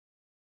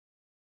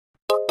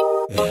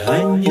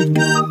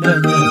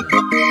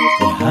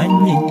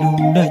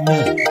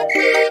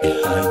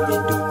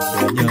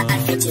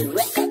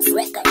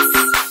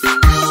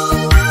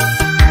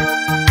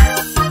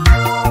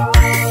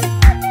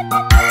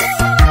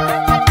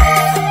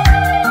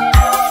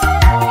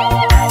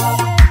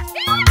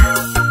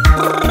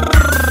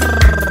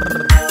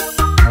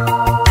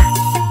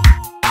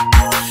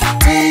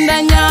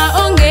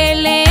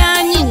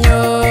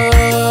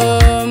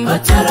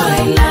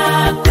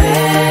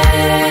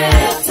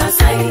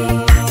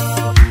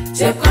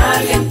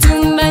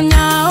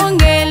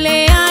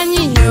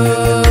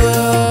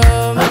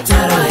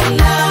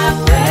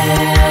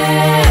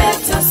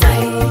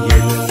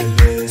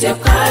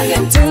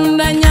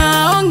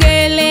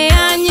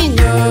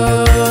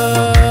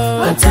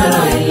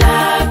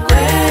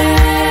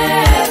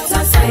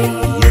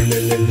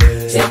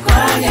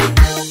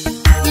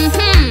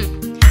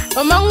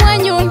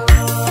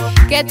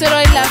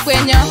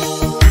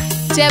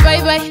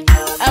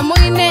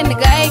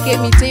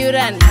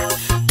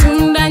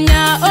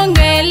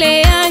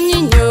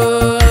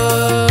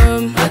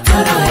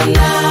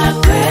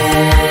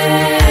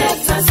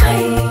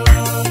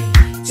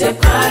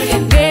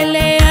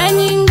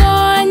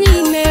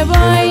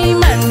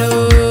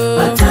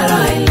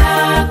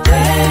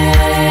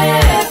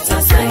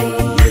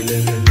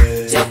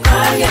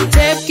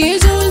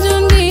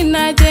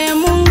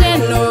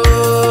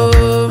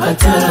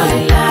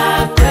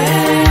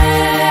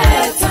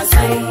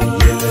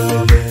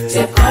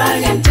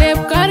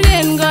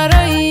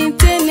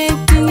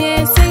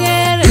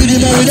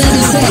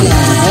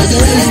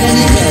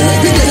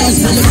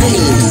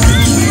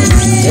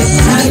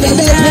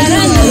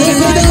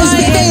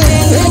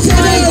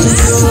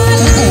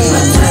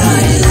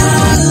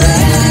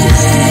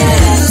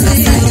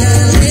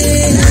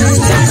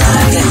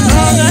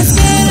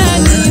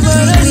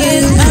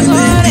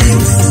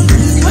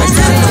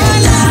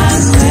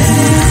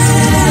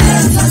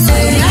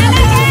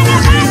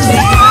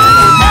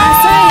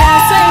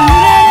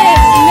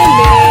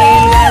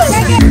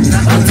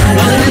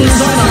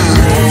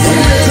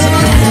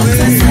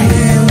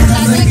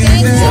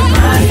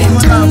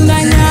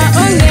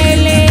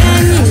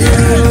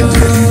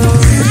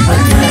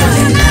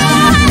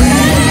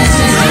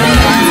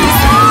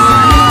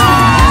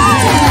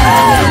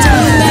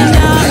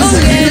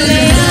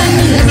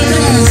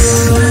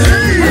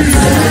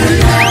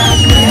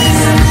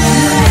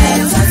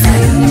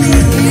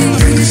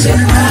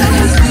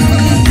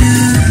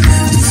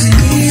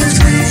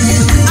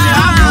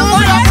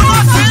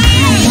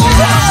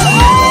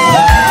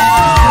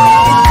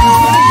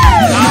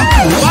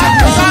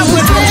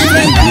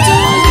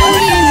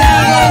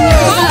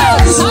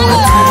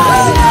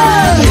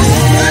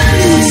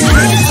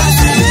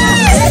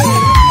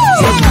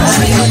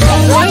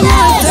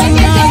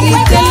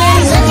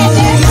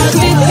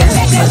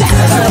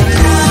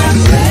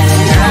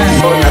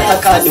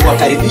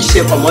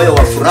Niwakaribishe kwa moyo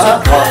wa furaha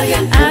kwa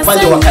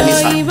upande wa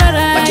kanisa.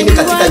 Lakini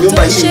katika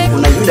nyumba hii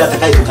kuna yule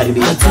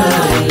atakayetukaribisha.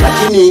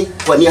 Lakini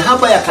kwa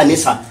niaba ya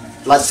kanisa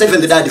la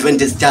Seventh Day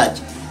Adventist Church,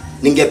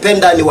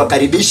 ningependa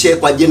niwakaribishe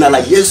kwa jina la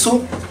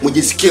Yesu,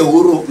 mjisikie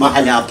huru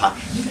mahali hapa.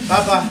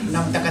 Baba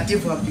na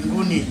mtakatifu wa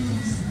mbinguni,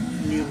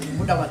 ni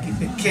muda wa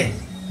kipekee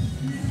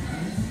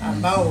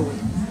ambao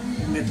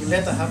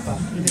umetuleta hapa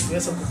ili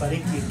tuweze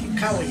kubariki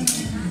kikao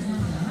hiki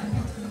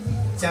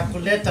cha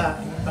kuleta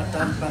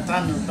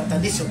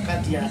patanisho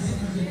kati ya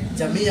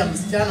jamii ya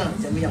msichana na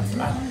jamii ya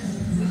mvulana,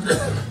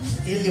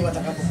 ili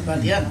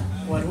watakapokubaliana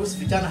waruhusu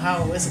vijana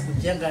hao waweze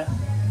kujenga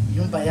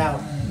nyumba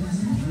yao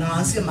na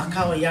waanzie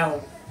makao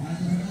yao,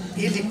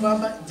 ili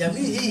kwamba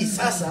jamii hii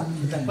sasa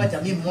itakuwa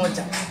jamii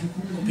moja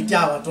kupitia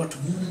watoto.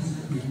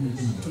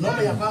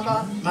 Tunaomba ya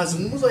kwamba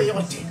mazungumzo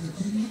yote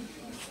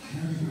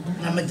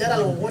na mjadala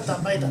wowote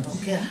ambayo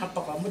itatokea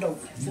hapa kwa muda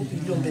mfupi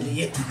ulio mbele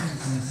yetu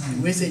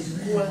iweze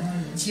kuwa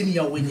chini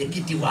ya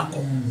wenyekiti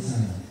wako.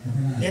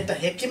 Leta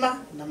hekima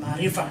na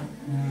maarifa.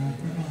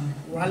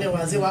 Wale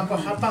wazee wako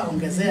hapa,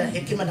 ongezea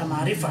hekima na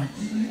maarifa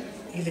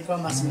ili kwa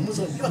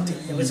mazungumzo yote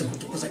yaweze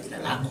kutukuza jina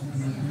lako.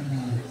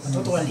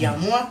 Watoto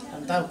waliamua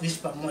wanataka kuishi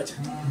pamoja.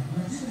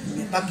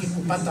 Nimebaki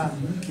kupata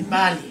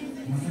kibali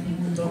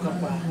kutoka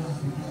kwa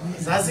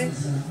wazazi.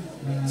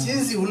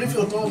 Jinsi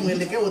ulivyotoa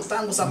mwelekeo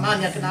tangu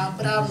zamani akina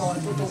Abraham na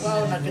watoto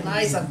wao na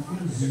kina Isaac,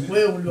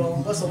 wewe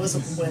ulioongoza waweze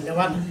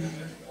kuelewana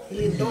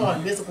ili ndoa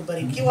iweze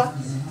kubarikiwa,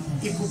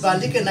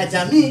 ikubalike na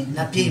jamii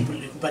na pia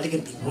ikubalike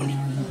mbinguni.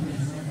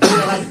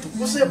 Tunataka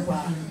tukuse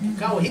kwa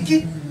kikao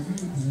hiki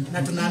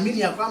na tunaamini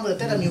ya kwamba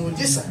tutatenda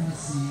miujiza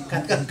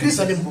katika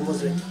Kristo ndiye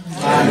mkombozi wetu.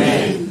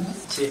 Amen.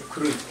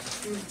 Chekru.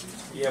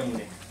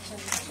 Yamune.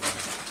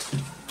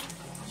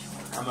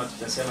 Kama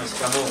tutasema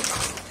shikamoo.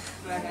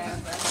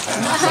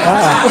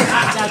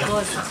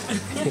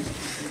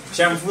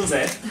 Shamfunza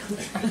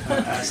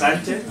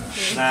asante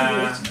na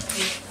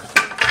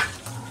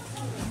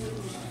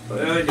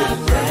wewe ndio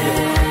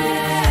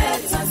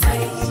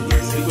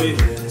siko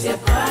hivi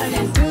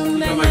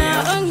kama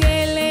ni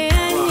ongelea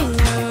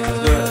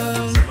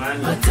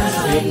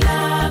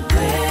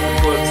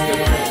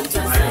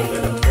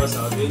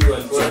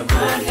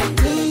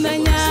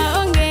nyinyo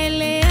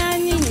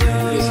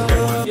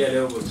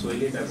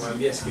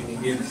tutakuja siku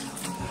nyingine.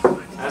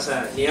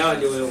 Sasa ni hao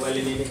ndio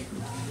wale nini?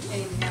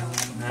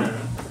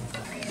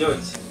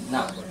 George,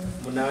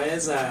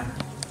 mnaweza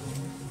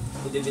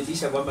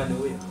kudhibitisha kwamba ni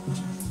huyo?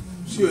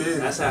 Sio yeye.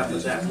 Sasa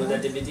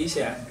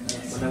mtadhibitisha,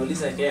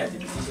 mnauliza yeye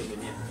adhibitishe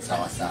mwenyewe.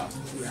 Sawa sawa.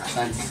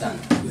 Asante sana.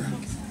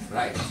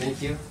 Right,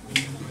 thank you.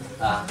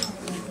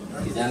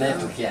 Kijana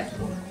yetu kia.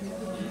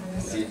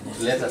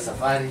 Tuleta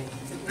safari.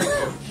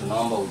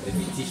 Tunaomba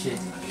udhibitishe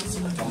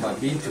kwamba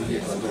binti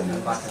uliyekuwa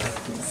umepata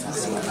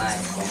sema naye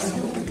kwamba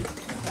ni huyo.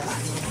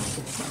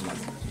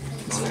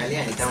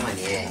 Angalia ni kama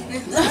ni yeye.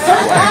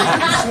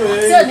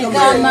 Sio ni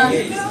kama.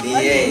 Ni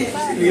yeye.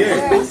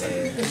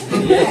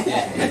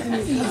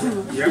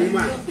 Young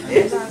man,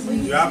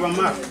 you have a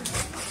mark.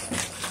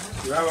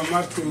 You have a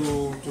mark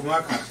to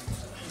mark her.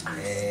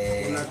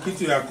 Kuna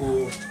kitu ya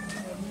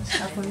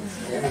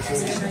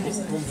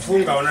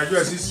kumfunga.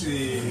 Unajua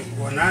sisi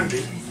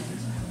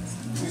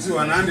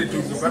Wanandi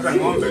tukipata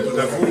ng'ombe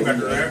tutafunga,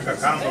 tunaweka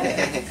kamba.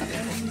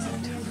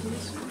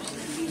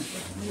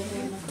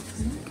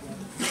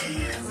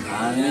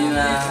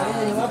 Amina.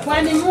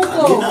 Kwani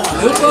muko?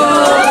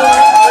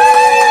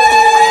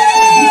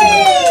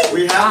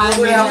 We have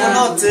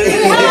not.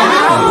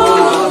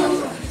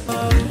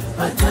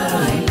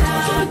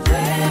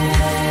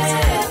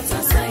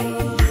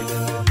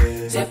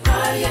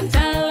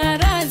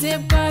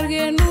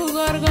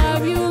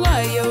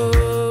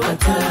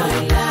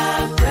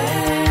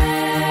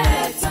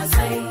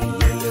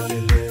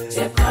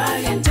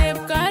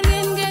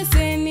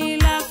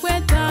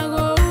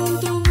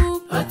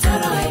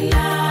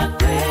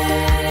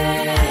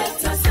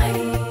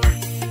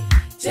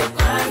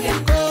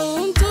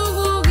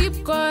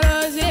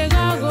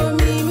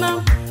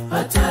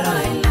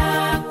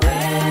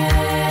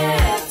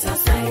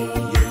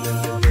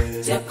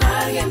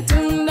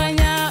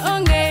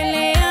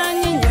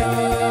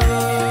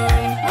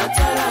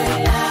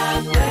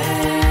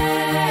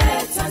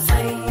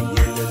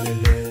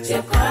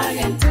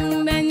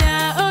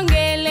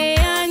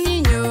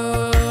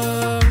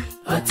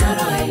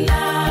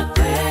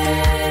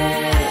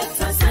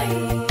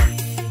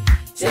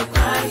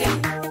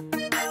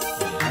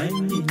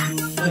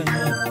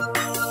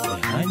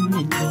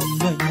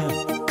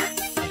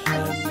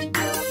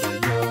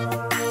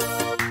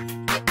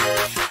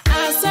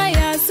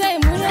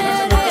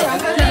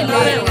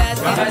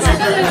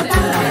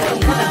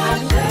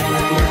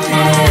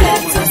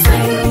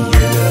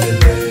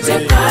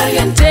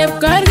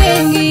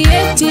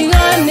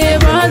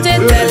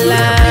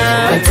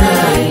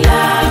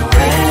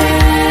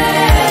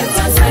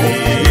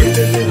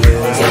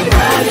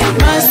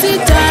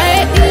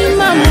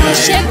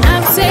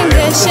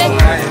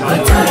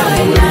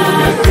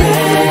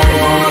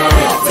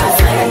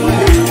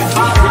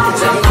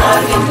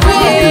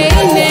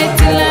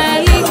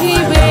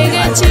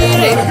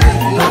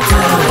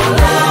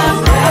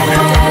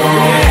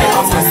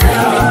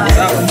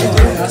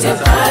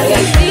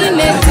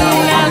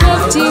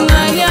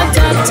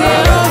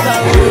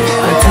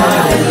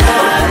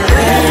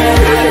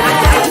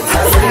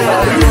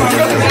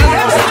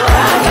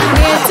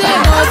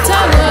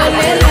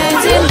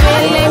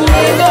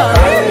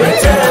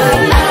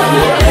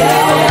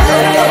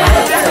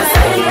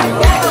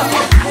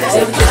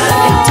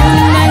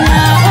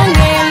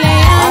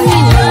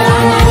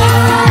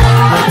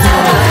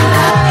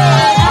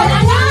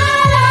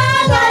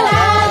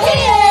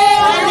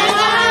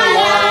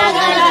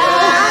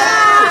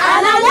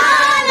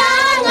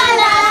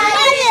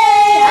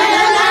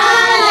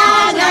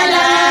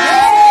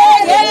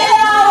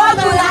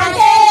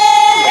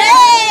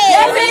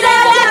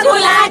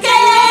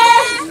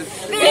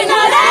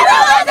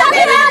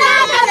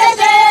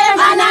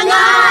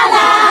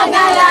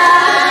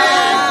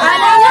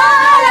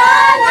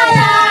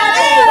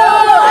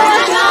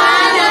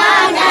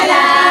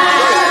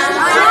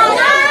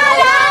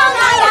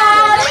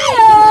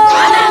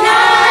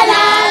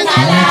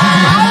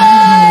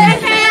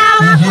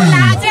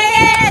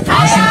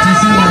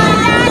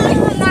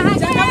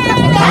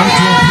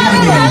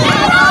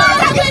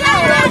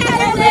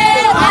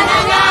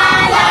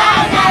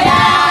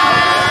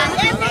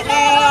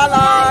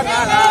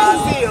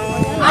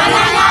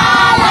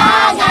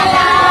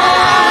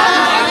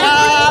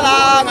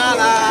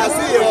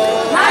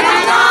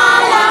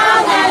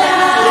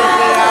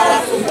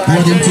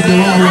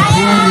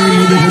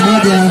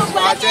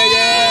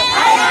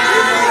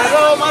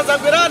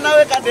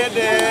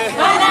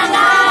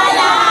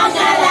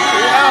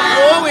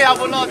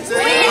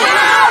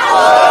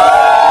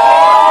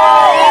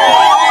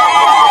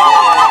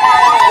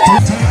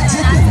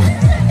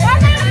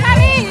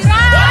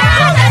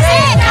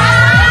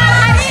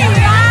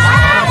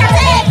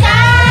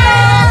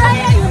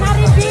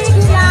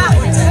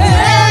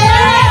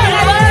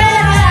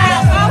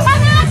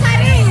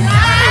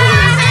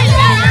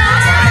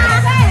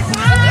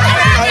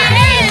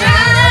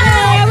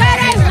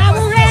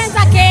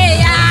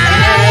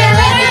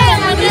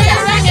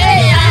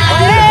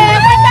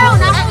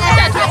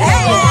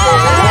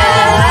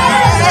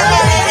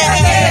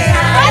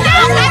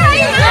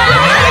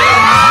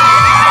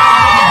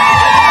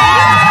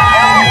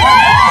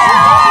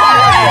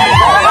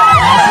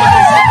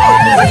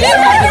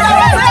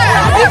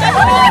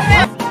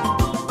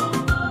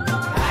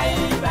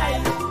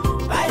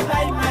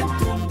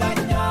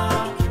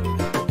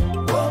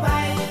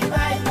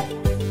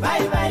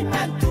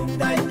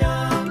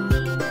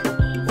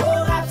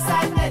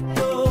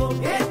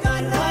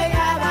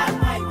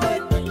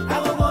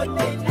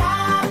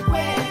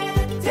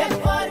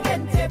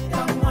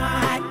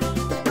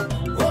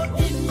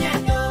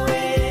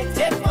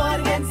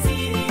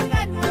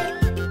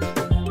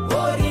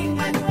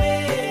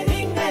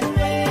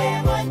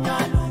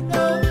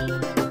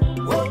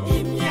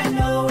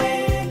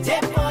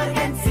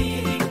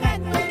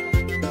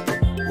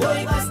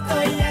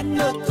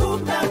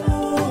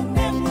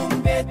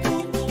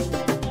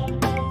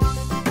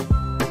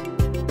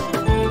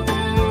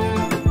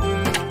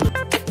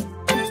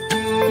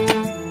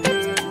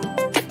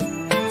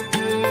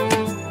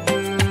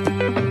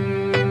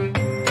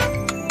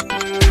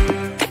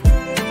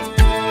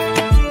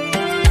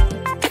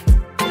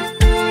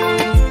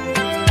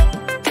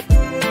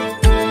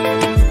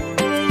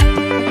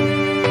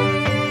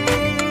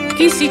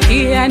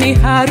 Kisikia ni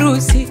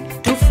harusi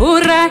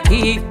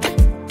tufurahi,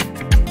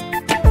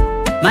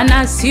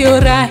 mana sio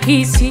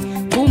rahisi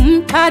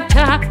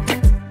kumpata.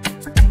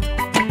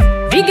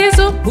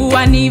 Vigezo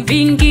huwa ni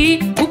vingi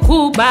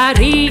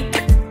kukubali,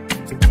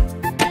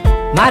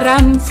 mara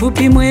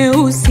mfupi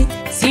mweusi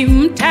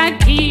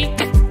simtaki,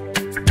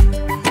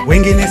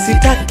 wengine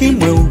sitaki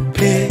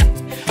mweupe,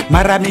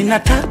 mara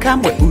minataka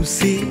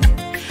mweusi,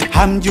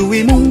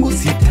 hamjui Mungu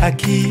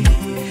sitaki.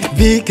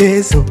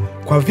 Vigezo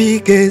kwa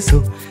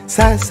vigezo,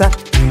 sasa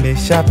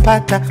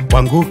nimeshapata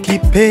wangu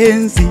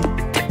kipenzi,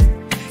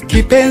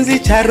 kipenzi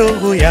cha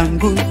roho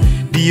yangu,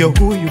 ndio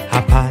huyu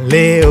hapa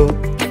leo,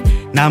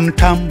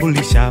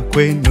 namtambulisha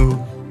kwenu.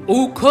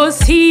 Uko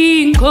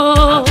single?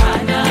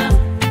 Hapana,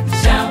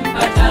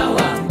 shampata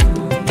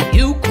wangu.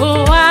 Yuko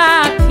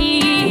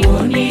wapi?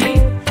 Uoni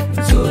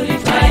mzuri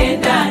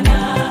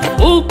twaendana.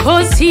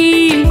 Uko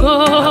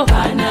single?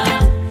 Hapana,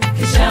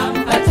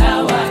 shampata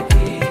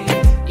wake.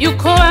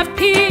 Yuko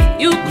wapi?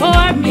 Yuko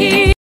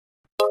wapi?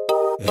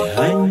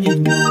 Ehanye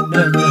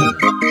ndundanya,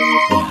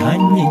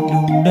 ehanye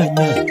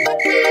ndundanya,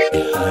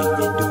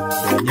 ehanye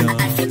ndundanya.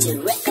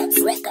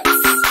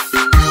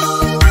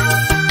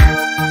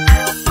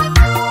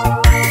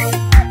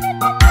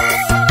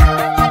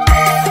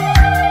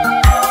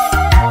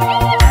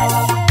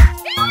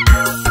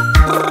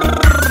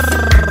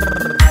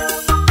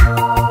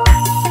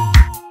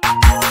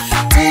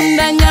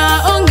 Tundanya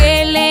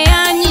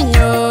ongelea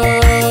nyinyo,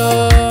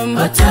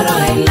 matoro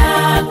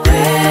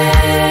ilakwe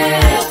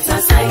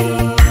sasai.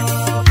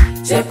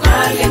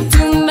 Chekwale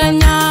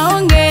tundanya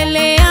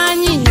ongelea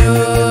nyinyo,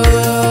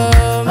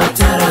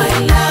 matoro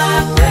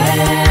ilakwe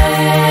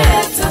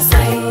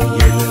sasai.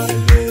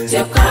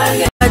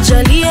 Chekwale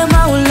ajalie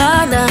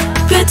Maulana,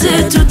 pete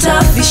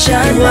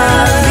tutafishana.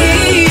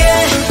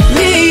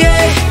 Mie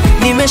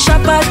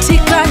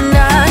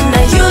nimeshapatikana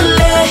na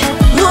yule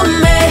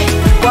mume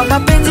kwa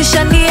mapenzi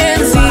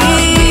shanienzi.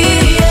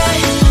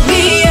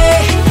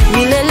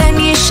 Milele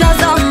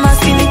nishazama,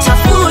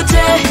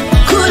 sinitafute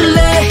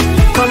kule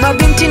kwa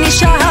mabinti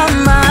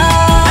nishahama.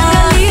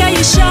 Angalia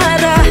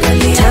ishara,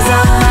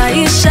 tazama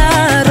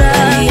ishara.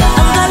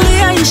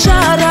 Angalia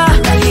ishara,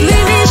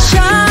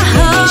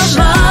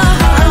 nishahama.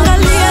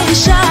 Angalia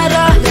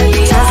ishara,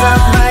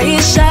 tazama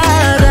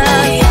ishara.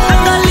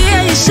 Angalia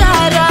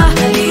ishara,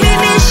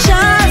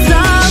 nishazama.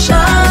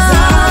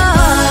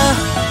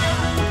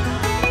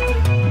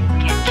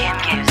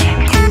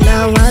 Na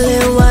wale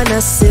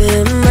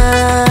wanasema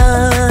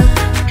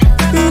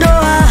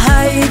ndoa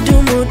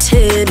haidumu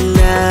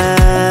tena,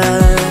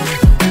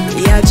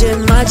 yaje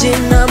maji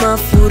na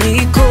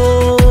mafuriko,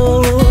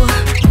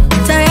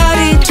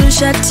 tayari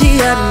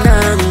tushatia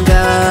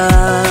nanga.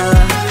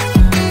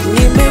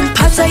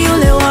 Nimempata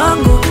yule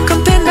wangu,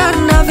 kampenda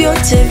na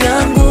vyote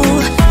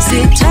vyangu,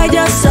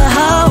 sitaja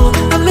sahau,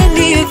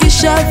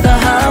 amenivisha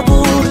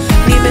dhahabu.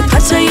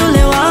 Nimempata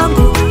yule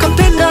wangu,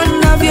 kampenda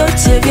na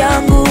vyote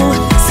vyangu,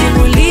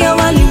 simulia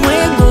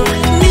walimwengu,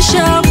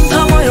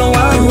 nishampa moyo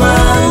wangu.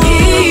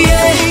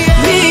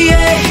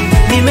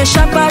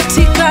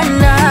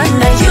 Nimeshapatikana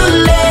na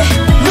yule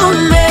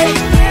mume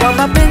kwa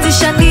mapenzi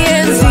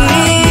shanienzi.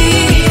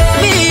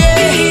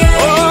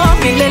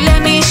 Milele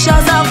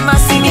nishazama,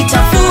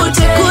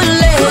 sinitafute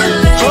kule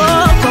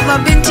kwa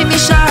mabinti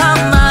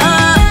nishahama.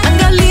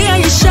 Angalia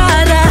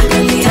ishara,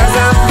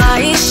 tazama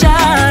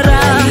ishara.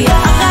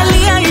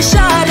 Angalia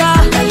ishara,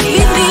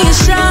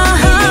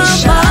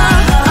 nishahama.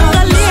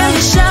 Angalia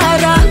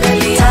ishara,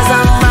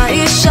 tazama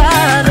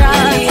ishara.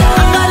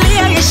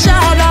 Angalia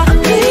ishara,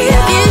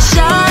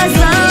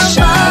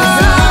 nishazama.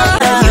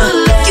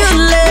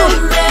 Yule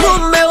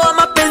mume wa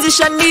mapenzi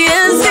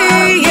shanienzi.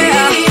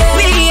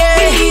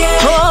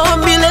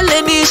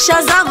 Milele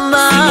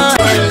nishazama,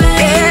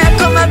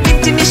 kwa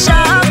mabinti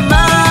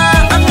nishahama.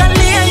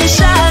 Angalia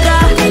ishara,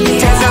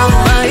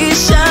 tazama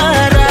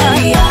ishara.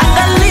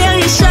 Angalia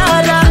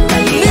ishara,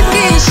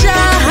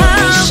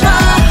 nishahama.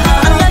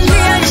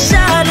 Angalia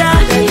ishara,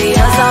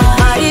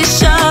 tazama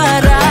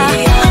ishara.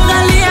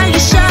 Angalia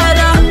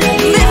ishara,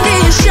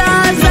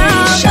 nishazama.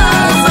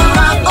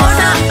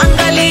 Ona,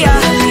 angalia.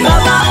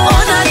 Baba,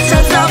 ona,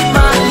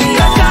 tazama.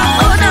 Kaka,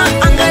 ona,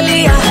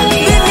 angalia.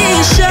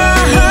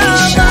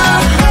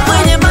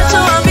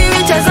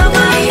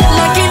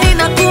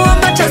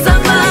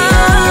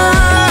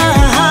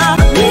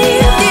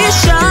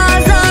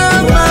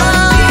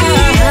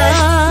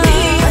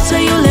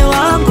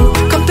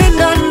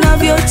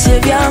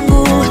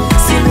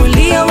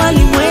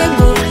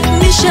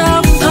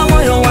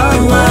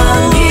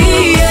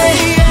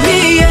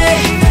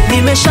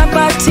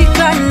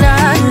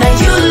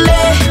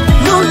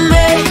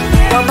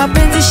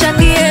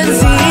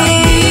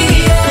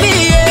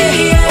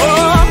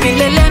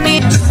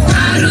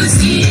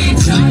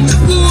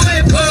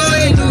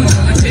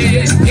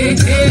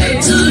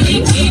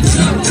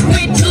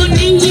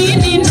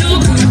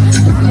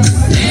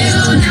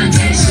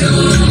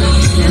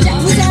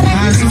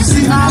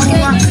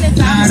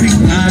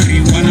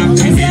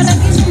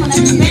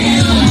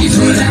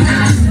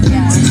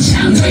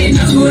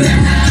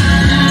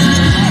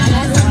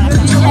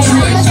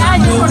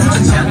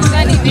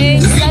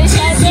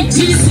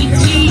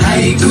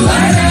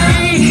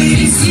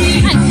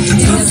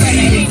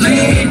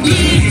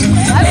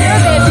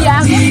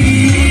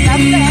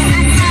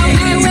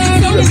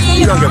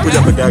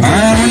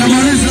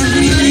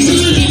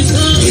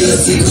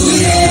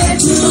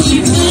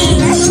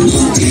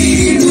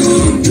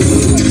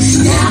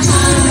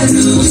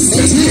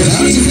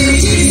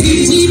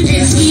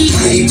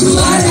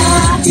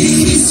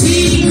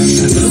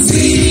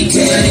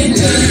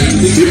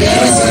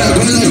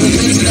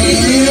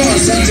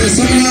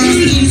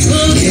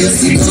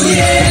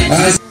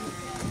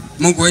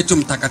 Mungu wetu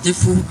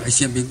mtakatifu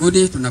aishiye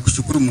mbinguni,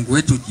 tunakushukuru Mungu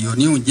wetu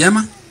jioni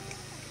njema.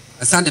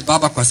 Asante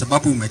Baba kwa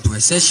sababu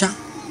umetuwezesha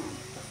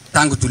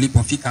tangu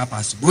tulipofika hapa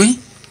asubuhi.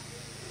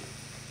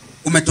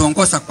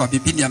 Umetuongoza kwa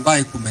vipindi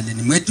ambayo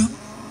kumeleni mwetu.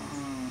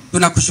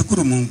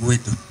 Tunakushukuru Mungu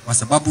wetu kwa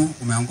sababu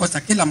umeongoza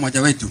kila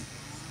mmoja wetu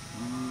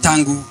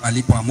tangu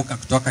alipoamuka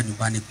kutoka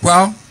nyumbani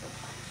kwao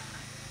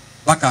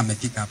mpaka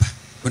amefika hapa.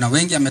 Kuna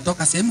wengi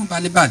ametoka sehemu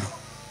mbalimbali.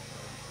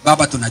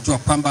 Baba, tunajua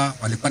kwamba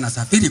walikuwa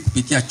nasafiri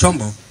kupitia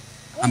chombo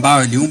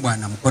ambao iliumbwa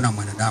na mkono wa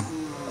mwanadamu.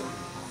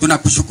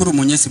 Tunakushukuru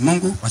Mwenyezi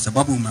Mungu kwa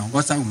sababu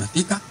umeongoza,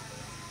 umefika.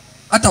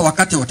 Hata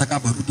wakati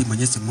watakaporudi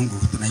Mwenyezi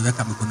Mungu,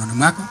 tunaiweka mikononi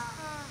mwako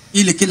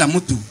ili kila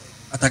mtu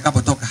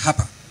atakapotoka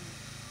hapa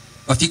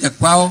wafike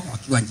kwao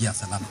wakiwa njia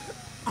salama.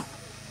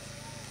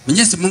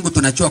 Mwenyezi Mungu,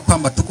 tunajua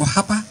kwamba tuko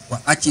hapa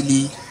kwa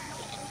ajili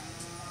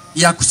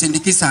ya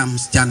kusindikiza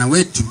msichana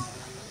wetu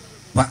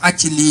kwa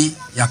ajili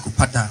ya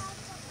kupata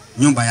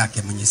nyumba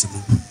yake. Mwenyezi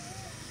Mungu,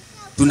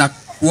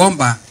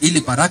 tunakuomba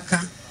ili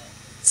baraka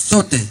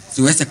sote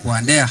ziweze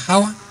kuandea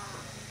hawa.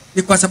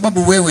 Ni kwa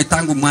sababu wewe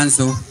tangu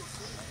mwanzo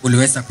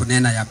uliweza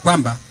kunena ya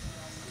kwamba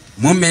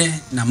mume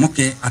na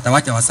mke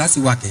atawacha wazazi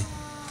wake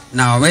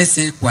na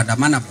waweze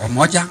kuandamana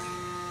pamoja,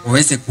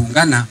 waweze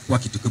kuungana kwa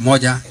kitu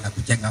kimoja na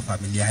kujenga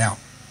familia yao.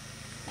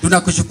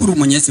 Tunakushukuru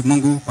Mwenyezi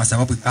Mungu kwa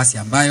sababu kazi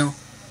ambayo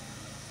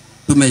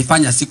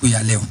tumeifanya siku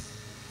ya leo.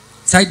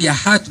 Zaidi ya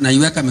haya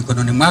tunaiweka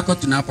mikononi mwako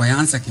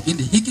tunapoanza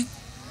kipindi hiki.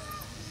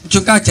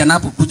 Mchungaji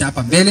anapokuja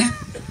hapa mbele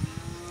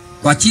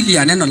kwa ajili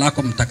ya neno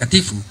lako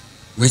mtakatifu,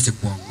 uweze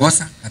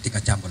kuongoza katika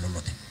jambo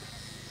lolote.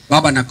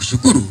 Baba,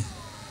 nakushukuru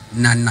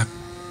na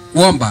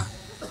nakuomba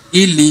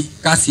ili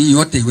kazi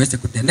yote iweze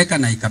kutendeka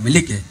na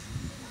ikamilike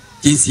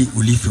jinsi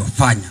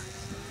ulivyofanya.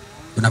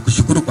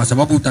 Tunakushukuru kwa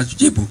sababu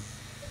utatujibu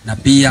na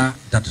pia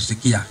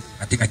utatusikia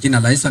katika jina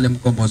la Yesu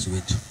mkombozi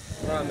wetu.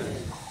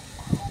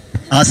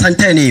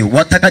 Asanteni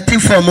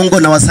watakatifu wa Mungu,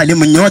 na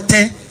wasalimu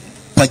nyote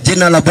kwa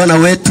jina la Bwana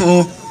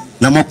wetu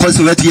na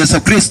Mwokozi wetu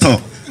Yesu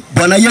Kristo.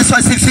 Bwana Yesu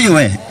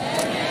asifiwe.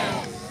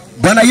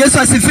 Bwana Yesu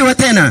asifiwe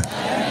tena.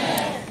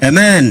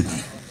 Amen.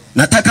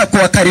 Nataka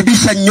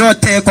kuwakaribisha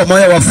nyote kwa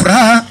moyo wa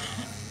furaha.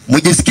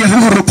 Mjisikie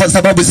huru kwa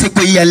sababu siku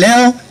hii ya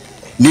leo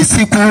ni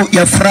siku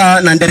ya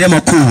furaha na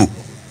nderemo kuu.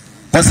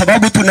 Kwa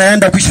sababu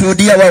tunaenda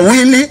kushuhudia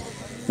wawili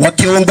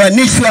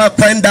wakiunganishwa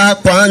kwenda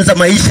kuanza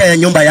maisha ya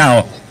nyumba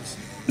yao.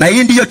 Na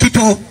hii ndiyo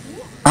kitu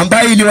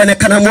ambayo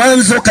ilionekana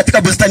mwanzo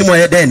katika bustani mwa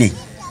Edeni.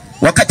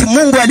 Wakati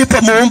Mungu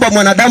alipomuumba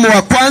mwanadamu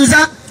wa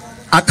kwanza,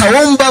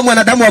 akaumba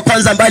mwanadamu wa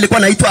kwanza ambaye alikuwa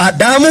anaitwa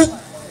Adamu,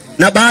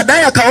 na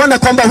baadaye akaona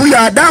kwamba huyu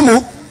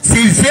Adamu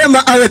si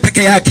vyema awe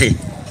peke yake,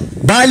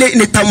 bali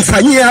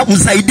nitamfanyia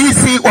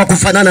msaidizi wa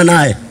kufanana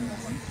naye.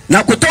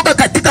 Na kutoka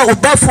katika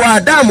ubafu wa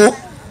Adamu,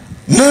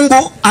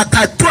 Mungu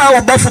akatoa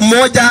ubafu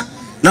mmoja,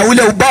 na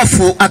ule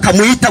ubafu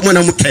akamuita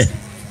mwanamke.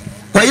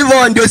 Kwa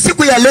hivyo ndio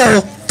siku ya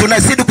leo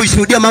tunazidi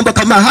kushuhudia mambo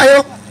kama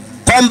hayo,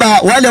 kwamba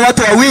wale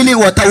watu wawili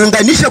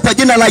wataunganisha kwa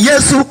jina la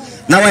Yesu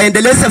na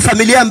waendeleze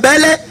familia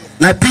mbele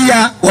na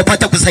pia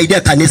wapate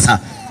kusaidia kanisa.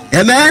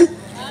 Amen.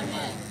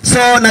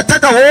 So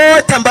nataka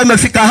wote ambao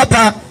wamefika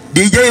hapa,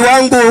 DJ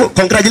wangu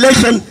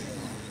congratulations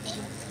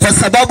kwa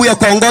sababu ya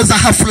kuongoza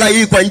hafla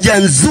hii kwa njia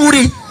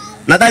nzuri.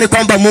 Nadhani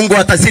kwamba Mungu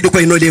atazidi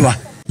kuinuliwa.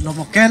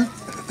 Lomokel,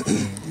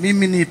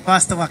 mimi ni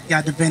pastor wa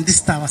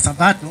Kiadventista wa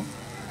Sabato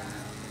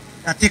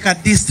katika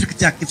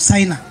district ya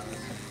Kipsaina.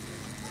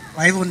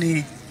 Kwa hivyo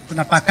ni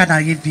tunapakana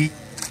hivi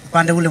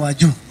upande ule wa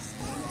juu.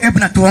 Hebu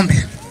na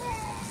tuombe.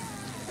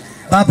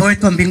 Baba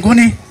wetu wa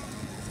mbinguni,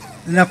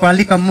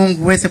 ninakualika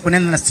Mungu uweze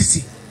kunena na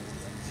sisi.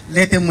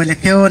 Lete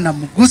mwelekeo na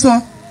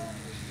mguso,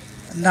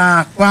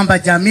 na kwamba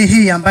jamii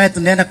hii ambayo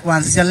tunaenda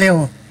kuanzisha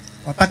leo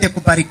wapate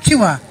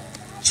kubarikiwa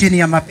chini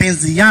ya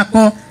mapenzi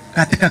yako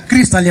katika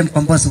Kristo aliye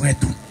mkombozi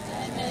wetu.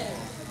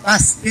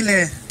 Basi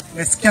ile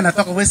umesikia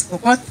natoka West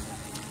Pokot,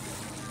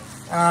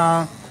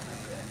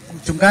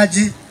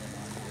 mchungaji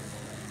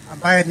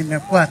ambaye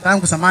nimekuwa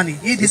tangu zamani.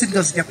 Hii disi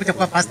ndio sijakuja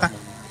kuwa pastor,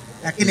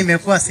 lakini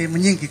nimekuwa sehemu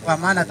nyingi, kwa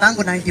maana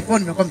tangu 94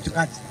 nimekuwa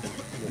mchungaji.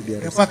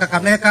 Nimekuwa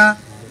Kakamega,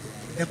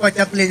 nimekuwa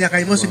chaplain ya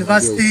Kaimusi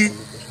University,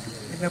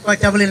 nimekuwa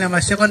chaplain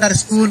ya secondary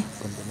school.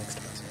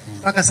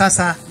 Mpaka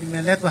sasa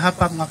nimeletwa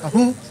hapa mwaka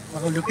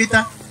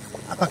uliopita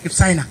hapa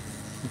Kipsaina.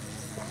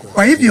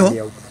 Kwa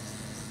hivyo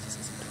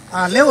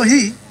leo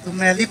hii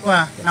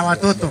tumealikwa na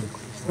watoto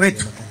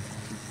wetu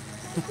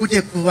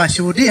tukuje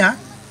kuwashuhudia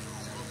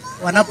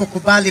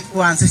wanapokubali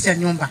kuanzisha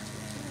nyumba.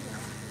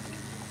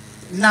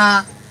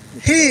 Na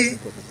hii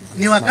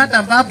ni wakati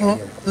ambapo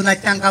tuna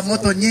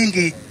changamoto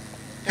nyingi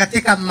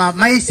katika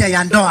maisha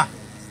ya ndoa.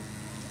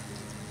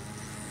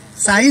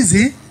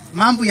 saizi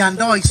mambo ya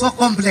ndoa is so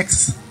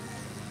complex.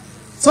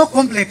 So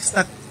complex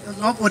that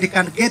nobody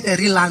can get a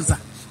real answer.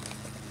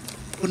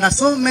 Kuna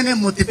so many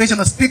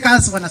motivational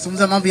speakers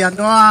wanazungumza mambo ya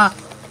ndoa.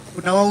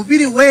 Kuna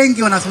wahubiri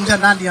wengi wanazungumza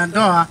ndani ya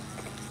ndoa.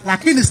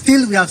 Lakini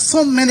still we have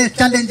so many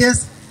challenges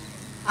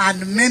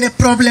and many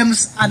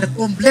problems and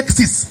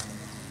complexities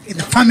in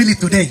the family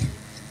today.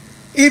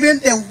 Even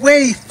the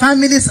way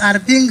families are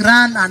being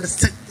run and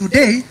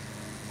today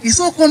is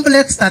so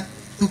complex that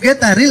to get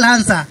a real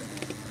answer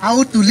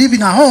how to live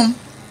in a home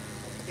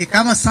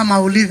becomes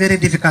somehow very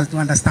difficult to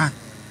understand.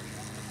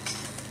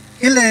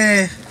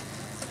 Ile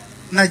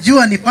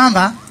najua ni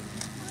kwamba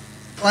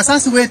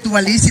wazazi wetu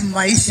waliishi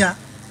maisha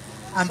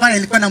ambayo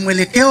ilikuwa na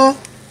mwelekeo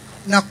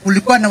na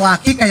kulikuwa na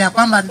uhakika ya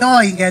kwamba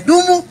ndoa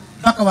ingedumu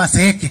mpaka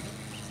wazeeke.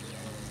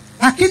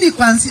 Lakini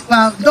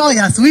kwa ndoa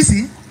ya Swiss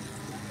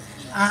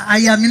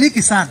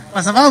haiaminiki sana,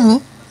 kwa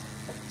sababu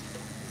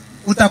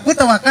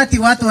utakuta wakati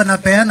watu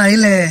wanapeana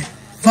ile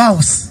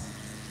vows,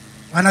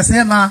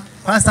 wanasema,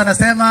 pastor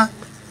anasema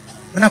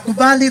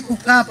unakubali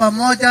kukaa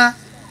pamoja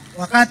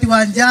wakati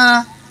wa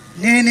njaa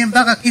nini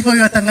mpaka kifo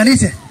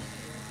viwatanganishe.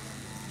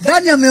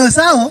 Ndani ya mioyo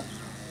zao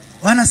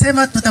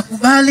wanasema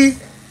tutakubali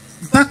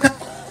mpaka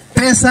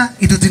pesa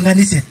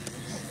itutenganishe.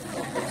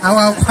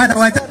 Hawa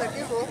wachana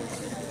kifo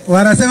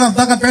wanasema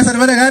mpaka pesa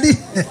ni gani?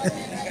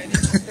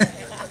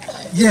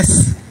 Yes,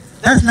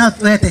 that's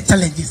not where the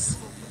challenge is.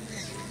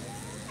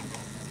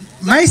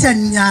 Maisha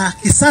ya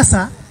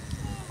kisasa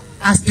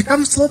has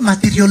become so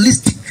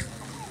materialistic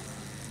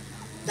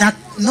that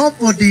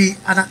nobody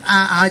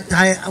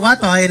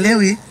watu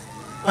haelewi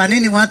kwa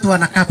nini watu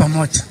wanakaa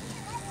pamoja.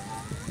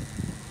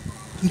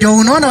 Ndio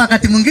unaona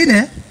wakati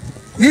mwingine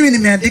mimi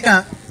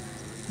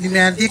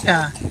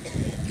nimeandika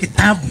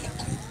kitabu.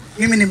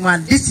 Mimi ni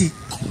mwandishi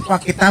kwa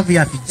kitabu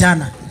ya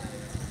vijana.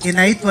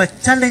 Inaitwa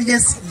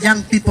Challenges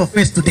Young People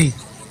Face Today.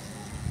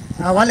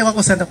 Na wale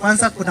wako Senta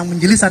Kwanza, kuna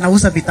mwinjilisti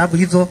anauza vitabu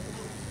hizo,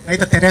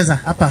 naitwa Teresa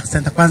hapa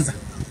Senta Kwanza.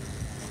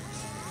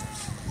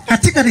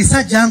 Katika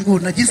research yangu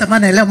na jinsi maana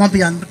naelewa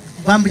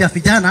mambo ya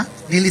vijana,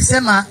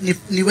 nilisema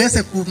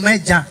niweze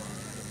kumeja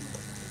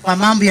kwa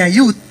mambo ya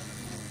youth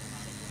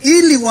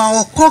ili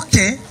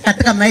waokoke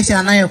katika maisha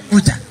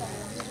yanayokuja.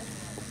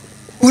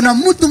 Kuna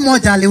mtu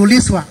mmoja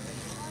aliulizwa,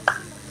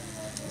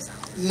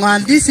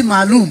 mwandishi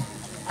maalum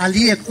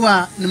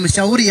aliyekuwa ni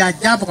mshauri ya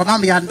ajabu kwa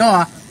mambo ya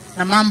ndoa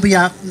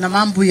na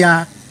mambo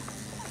ya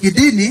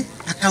kidini,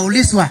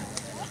 akaulizwa,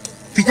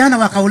 vijana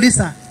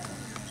wakauliza,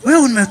 wewe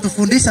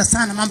umetufundisha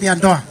sana mambo ya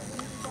ndoa,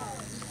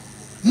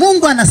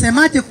 Mungu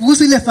anasemaje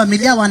kuhusu ile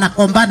familia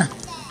wanakombana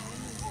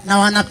na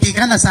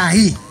wanapigana saa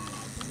hii?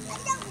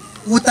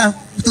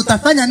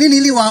 Tutafanya nini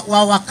ili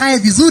wakae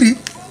vizuri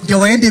ndio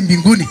waende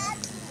mbinguni?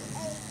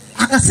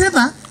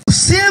 Akasema,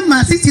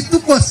 kusema sisi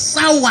tuko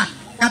sawa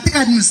katika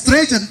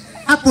administration,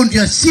 hapo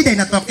ndio shida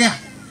inatokea.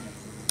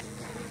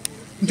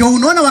 Ndio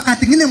unaona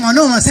wakati mwingine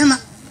mwanao anasema,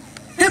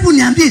 hebu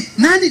niambie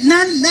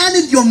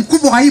nani ndio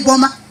mkubwa wa hii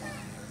boma?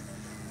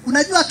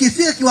 Unajua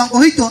akifika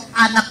kiwango hicho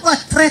anakuwa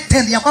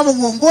threatened ya kwamba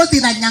uongozi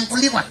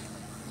inanyanguliwa.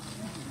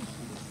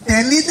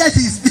 The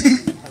leadership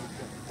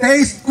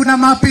is kuna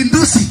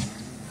mapinduzi.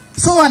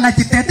 So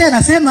anajitetea,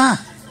 anasema,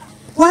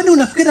 kwani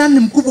unafikiri nani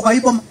mkubwa kwa hii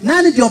boma?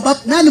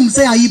 Nani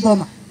mzee wa hii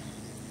boma?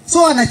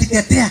 So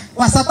anajitetea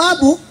kwa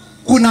sababu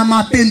kuna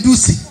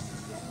mapinduzi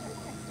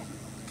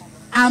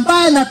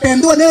ambaye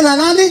anapendua neno la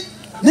nani?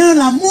 Neno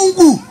la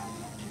Mungu.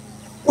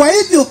 Kwa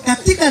hivyo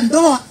katika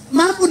ndoa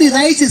mambo ni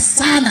rahisi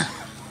sana.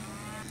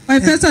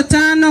 Waefeso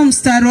 5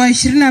 mstari wa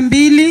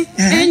 22,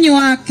 enyi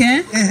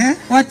wake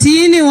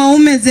watiini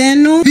waume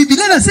zenu.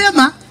 Biblia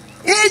inasema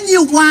enyi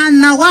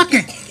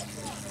wanawake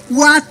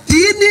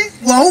watiini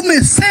waume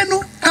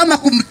zenu kama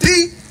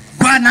kumtii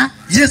Bwana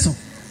Yesu.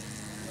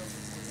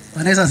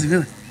 Bwana Yesu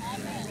asifiwe.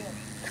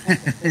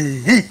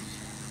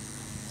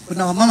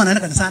 Kuna wamama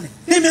wanaenda kanisani,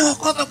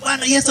 nimeokoka,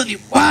 Bwana Yesu ni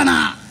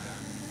Bwana.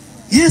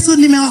 Yesu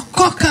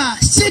nimeokoka,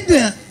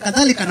 shida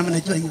kadhalika, na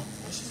mnajua hiyo.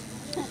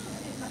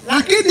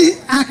 Lakini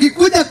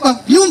akikuja kwa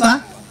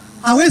nyumba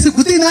hawezi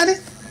kutii nani?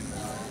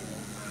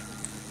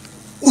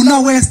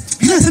 Unaweza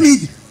sema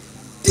hivi,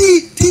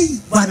 tii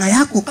Bwana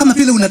yako kama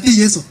vile unatii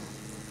Yesu.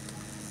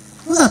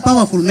 That's a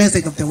powerful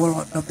message of the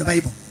word of the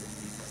Bible.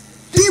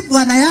 Tii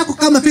Bwana yako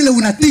kama vile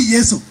unatii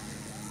Yesu.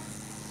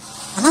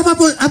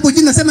 Alafu hapo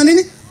jina nasema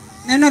nini?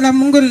 Neno la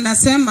Mungu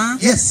linasema,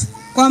 yes,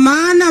 kwa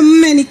maana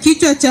mume ni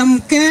kichwa cha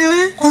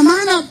mkewe. Kwa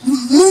maana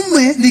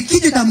mume ni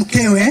kichwa cha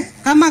mkewe,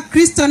 kama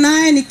Kristo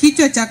naye ni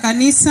kichwa cha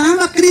kanisa.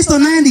 Kama Kristo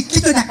naye ni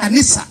kichwa cha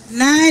kanisa,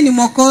 naye ni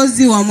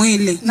mwokozi wa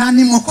mwili. Na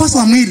ni mwokozi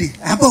wa mwili.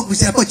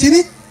 Hapo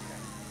chini,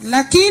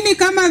 lakini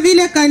kama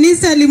vile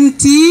kanisa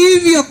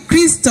limtiivyo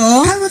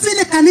Kristo, kama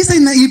vile kanisa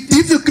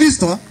inaitivyo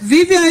Kristo,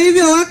 vivyo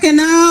hivyo wake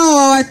nao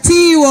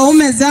wawatii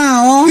waume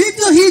zao.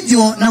 Vivyo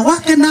hivyo na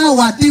wake nao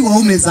watii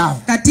waume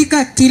zao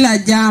katika kila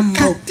jambo.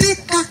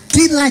 Katika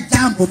kila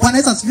jambo. Bwana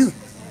Yesu asifiwe.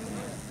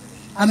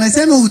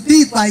 Amesema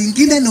utii kwa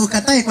ingine na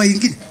ukatae kwa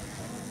ingine.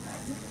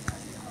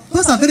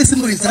 Those are very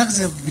simple instructions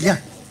of Biblia.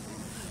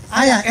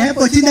 Haya,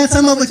 hapo chini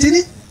nasema hapo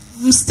chini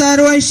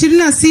mstari wa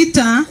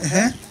 26,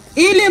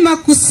 ili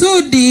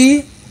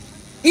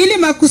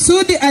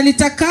makusudi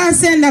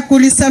alitakase na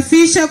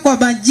kulisafisha kwa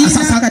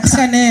majina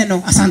katika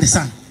neno. Asante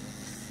sana.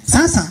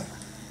 Sasa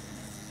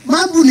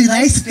mambo ni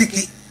rahisi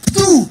pekee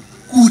tu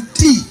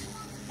kutii.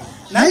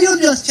 Na hiyo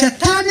ndio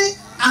shetani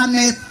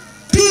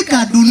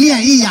amepiga dunia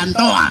hii ya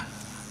ndoa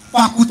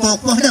kwa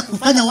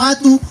kufanya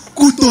watu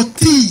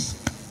kutotii.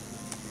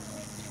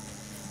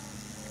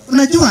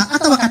 Unajua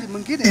hata wakati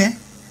mwingine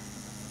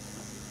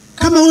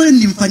kama wewe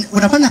ni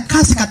unafanya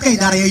kazi katika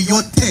idara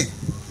yoyote,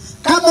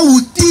 kama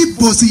utii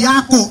bosi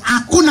yako,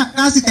 hakuna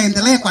kazi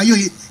itaendelea kwa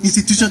hiyo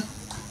institution.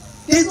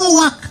 There is no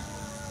work.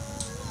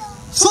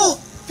 So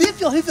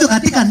vivyo hivyo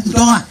katika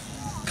ndoa,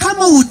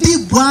 kama utii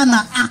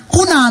Bwana,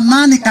 hakuna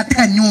amani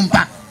katika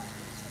nyumba,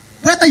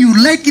 whether you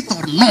like it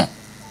or not.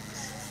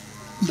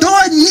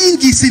 Ndoa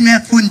nyingi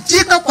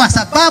zimevunjika kwa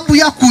sababu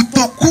ya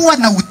kutokuwa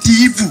na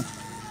utiivu.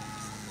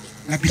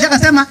 Na Biblia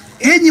inasema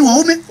enyi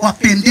waume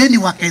wapendeni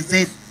wake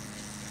zenu.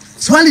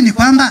 Swali ni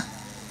kwamba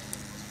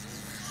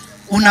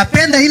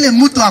unapenda ile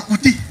mtu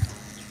akutii?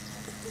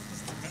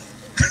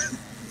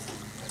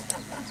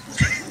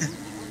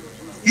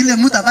 Ile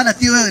mtu abana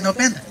ti wewe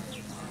unapenda?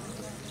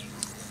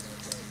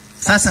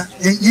 Sasa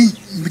nyinyi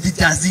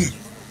mjijazie.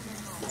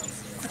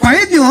 Kwa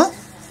hivyo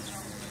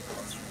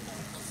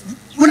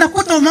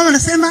unakuta mama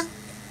anasema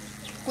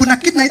kuna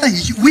kitu naita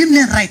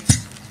women right.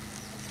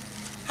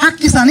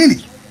 Haki za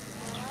nini?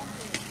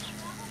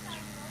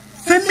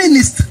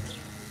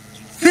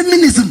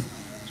 Feminism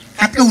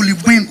katika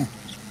ulimwengu,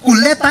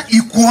 kuleta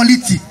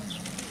equality.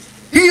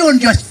 Hiyo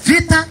ndio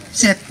vita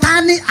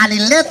shetani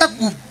alileta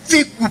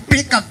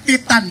kupika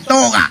vita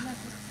ndoa.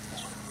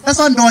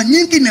 Sasa ndoa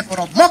nyingi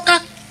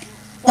imeporomoka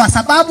kwa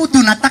sababu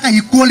tunataka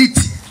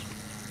equality.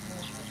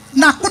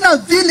 Na kuna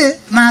vile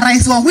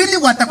marais wawili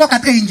watakuwa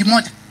katika inji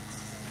moja.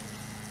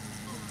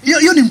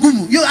 Hiyo ni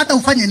ngumu. Hiyo hata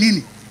ufanye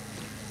nini?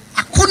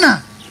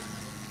 Hakuna.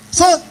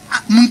 So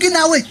mwingine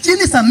awe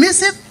chini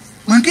submissive,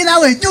 mwingine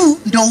awe juu,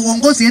 ndio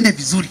uongozi ende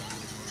vizuri.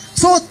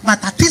 So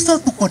matatizo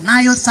tuko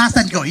nayo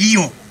sasa ndio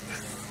hiyo.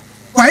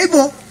 Kwa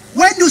hivyo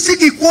when you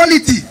seek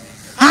equality,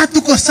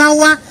 tuko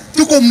sawa,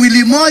 tuko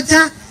mwili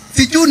moja,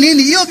 sijui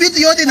nini, hiyo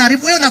vitu yote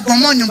inaharibu. Wewe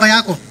unabomoa nyumba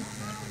yako.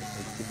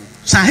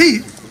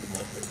 Sahi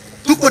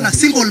tuko na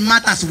single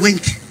mothers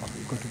wengi.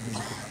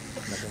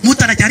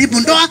 Mtu anajaribu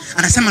ndoa,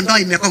 anasema ndoa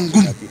imekuwa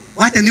ngumu,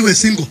 wacha niwe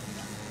single.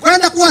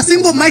 Kwenda kuwa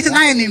single maisha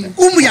naye ni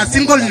ngumu ya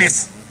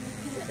singleness.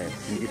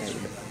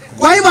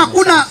 Kwa hivyo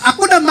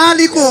hakuna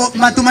mahali iko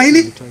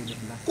matumaini.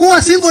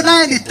 Kuwa single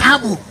naye ni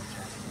tabu.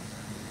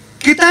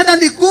 Kitanda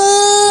ni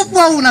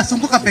kubwa,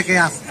 unasumbuka peke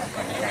yako.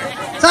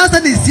 Sasa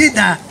ni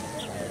shida.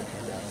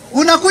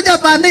 Unakuja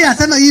pande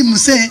asema hii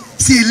msee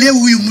sielewi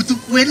huyu mtu.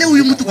 Uelewi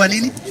huyu mtu kwa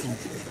nini?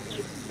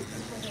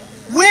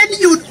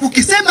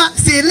 Ukisema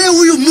sielewi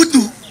huyu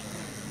mtu,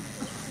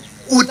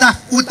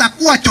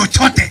 utakuwa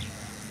chochote.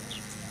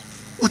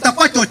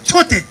 Utakuwa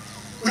chochote.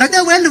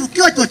 Unajua wewe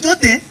ukiwa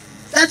chochote,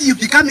 that you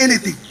become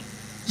anything.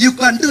 You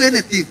can do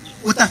anything.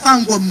 Utavaa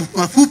nguo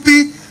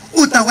mafupi,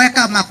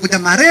 utaweka makucha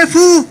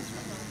marefu,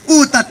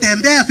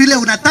 utatembea vile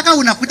unataka,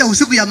 unakuja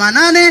usiku ya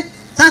manane.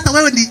 Sasa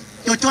wewe ni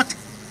chochote.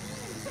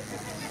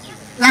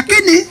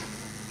 Lakini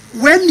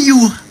when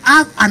you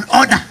have an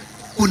order,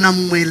 kuna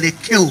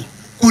mwelekeo,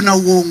 kuna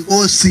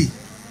uongozi,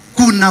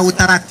 kuna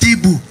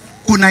utaratibu,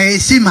 kuna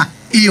heshima,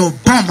 hiyo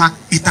boma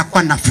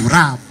itakuwa na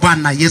furaha.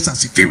 Bwana Yesu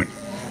asifiwe.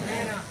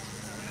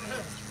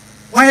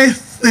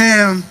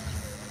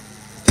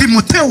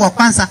 Timotheo wa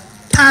kwanza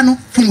 5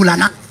 fungu la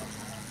 8.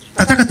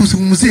 Nataka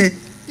tuzungumzie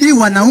hii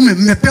wanaume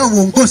mmepewa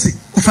uongozi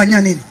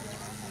kufanya nini?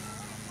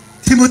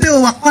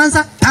 Timotheo wa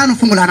kwanza 5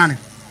 fungu la 8.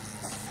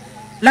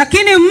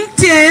 Lakini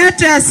mtu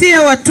yeyote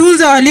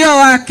asiyewatunza walio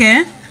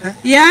wake,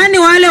 yaani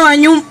wale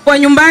wa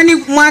nyumbani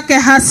mwake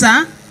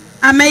hasa,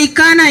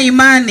 ameikana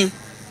imani,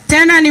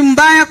 tena ni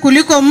mbaya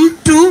kuliko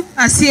mtu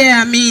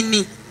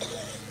asiyeamini.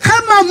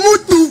 Kama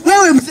mtu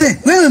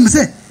wewe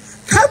mzee,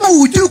 kama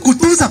hujui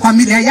kutunza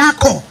familia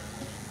yako,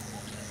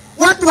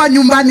 watu wa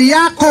nyumbani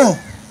yako,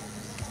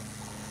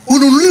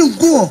 ununui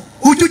nguo,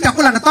 hujui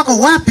chakula natoka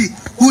wapi,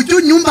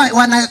 hujui nyumba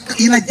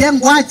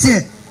inajengwa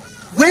aje,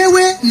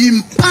 wewe ni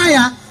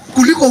mbaya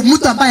kuliko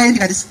mtu ambaye haendi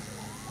kanisa.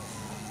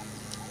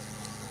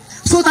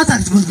 So that's a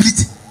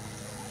responsibility.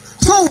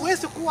 So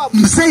huwezi kuwa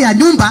mzee ya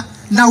nyumba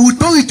na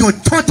utoi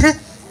chochote.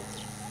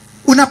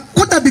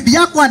 Unakuta bibi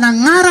yako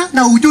anang'ara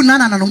na hujui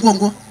nani ananunua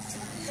nguo.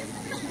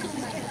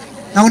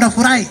 Na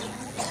unafurahi.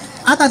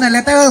 Hata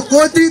analeta hiyo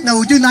koti na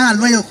hujui nani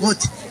ananunua hiyo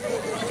koti.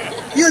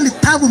 Hiyo ni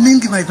tabu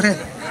mingi, my friend.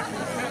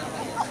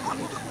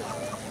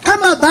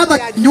 Kama baba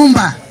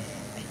nyumba,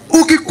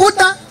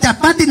 ukikuta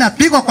chapati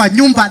inapikwa kwa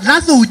nyumba,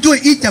 lazima ujue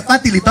hii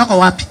chapati ilitoka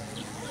wapi.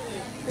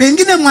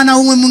 Pengine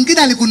mwanaume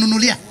mwingine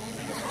alikununulia.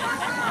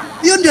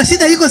 Hiyo ndio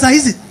shida iko saa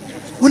hizi.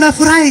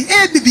 Unafurahi,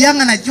 bibi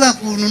yangu anajua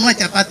kununua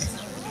chapati.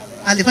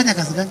 Alifanya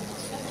kazi gani?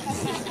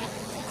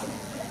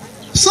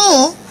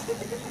 So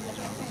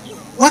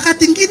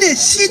wakati mwingine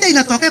shida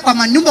inatokea kwa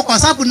manyumba kwa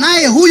sababu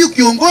naye huyu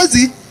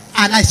kiongozi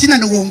anashinda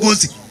na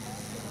uongozi.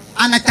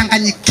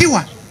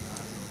 Anachanganyikiwa.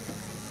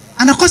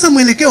 Anakosa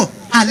mwelekeo.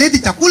 haleti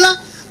chakula,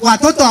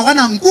 watoto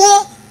hawana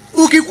nguo.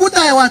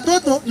 Ukikuta ya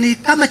watoto ni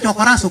kama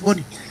chokora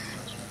sokoni.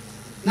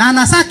 Na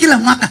anasaa kila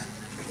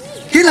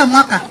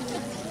mwaka.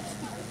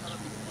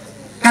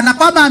 Kana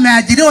kwamba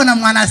ameajiriwa na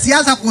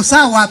mwanasiasa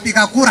kusaa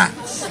wapiga kura.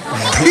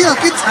 Hiyo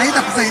kitu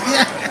haita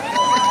kusaidia.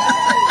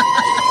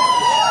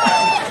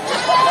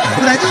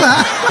 Unajua?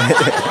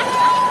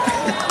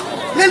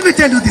 Let me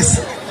tell you this.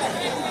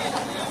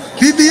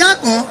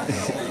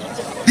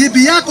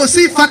 Bibi yako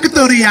si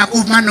factory ya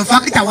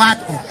kumanufacture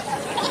watu.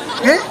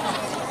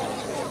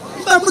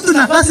 Mpa mtu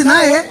nafasi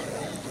naye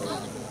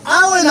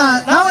awe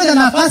na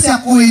nafasi ya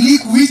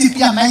kuishi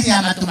pia maisha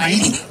ya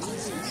matumaini.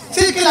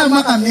 Si kila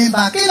mwaka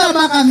mimba.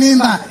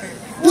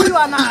 Huyu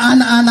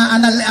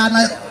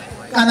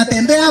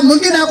anatembea,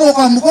 mwingine ako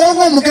kwa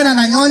mgongo, mwingine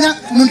ananyonya,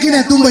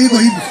 mwingine tumbo iko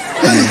hivi.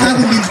 Hiyo ni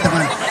kazi mingi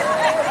tamani.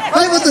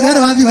 Kwa hivyo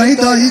tunaenda wapi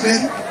waito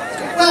hivi?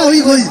 Wao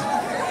iko hivi.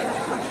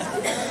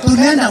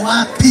 Tunaenda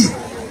wapi?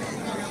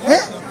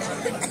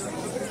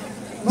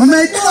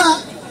 Umejua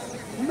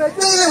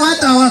ile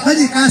watu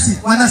hawafanyi kazi,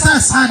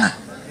 wanasaa sana.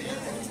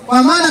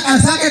 Kwa maana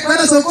kazi yake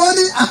kwenda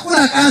sokoni,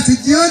 hakuna kazi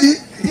jioni,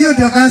 hiyo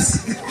ndio kazi.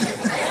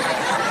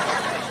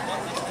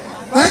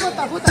 Kwa hivyo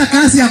tafuta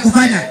kazi ya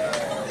kufanya.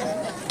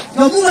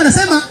 Ndio Mungu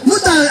anasema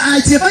mtu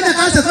asifanye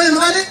kazi afanye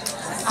nini?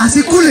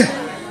 Asikule.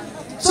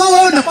 So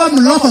wewe unakuwa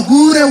mloko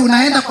bure,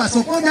 unaenda kwa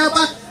sokoni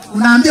hapa,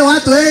 unaambia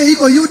watu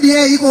iko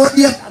UDA, iko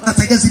ODM,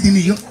 utasaidia sidini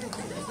hiyo.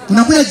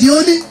 Unakuja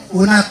jioni,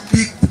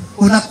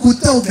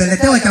 unakuta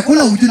umeletewa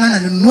chakula hujui nani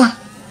ananunua.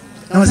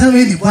 Na wasema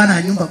wewe ni bwana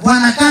wa nyumba.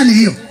 Bwana gani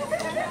hiyo?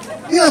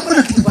 Hiyo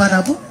hakuna kitu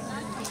barabu.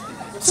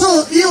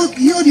 So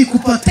hiyo ni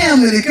kupotea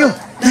mwelekeo.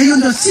 Na hiyo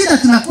ndio shida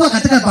tunakuwa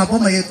katika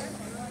baboma yetu.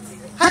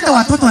 Hata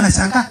watoto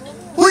wanashangaa.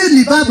 Huyu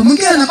ni baba,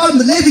 mwingine anakuwa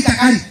mlevi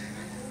takari.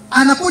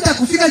 Anakuja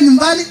kufika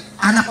nyumbani,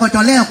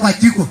 anakotolea kwa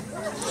jiko.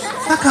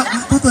 Saka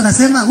watoto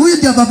wanasema, huyu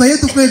ndio baba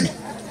yetu kweli.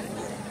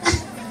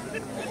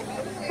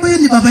 Huyu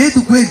ni baba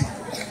yetu kweli.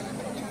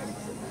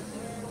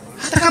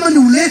 Hata kama ni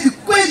ulevi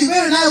kweli,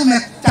 wewe naye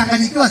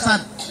umechanganyikiwa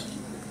sana.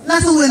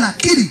 Lazima uwe na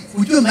akili,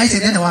 ujue maisha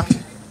yanaenda wapi.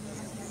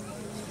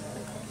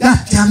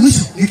 Ya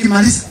mwisho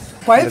nikimaliza.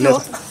 Kwa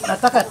hivyo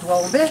nataka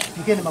tuwaombe,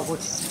 pigeni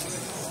magoti.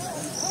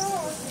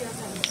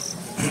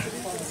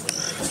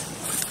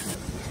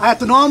 Haya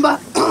tunaomba.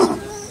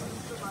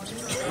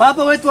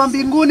 Baba wetu wa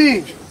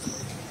mbinguni,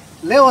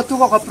 leo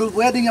tuko kwa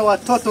pre-wedding ya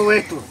watoto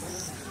wetu.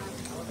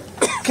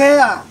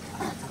 Kea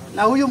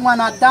na huyu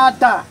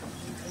mwanadada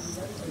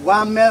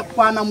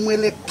wana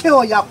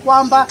mwelekeo ya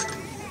kwamba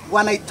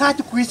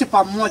wanahitaji kuishi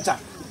pamoja.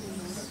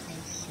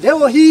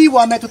 Leo hii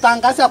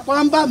wametutangaza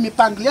kwamba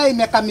mipangilio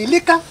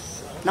imekamilika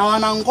na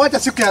wanangoja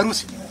siku ya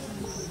harusi.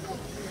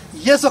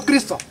 Yesu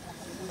Kristo,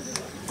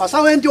 kwa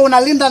sababu wewe ndio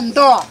unalinda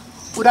ndoa,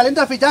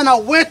 unalinda vijana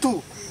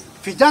wetu.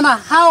 Vijana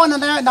hawa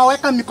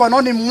naweka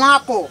mikononi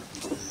mwako.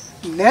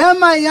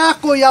 Neema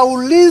yako ya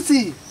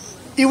ulinzi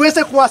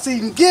iweze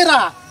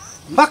kuwazingira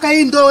mpaka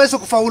hii ndoa iweze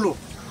kufaulu.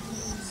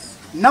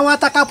 Na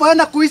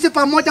watakapoenda kuishi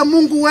pamoja,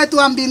 Mungu wetu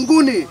wa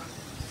mbinguni,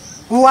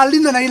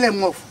 uwalinde na ile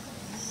mwovu.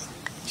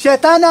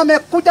 Shetani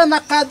amekuja na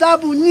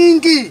kadhabu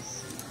nyingi,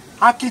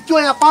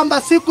 akijua ya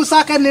kwamba siku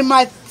zake ni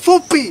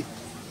mafupi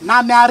na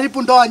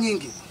ameharibu ndoa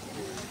nyingi.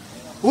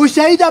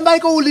 Ushahidi ambao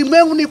iko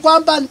ulimwengu ni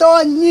kwamba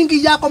ndoa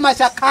nyingi yako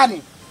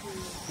mashakani.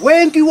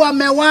 Wengi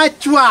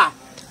wamewachwa,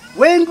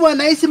 wengi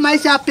wanaishi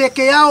maisha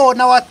peke yao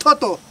na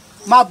watoto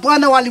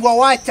mabwana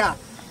waliwawacha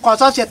kwa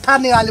sababu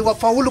shetani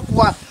aliwafaulu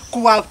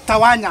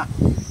kuwatawanya.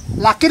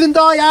 Lakini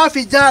ndoa ya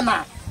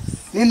vijana,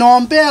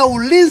 ninaombea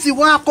ulinzi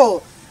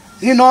wako,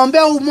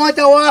 ninaombea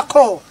umoja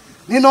wako,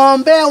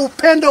 ninaombea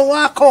upendo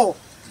wako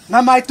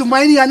na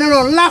matumaini ya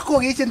neno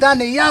lako iishi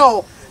ndani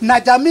yao na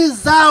jamii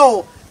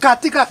zao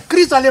katika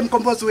Kristo aliye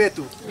mkombozi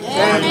wetu.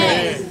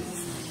 Amen.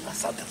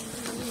 Asante.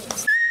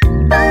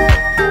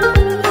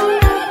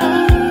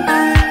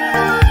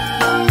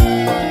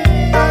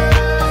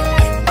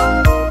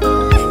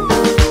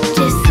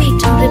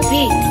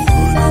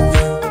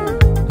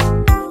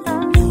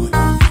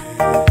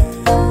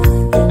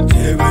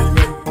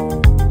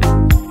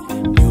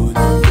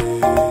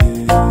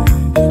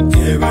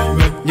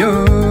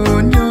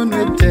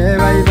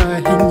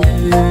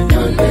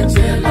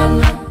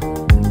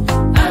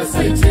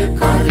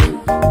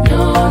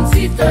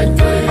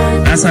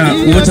 Sasa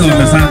wote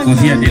wamevaa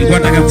kofia. Nilikuwa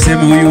nataka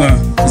kusema huyu wa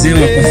mzee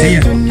wa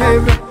kofia.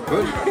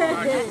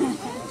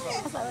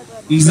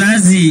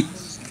 Mzazi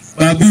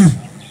babu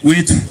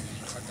wetu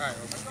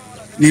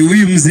ni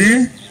huyu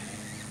mzee,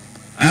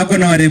 ako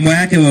na warembo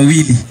yake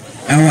wawili.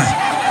 Hawa.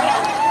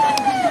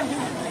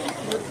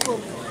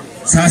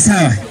 Sawa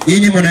sawa,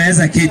 nyinyi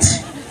mnaweza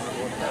keti.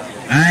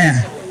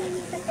 Haya.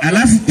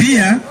 Alafu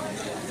pia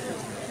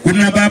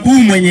kuna babu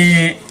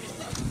mwenye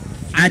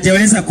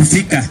hajaweza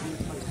kufika.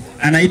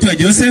 Anaitwa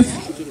Joseph.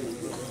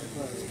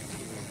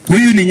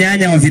 Huyu ni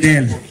nyanya wa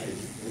Fidelle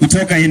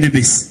kutoka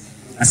Endebess.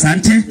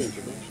 Asante.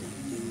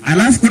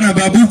 Alafu kuna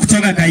babu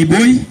kutoka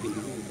Kaiboi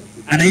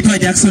anaitwa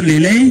Jackson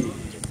Lelei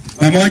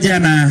pamoja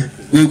na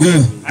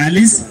Gogo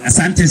Alice.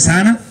 Asante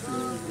sana.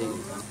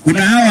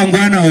 Kuna hawa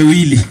wangwana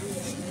wawili.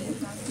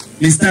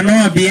 Mr.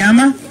 Noah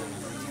Biama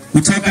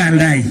kutoka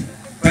Andai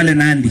pale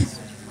Nandi.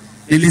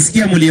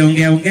 Nilisikia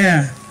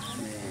mliongea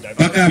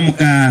mpaka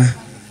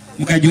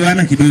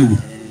mkajuana kidogo,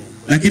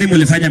 lakini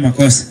mlifanya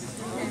makosa.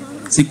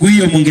 Siku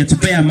hiyo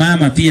mungetupea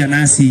mama pia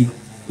nasi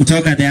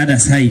kutoka the other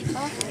side.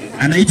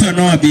 Anaitwa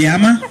Noah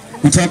Biama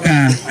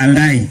kutoka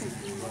Andai.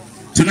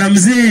 Tuna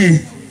mzee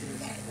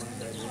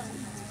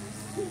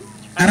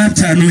Arab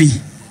Tanui,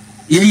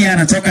 yeye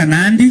anatoka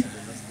Nandi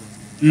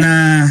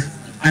na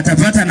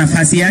atapata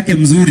nafasi yake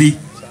mzuri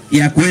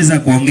ya kuweza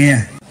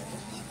kuongea.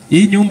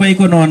 Hii nyumba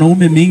iko na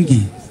wanaume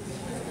mingi,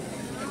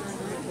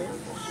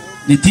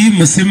 ni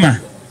timu msima,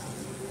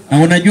 na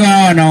unajua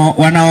hao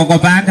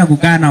wanaogopanga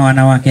kukaa na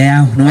wanawake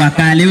yao ni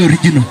wakale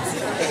original.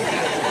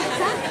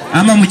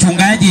 Ama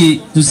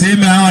mchungaji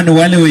tuseme hawa ni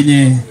wale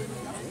wenye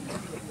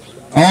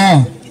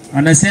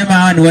wanasema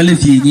hawa ni wale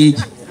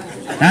vienyeji.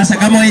 Sasa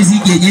kama wewe si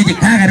kienyeji,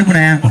 kaa karibu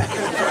na yako.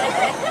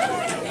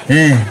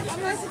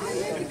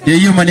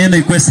 Hiyo maneno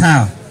iko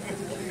sawa.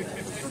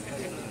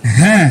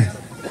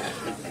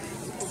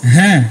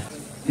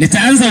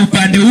 Nitaanza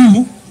upande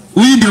huu.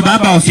 Huyu ndio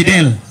baba wa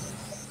Fidelle.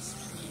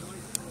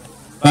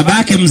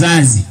 Babake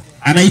mzazi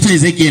anaitwa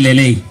Ezekiel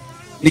Lelei.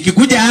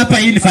 Nikikuja hapa,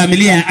 hii ni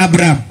familia ya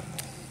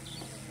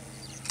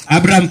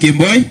Abraham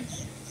Kemboi.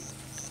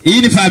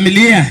 Hii ni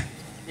familia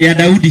ya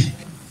Daudi.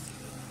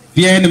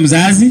 Pia yeye ni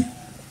mzazi.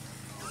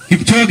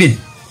 Kipchoge.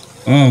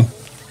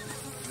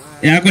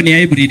 Yako ni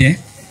hybrid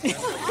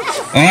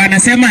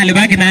anasema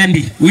alibaki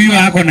Nandi. Huyu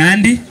wako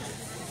Nandi.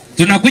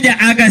 Tunakuja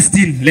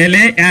Augustine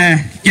Lelei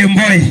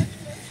Kemboi.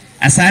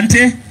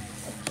 Asante.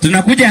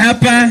 Tunakuja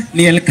hapa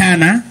ni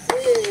Elkana.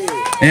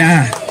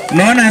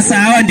 Naona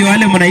sawa ndio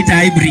wale mnaita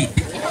hybrid.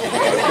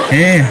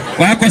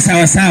 Wako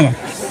sawa sawa.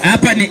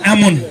 Hapa ni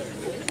Amon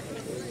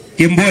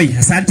Kemboi.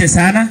 Asante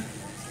sana.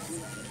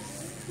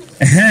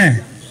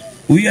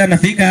 Huyu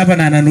anafika hapa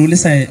na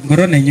ananuliza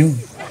ngorone nyu.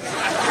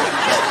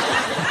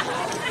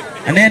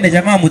 Anene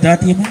jamaa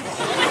mutatibu.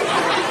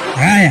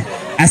 Haya,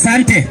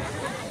 asante.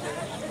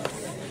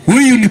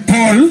 Huyu ni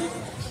Paul.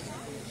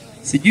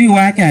 Sijui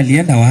wake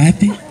alienda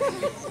wapi.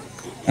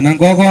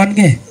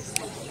 Anangogonge.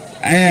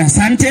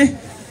 Asante.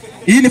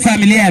 Hii ni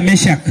familia ya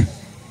Meshak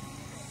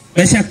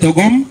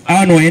Togom,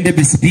 hao ni waende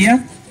Besipia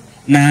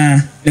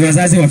na ni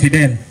wazazi wa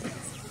Fidelle.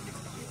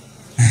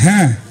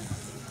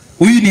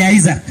 Huyu ni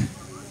Isaac.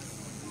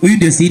 Huyu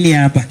ndio sini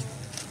hapa.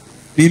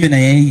 Mimi na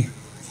yeye.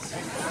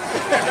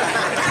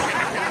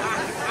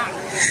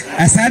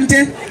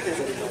 Asante.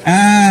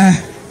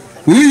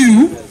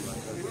 Huyu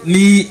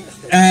ni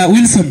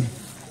Wilson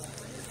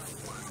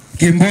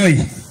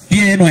Kemboi.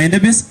 Pia yeye waende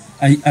bes.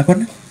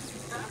 Akona?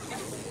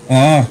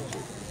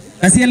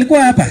 Nasi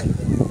alikuwa hapa.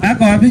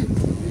 Ako wapi?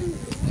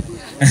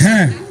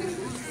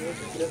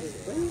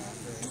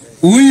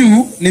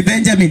 Huyu ni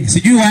Benjamin.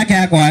 Sijui wake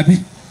ako wapi.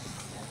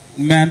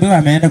 Nimeambiwa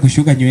ameenda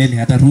kushuka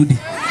nywele, atarudi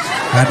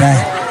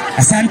baadaye.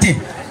 Asante.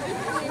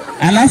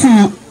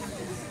 Alafu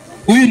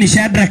huyu ni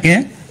Shadrack,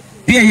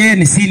 pia yeye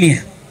ni senior.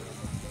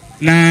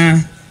 Na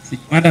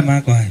madam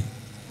ako hai.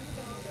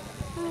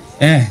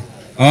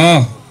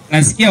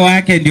 Nasikia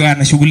wake ndio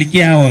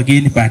anashughulikia hao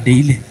wageni pande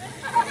ile.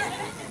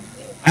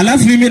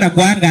 Alafu mimi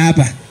nakuanga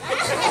hapa.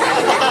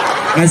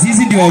 Na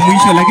sisi ndio wa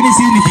mwisho, lakini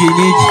sisi ni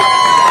vienyeji.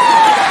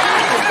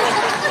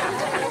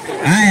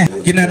 Haya,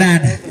 kina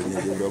dada.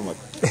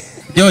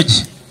 George,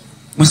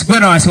 msikuwe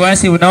na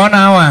wasiwasi. Unaona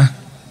hawa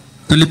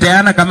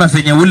tulipeana kama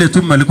venye ule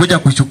tu mlikuja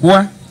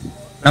kuchukua,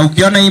 na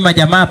ukiona hii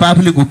majamaa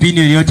public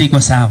opinion yote iko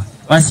sawa.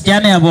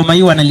 Wasichana ya boma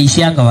hii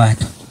wanalishianga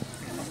watu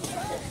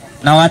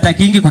na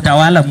watakingi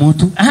kutawala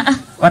mtu.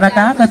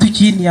 Wanakaanga tu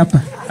chini hapa.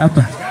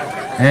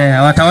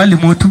 Watawali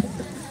mtu.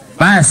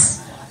 Bas,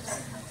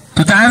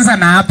 tutaanza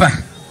na hapa.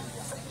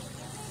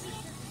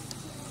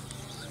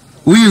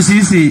 Huyu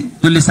sisi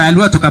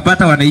tulisaliwa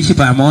tukapata wanaishi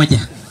pamoja.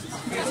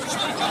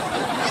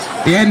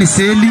 Yeye ni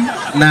Seli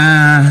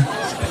na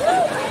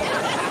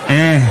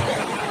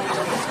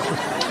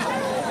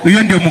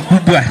huyo ndio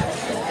mkubwa.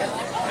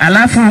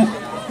 Alafu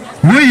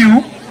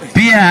huyu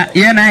pia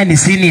yeye naye ni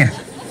senior.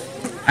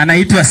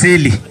 Anaitwa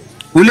Seli.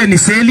 Ule ni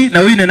Seli na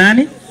huyu ni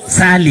nani?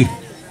 Sali.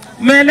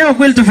 Umeelewa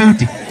kweli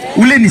tofauti?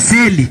 Ule ni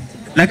Seli,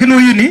 lakini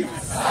huyu ni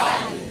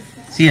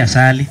si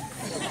Asali.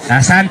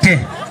 Asante.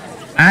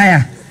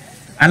 Haya.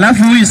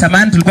 Alafu huyu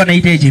samani tulikuwa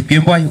naita AJ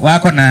Kemboi,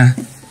 wako na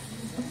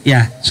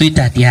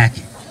sweetheart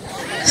yake.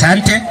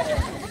 Asante.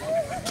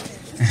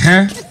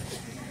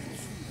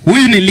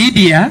 Huyu ni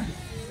Lydia.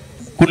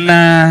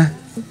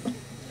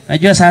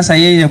 Najua sasa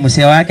yeye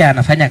mzee wake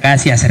anafanya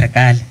kazi ya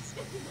serikali.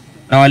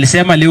 Na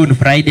walisema leo ni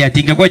Friday,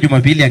 atingekuwa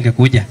Jumapili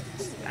angekuja.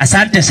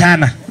 Asante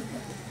sana.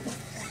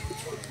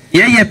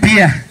 Yeye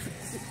pia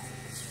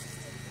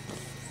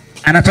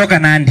anatoka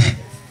Nandi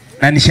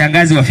na ni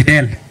shangazi wa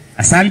Fidelle.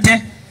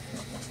 Asante.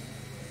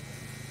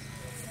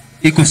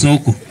 Iko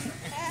soko.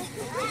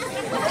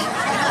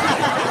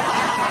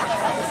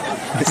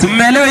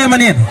 Simuelewa hiyo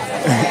maneno?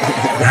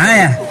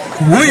 Haya,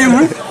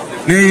 huyu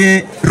ni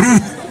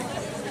Ruth.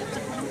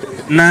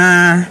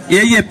 Na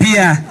yeye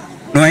pia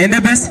no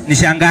Endebes ni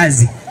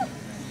shangazi.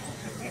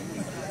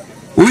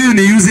 Huyu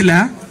ni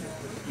Yuzila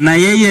na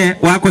yeye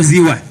wako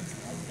Ziwa.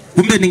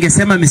 Kumbe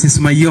ningesema Mrs.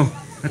 Mayo.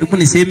 Karibu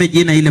niseme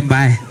jina ile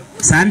mbaya.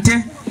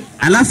 Asante.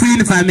 Alafu hii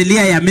ni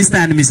familia ya Mr.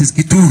 and Mrs.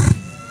 Kituru.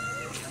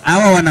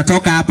 Hawa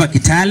wanatoka hapa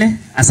Kitale.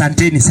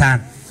 Asanteni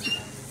sana.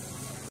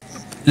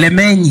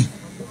 Lemenyi.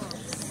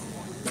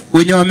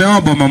 Wenye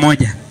wameoa boma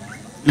moja.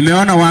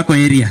 Nimeona wako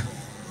area.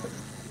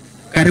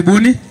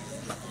 Karibuni.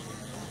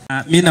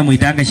 Mimi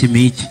namuitanga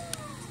shemeji.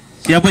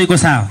 Si hapo iko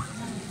sawa?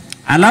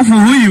 Alafu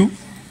huyu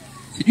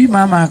sijui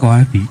mama ako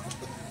wapi.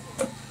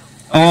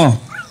 Oh,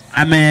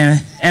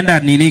 ameenda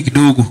nini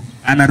kidogo,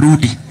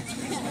 anarudi.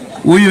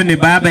 Huyu ni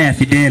baba ya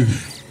Fidelle.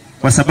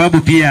 Kwa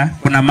sababu pia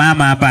kuna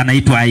mama hapa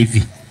anaitwa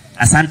Ivy.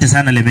 Asante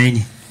sana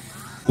Lemenyi.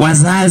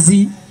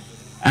 Wazazi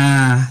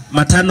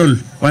maternal,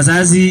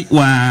 wazazi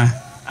wa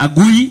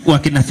Agui wa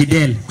kina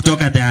Fidelle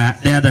kutoka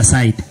the other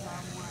side.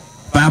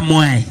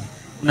 Pamwai.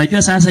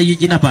 Unajua sasa hii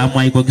jina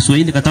Pamwai kwa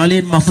Kiswahili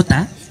katawale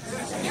mafuta.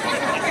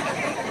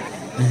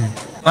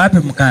 Wape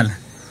mkala.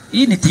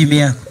 Hii ni timu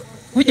yako.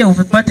 Kuja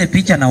upate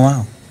picha na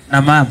wao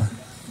na mama.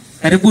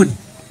 Karibuni.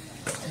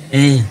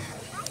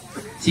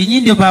 Si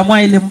nyinyi ndio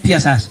Pamwai ile mpya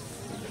sasa.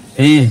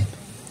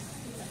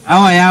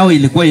 Hawa yao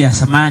ilikuwa ya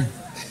samani.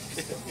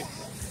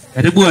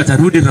 Karibu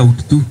watarudi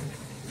round 2.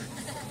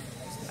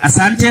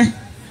 Asante.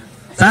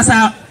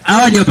 Sasa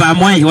hawa ndio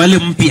Pamwai wale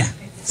mpya.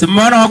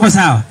 Simuona wako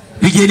sawa?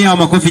 Pigeni hao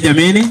makofi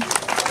jameni.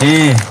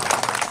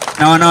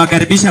 Na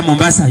wanawakaribisha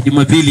Mombasa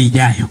Jumapili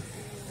ijayo.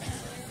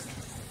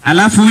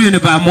 Alafu huyu ni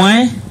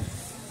Pamwai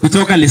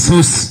kutoka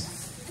Lesotho.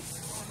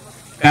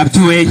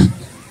 Kaptuwe.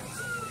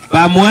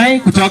 Pamwai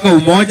kutoka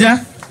Umoja.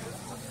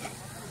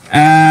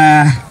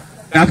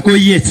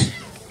 Kapkoyet.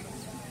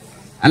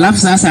 Alafu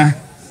sasa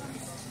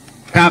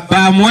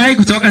Pamwai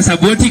kutoka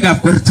Saboti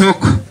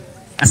Kapkortoko.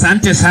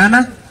 Asante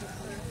sana.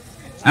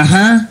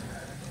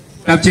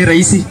 Kapche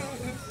Raisi.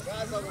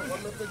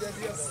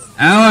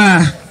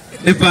 Hawa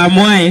ni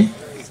Pamwai.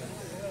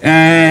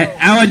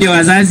 Hawa ndio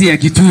wazazi ya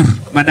Kituru,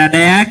 madada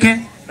yake,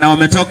 na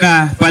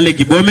wametoka pale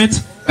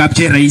Kibomet,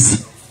 Kapche Raisi.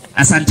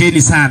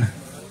 Asanteni sana.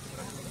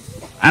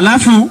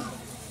 Alafu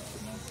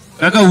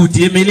kaka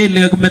utie mele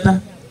le kumeta.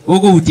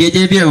 Ogo utie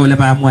jebia ole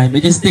Pamwai.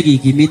 Meje steki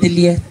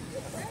kimitilie.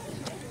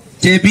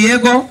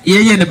 Chebiego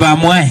yeye ni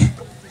Pamwai.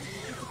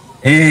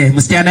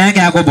 Msichana yake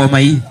yako boma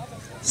hii.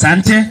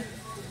 Asante.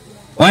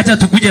 Wacha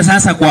tukuje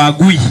sasa kwa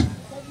Agui.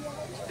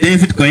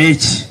 David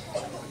Koech.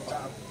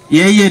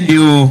 Yeye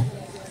ndio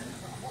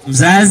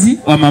mzazi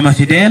wa mama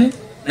Fidelle,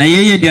 na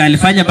yeye ndio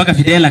alifanya mpaka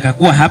Fidelle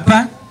akakuwa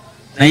hapa,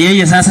 na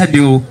yeye sasa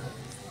ndio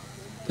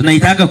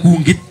tunaitaka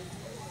kuungit.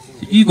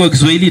 Hii kwa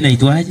Kiswahili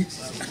inaitwaje?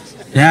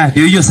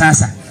 Ndio hiyo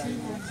sasa.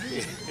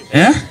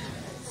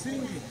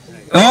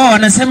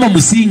 Wanasema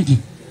msingi.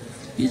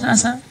 Hii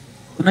sasa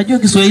unajua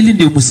Kiswahili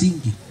ndio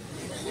msingi.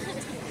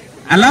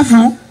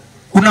 Alafu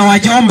kuna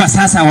wajomba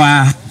sasa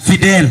wa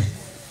Fidelle.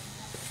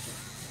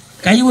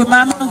 Kaiwe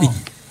mama ngi.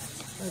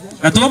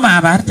 Katoma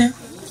habarte.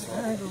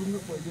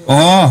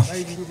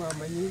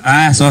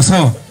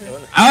 So.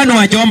 Hawa ni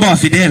wajomba wa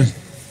Fidelle.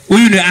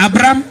 Huyu ni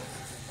Abraham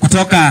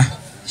kutoka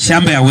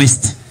shamba ya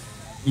West.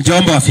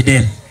 Mjomba wa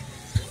Fidelle.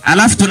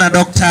 Alafu tuna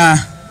Dr.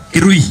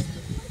 Kirui.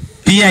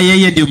 Pia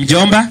yeye ndio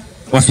mjomba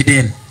wa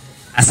Fidelle.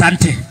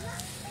 Asante.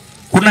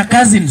 Kuna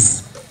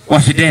cousins wa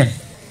Fidelle.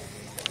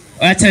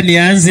 Wacha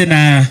nianze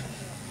na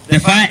the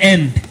far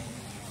end.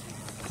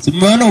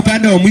 Simuona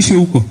upande wa mwisho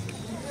huko.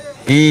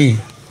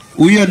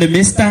 Huyo ni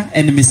Mr.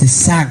 and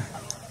Mrs. Sang.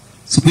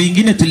 Siku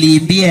ingine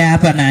tuliimbia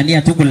hapa na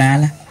ania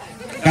tukulala.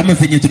 Kama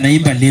venye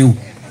tunaimba leo.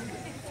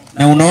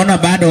 Na unaona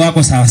bado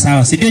wako sawa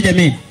sawa. Si ndio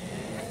jamii?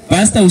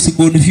 Pastor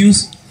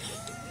usiconfuse.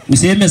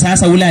 Useme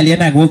sasa ule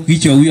alienda kwa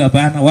kichwa huyo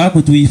hapana.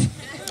 Wako tu hivi.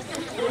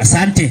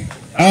 Asante.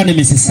 Hao ni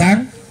Mrs. Sang.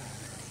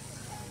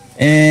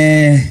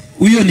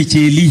 Huyo ni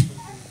Cheli.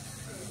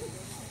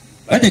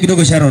 Wacha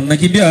kidogo Sharon,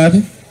 nakimbia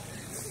wapi?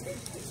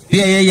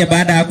 Pia yeye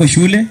baada yako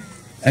shule,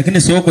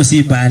 lakini soko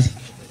si mbali.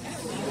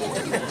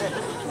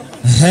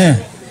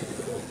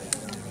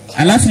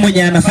 Alafu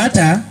mwenye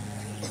anafuata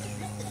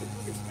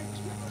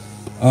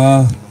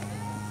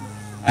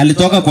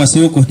alitoka kwa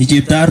soko ni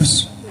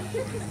Cheptarus.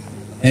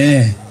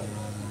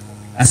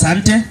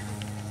 Asante.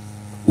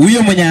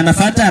 Huyo mwenye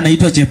anafuata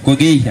anaitwa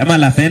Chepkogei ama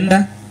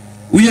Lavenda.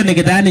 Huyo ni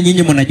kidhani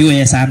nyinyi mnajua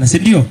yeye sana, si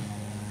ndio?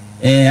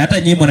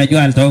 Hata nyinyi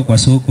mnajua alitoka kwa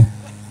soko.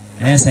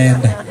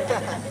 Saenda.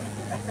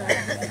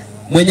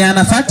 Mwenye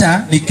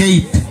anafuata ni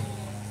Kate.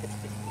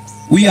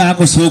 Huyo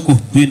hako soko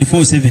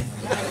 24/7.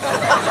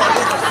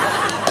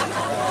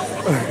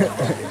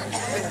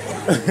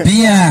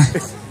 Pia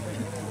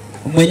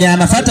mwenye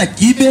anafuata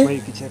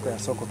Kibe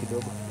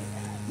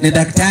ni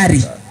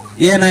daktari.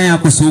 Yeye naye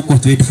hako soko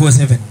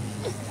 24/7.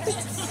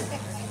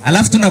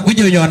 Alafu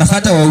tunakuja wenye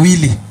wanafuata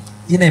wawili.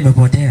 Jina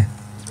imepotea.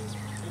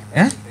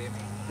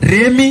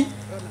 Remy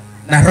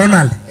na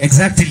Ronald.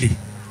 Exactly.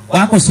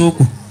 Wako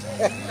soko.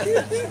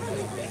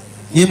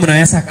 Hii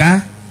mnaweza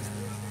kaa.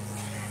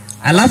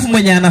 Alafu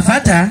mwenye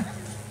anafuata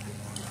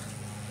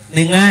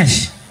ni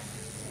Ngash.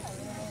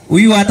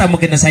 Huyu hata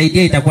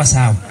mkinisaidia itakuwa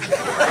sawa.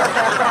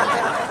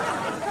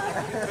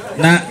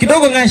 Na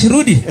kidogo Ngash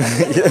rudi.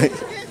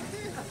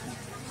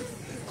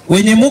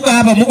 Wenye muko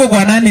hapa muko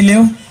kwa nani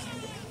leo?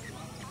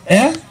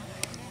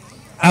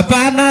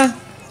 Hapana.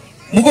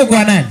 Muko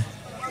kwa nani?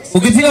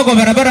 Ukifika kwa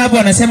barabara hapo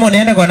wanasema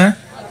unaenda kwa nani?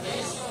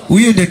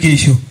 Huyu ndio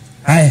kesho.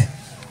 Haya.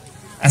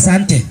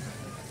 Asante.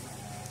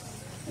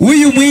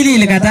 Huyu mwili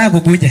ilikataa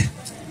kukuja.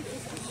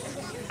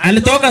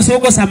 Alitoka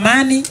soko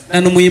samani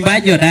na ni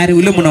muimbaji hodari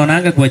ule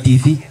mnaonaanga kwa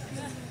TV.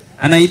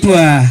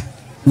 Anaitwa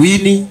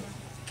Winnie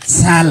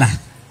Sala.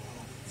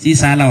 Si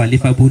Sala wa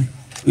Liverpool.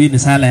 Huyu ni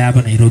Sala ya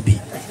hapa Nairobi.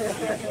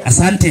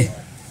 Asante.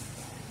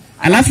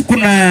 Alafu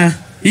kuna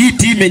hii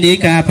team yenye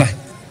ika hapa.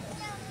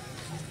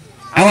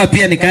 Hawa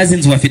pia ni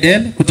cousins wa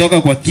Fidelle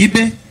kutoka kwa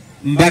Kibe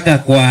mpaka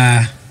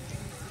kwa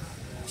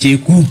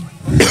Cheku.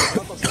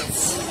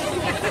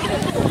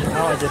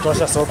 Hawa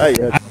jetosha soko.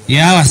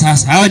 Hawa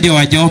sasa, hawa ndio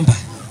wajomba.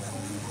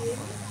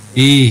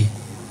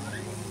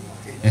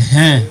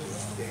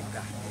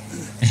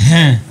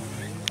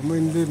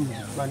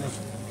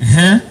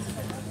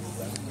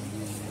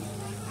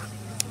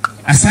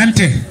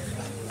 Asante.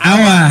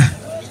 Hawa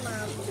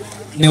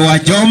ni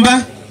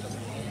wajomba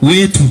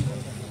wetu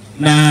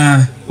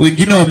na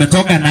wengine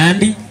wametoka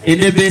Nandi,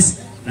 Endebess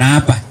na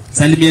hapa.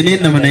 Salimianeni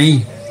na maana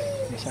hii.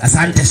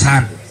 Asante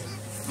sana.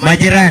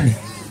 Majirani,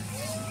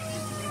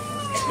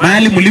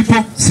 mahali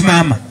mlipo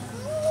simama.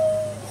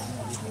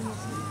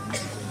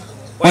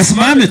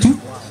 Wasimame tu.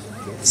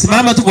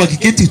 Simama tu kwa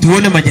kiketi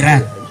tuone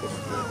majirani.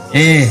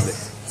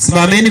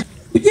 Simameni.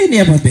 Ujeni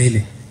hapa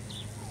mbele.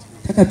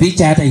 Taka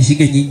picha hata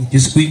ishike nyinyi.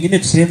 Siku nyingine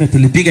tuseme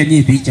tulipiga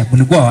nyinyi picha.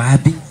 Mlikuwa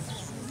wapi?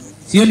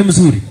 Sio ni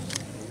mzuri?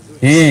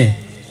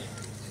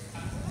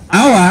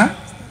 Hawa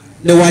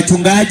ni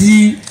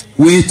wachungaji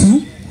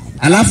wetu.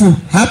 Alafu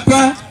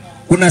hapa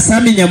kuna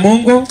Sami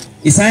Nyamongo,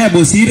 Isaya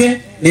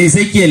Bosire na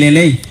Ezekiel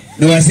Lelei.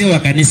 Ni wazee wa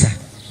kanisa.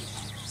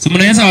 Si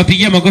mnaweza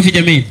wapigia makofi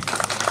jamani?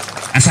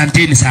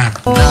 Asanteni sana.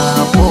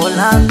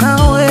 Napola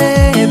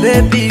nawe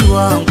baby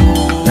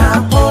wangu,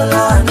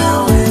 napola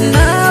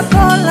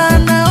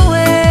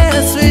nawe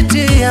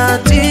sweetie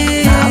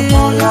yati,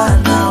 napola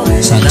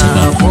nawe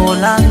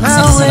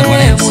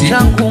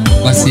mchangu.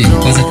 Basi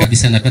kwanza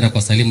kabisa napenda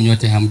kuwasalimu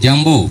nyote,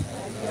 hamjambo?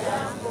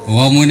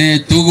 Wamune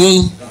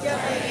tugul.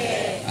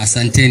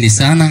 Asanteni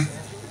sana.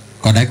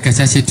 Kwa dakika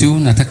chache tu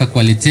nataka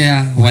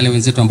kuwaletea wale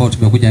wenzetu ambao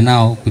tumekuja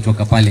nao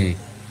kutoka pale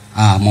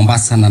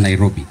Mombasa na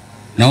Nairobi.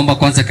 Naomba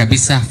kwanza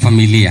kabisa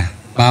familia,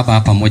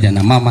 baba pamoja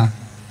na mama,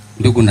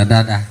 ndugu na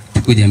dada,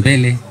 tukuje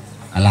mbele,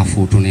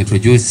 alafu tuna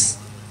introduce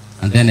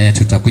and then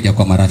tutakuja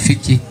kwa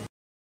marafiki.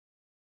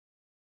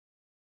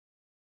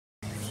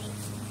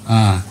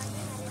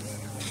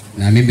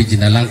 Na mimi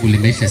jina langu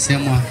limeisha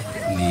semwa,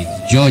 ni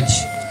George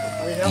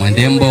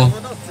Mwandembo,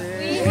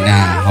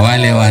 na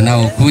wale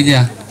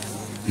wanaokuja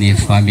ni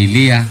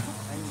familia.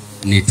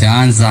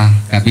 Nitaanza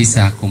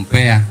kabisa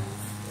kumpea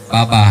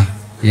baba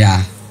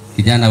ya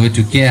kijana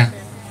wetu Kea,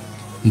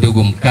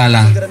 ndugu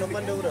Mkala,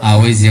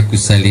 aweze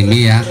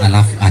kusalimia,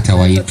 alafu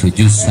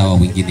atawaintroduce sawa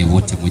wengine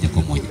wote moja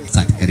kwa moja.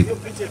 Asante, karibu.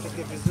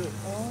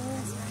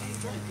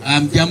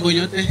 Jambo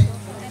nyote.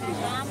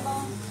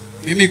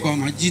 Mimi kwa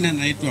majina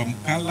naitwa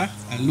Mkala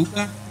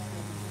Aluka.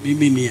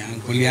 Mimi ni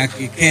uncle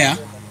yake Kea.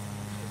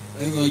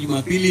 Kwa hivyo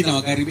Jumapili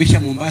nawakaribisha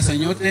Mombasa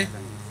nyote,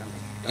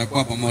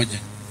 tutakuwa pamoja.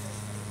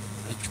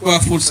 Nachukua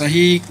fursa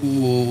hii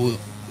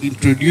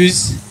kuintroduce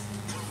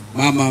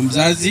mama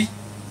mzazi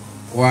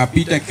wa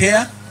Peter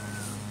Kea.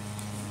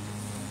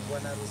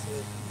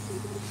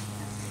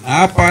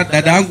 Hapa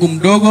dada yangu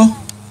mdogo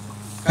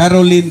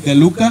Caroline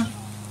Galuka,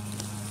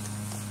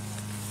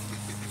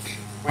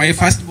 my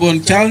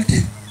firstborn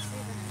child.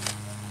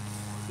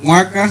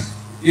 Mwaka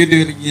hiyo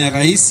ndio jina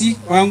rahisi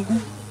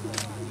kwangu.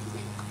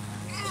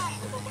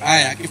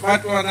 Haya,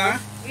 akifuatwa na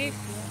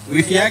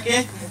wifi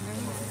yake,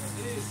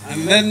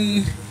 and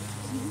then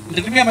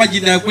nitatumia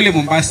majina ya kule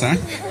Mombasa.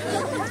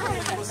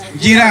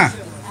 Jira.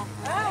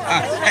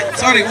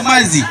 Sorry,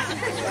 Umazi.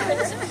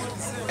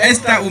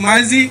 Esther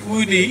Umazi,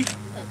 huyu ni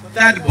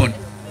third born.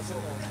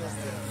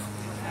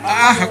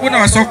 Hakuna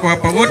wasoko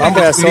hapa, wote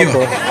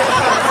wamechukuliwa.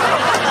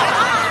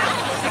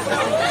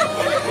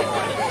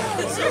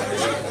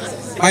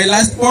 My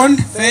last born,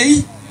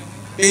 Faye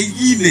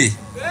Pengine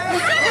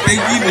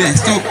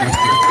soko.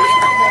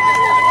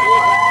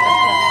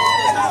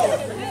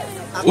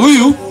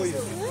 Huyu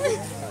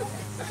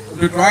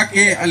mtoto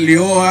wake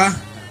alioa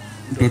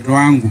mtoto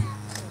wangu.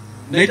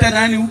 Naita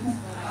nani huku?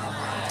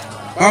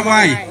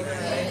 Bamai.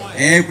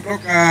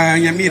 Kutoka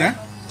Nyamira,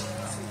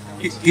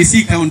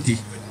 Kisii County.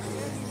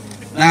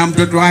 Na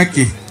mtoto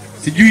wake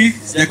sijui,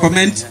 sija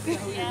comment.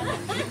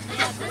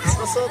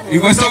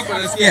 Yuko soko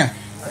nasikia.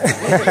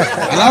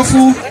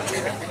 Alafu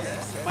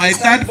my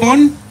third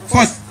born,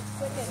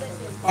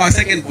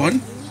 second born,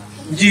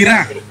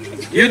 Njira.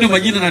 Hiyo ndio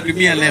majina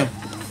natumia leo.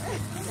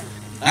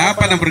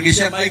 Hapa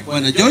namrudishia mic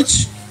bwana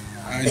George,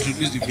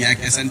 introduce bibi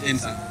yake. Asante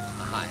sana.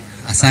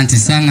 Asante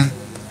sana.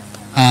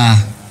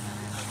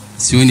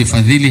 Sioni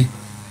Fadhili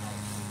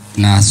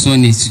na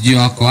Soni sijui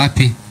wako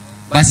wapi.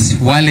 Basi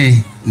wale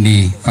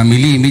ni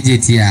familia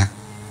immediate ya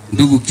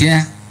ndugu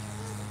Kea,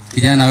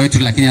 kijana wetu,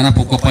 lakini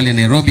anapokuwa pale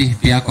Nairobi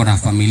pia ako na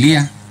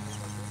familia.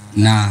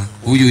 na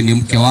huyu ni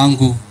mke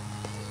wangu.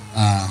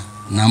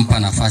 Nampa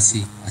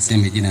nafasi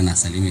aseme jina na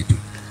salimie tu.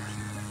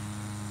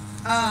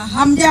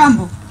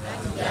 Hamjambo.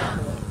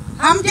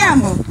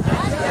 Hamjambo.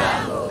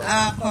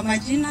 Kwa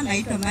majina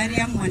naitwa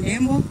Mariam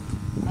Mwandembo.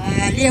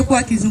 Aliyekuwa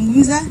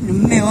akizungumza ni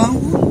mume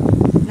wangu.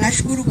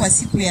 Nashukuru kwa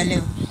siku ya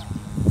leo.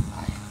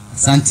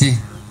 Asante.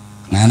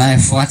 Na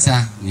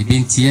anayefuata ni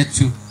binti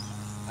yetu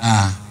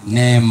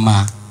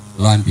Neema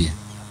Lwambia.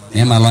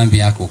 Neema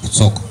Lwambia yako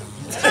kusoko.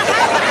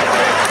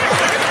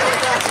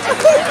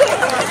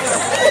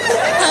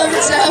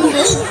 Hamjambo.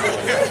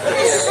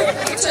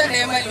 Naitwa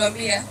Neema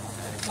Lwambia.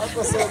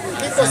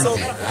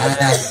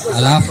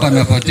 Alafu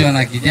amepotewa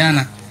na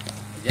kijana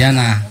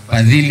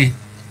Fadhili.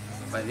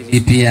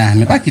 Fadhili pia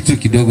amebaki tu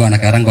kidogo,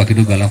 anakaranga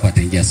kidogo, alafu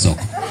ataingia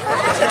soko.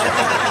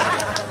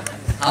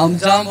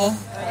 Hamjambo.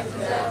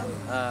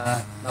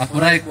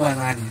 Nafurahi kuwa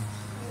nani.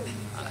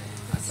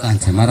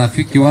 Asante.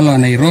 Marafiki wale wa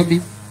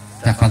Nairobi,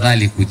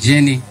 tafadhali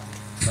kujeni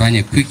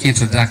tufanye quick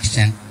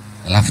introduction,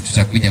 alafu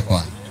tutakuja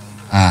kwa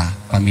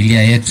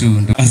familia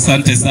yetu.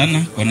 Asante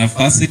sana kwa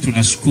nafasi,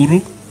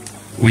 tunashukuru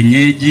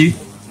wenyeji,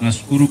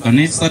 tunashukuru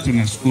kanisa,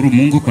 tunashukuru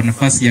Mungu kwa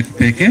nafasi ya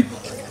kipekee.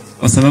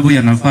 Kwa sababu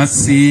ya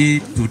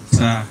nafasi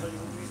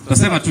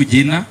tutasema tu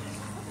jina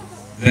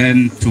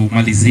then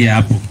tumalizie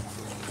hapo.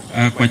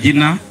 Kwa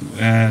jina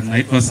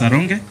naitwa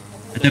Saronge.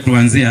 Acha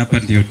tuanzie hapa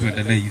ndio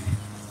tuendelee hivi.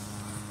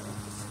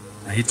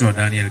 Naitwa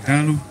Daniel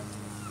Kalu.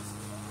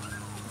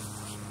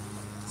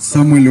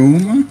 Samuel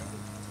Ouma.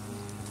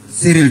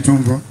 Cyril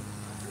Tombo.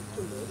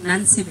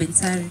 Nancy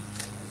Bensari.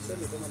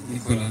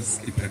 Nicholas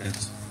Kipregat.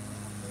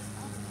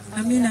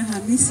 Amina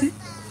Hamisi.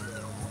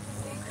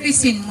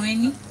 Christine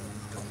Mweni.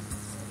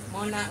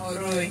 Mona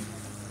Oroe.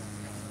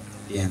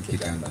 Ian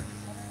Kikanda.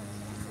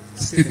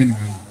 Stephen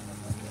Mweni.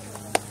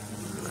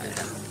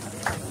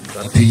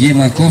 Pigie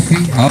makofi.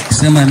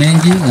 Hawakusema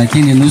mengi,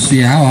 lakini nusu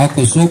ya hawa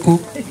wako soko,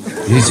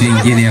 nusu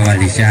ingine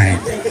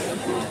walishaenda.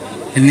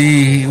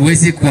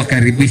 Niwezi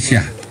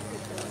kuwakaribisha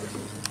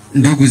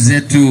ndugu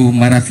zetu,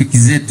 marafiki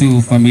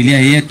zetu, familia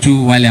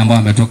yetu, wale ambao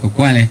wametoka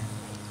Kwale.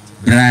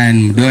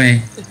 Brian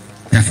Mdoe,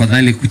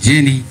 tafadhali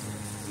kujeni,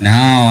 na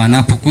hao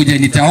wanapokuja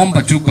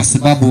nitaomba tu, kwa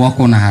sababu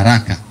wako na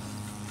haraka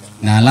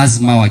na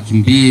lazima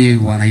wakimbie,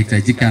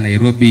 wanahitajika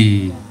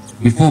Nairobi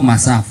before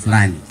masaa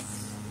fulani.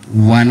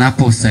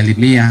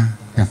 Wanaposalimia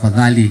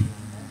tafadhali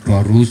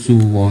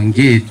tuwaruhusu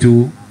waongee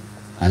tu,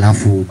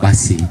 alafu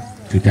basi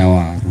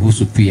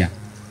tutawaruhusu pia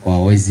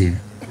waweze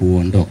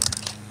kuondoka.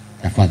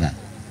 Tafadhali.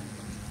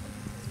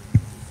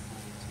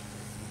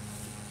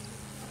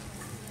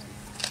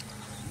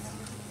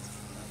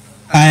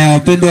 Haya,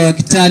 wapendwa wa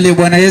Kitale,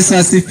 Bwana Yesu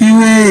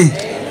asifiwe.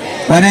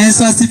 Bwana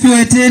Yesu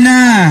asifiwe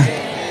tena.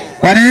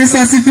 Bwana Yesu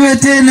asifiwe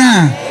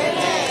tena.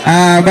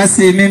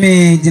 Basi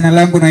mimi jina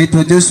langu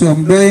naitwa Joshua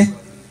Mdoe,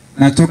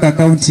 natoka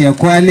kaunti ya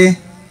Kwale,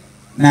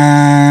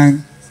 na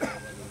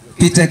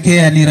Peter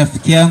Kea ni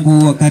rafiki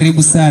yangu wa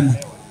karibu sana.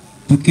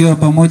 Tukiwa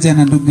pamoja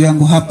na ndugu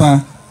yangu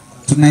hapa,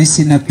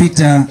 tunaishi na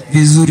Peter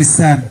vizuri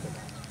sana.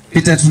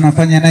 Peter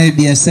tunafanya naye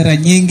biashara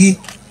nyingi.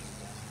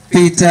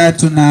 Peter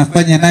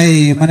tunafanya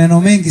naye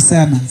maneno mengi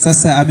sana.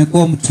 Sasa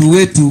amekuwa mtu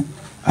wetu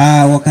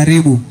wa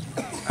karibu.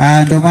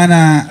 Ndio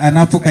maana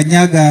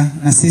anapokanyaga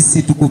na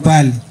sisi tuko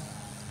pale.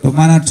 Ndio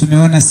maana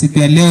tumeona siku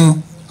ya leo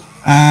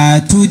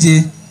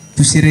tuje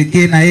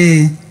tusherekee na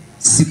yeye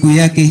siku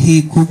yake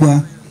hii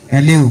kubwa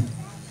ya leo.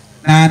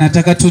 Na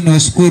nataka tu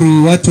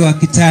niwashukuru watu wa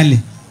Kitale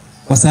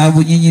kwa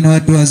sababu nyinyi ni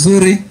watu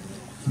wazuri,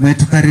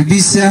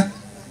 mmetukaribisha.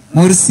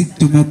 Morsi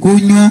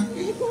tumekunywa,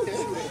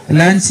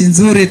 lunch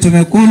nzuri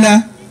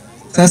tumekula.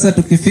 Sasa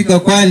tukifika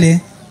Kwale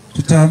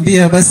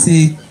tutawaambia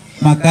basi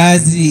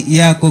makazi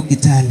yako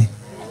Kitale.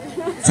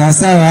 Sawa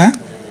sawa.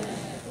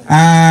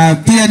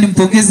 Pia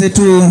nimpongeze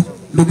tu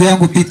ndugu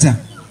yangu Peter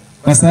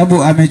kwa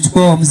sababu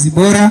amechukua uamuzi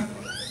bora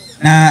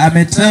na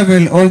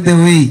ametravel all the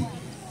way.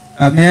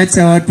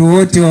 Ameacha watu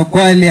wote wa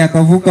Kwale,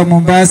 akavuka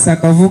Mombasa,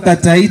 akavuka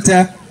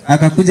Taita,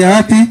 akakuja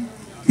wapi?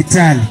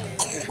 Kitale.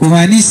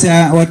 Kumaanisha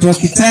watu wa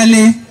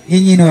Kitale,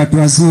 nyinyi ni watu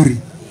wazuri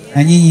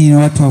na nyinyi ni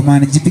watu wa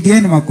maana.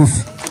 Jipigeni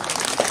makofi.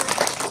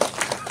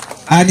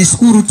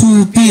 Nishukuru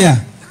tu pia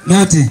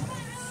nyote.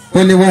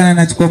 Pole bwana,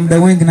 nachukua muda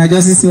mwingi.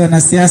 Najua sisi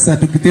wanasiasa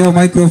tukipewa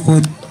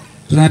microphone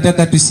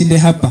tunataka tushinde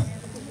hapa.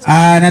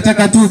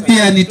 Nataka tu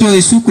pia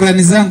nitoe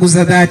shukrani zangu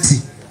za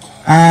dhati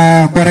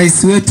kwa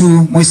rais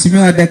wetu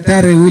Mheshimiwa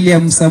Daktari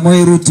William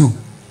Samoei Ruto,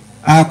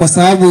 kwa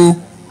sababu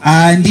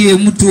ndiye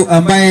mtu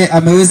ambaye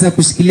ameweza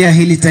kushikilia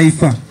hili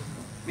taifa.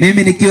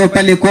 Mimi nikiwa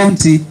pale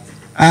kaunti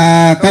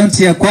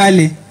ya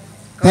Kwale,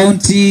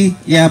 kaunti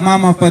ya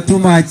Mama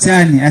Fatuma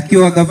Achani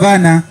akiwa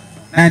gavana,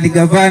 na ni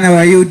gavana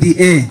wa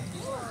UDA,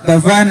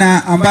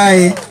 gavana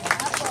ambaye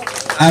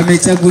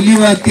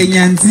amechaguliwa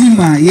Kenya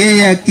nzima,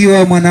 yeye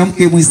akiwa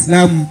mwanamke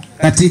Muislamu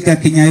katika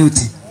Kenya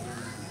yote.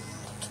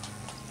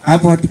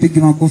 Hapo watupigi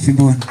makofi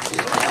mbona.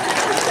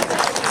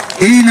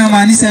 Hii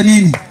inamaanisha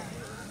nini?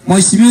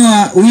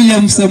 Mheshimiwa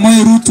William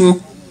Samoei Ruto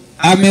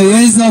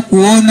ameweza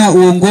kuona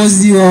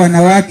uongozi wa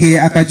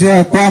wanawake,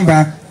 akajua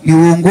kwamba ni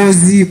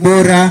uongozi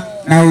bora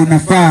na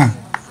unafaa.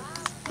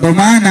 Ndio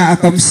maana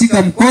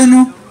akamshika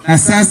mkono na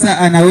sasa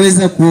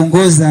anaweza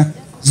kuongoza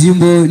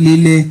jimbo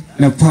lile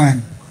la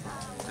Pwani.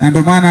 Na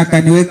ndio maana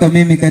akaniweka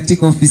mimi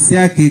katika ofisi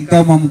yake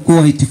kama mkuu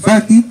wa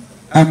itifaki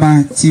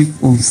ama chief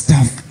of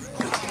staff.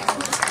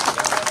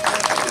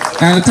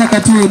 Na nataka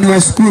tu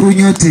niwashukuru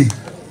nyote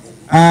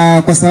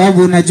kwa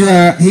sababu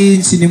najua hii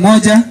nchi ni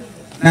moja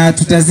na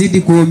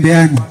tutazidi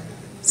kuombeana.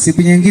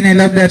 Siku nyingine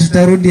labda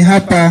tutarudi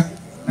hapa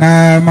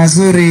na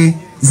mazuri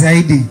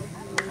zaidi.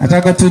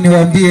 Nataka tu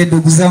niwaambie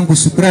ndugu zangu,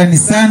 shukrani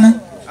sana.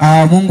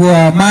 Mungu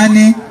wa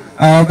amani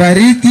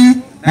awabariki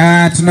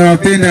na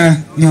tunawapenda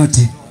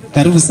nyote.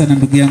 Karibu sana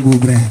ndugu yangu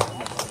Ibrahim.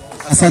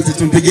 Asante,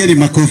 tumpigeni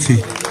makofi.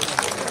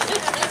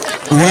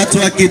 Watu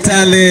wa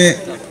Kitale,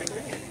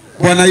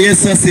 Bwana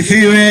Yesu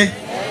asifiwe.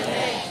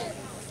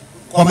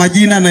 Kwa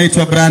majina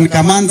naitwa Brian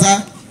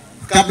Kamanza.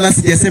 Kabla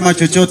sijasema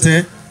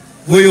chochote,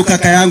 huyu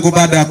kaka yangu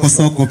bado ako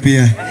soko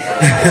pia.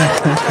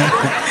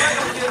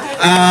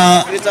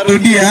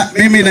 Rudia,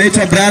 mimi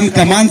naitwa Brian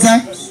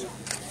Kamanza.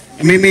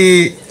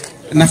 Mimi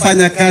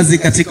nafanya kazi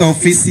katika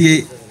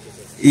ofisi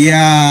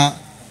ya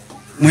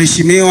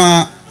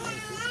Mheshimiwa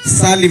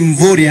Salim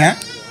Mvurya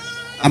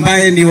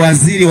ambaye ni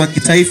waziri wa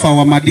kitaifa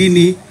wa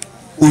madini,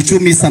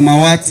 uchumi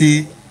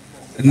samawati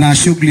na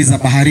shughuli za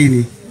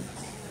baharini.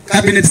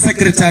 Cabinet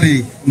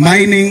Secretary,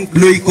 Mining,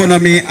 Blue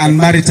Economy and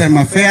Maritime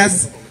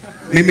Affairs.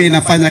 Mimi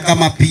nafanya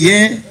kama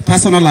PA,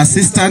 personal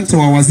assistant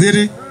wa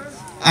waziri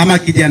ama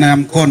kijana ya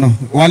mkono.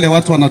 Wale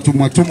watu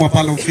wanatumwa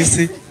pale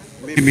ofisi,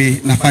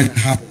 mimi nafanya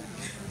hapa.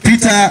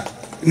 Peter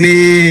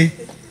ni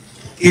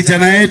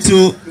kijana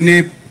yetu,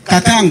 ni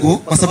kakangu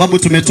kwa sababu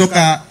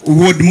tumetoka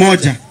ward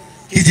moja,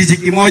 kijiji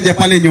kimoja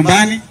pale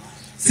nyumbani.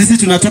 Sisi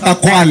tunatoka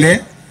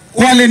Kwale.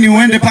 Kwale ni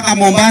uende paka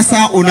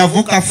Mombasa,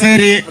 unavuka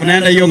feri,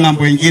 unaenda hiyo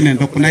ngambo nyingine,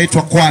 ndio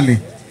kunaitwa Kwale.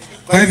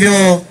 Kwa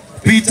hivyo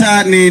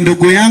Peter ni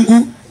ndugu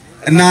yangu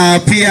na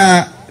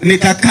pia ni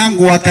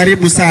kakangu wa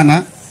karibu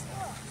sana,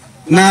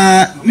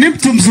 na ni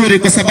mtu mzuri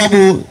kwa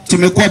sababu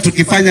tumekuwa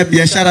tukifanya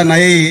biashara na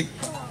yeye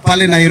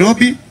pale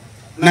Nairobi,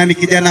 na ni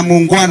kijana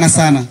muungwana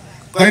sana.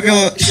 Kwa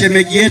hivyo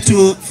shemegi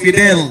yetu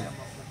Fidelle,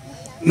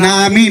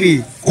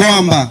 naamini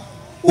kwamba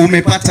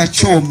umepata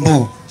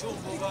chombo,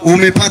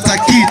 umepata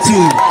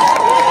kitu.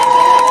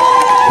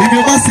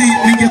 Hivyo basi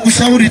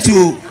ningekushauri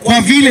tu,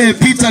 kwa vile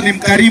Peter ni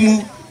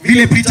mkarimu,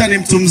 vile Peter ni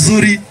mtu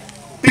mzuri,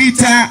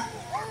 Peter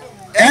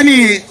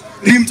yani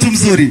ni mtu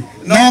mzuri,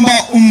 naomba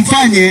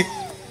umfanye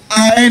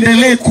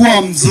aendelee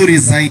kuwa mzuri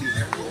zaidi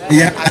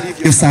ya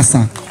alivyo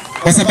sasa,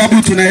 kwa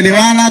sababu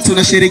tunaelewana,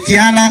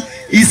 tunashirikiana.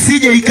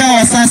 Isije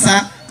ikawa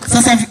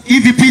sasa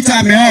hivi Peter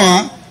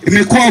ameoa,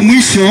 imekuwa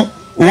mwisho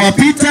wa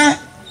Peter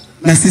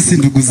na sisi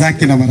ndugu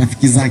zake na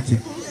marafiki zake.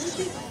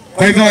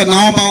 Kwa hivyo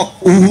naomba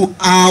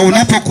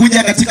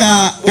unapokuja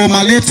katika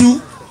boma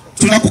letu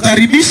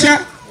tunakukaribisha,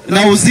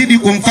 na uzidi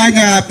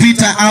kumfanya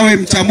Peter awe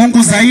mcha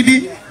Mungu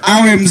zaidi,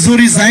 awe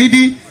mzuri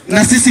zaidi,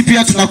 na sisi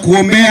pia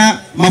tunakuombea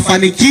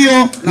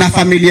mafanikio na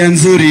familia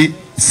nzuri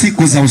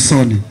siku za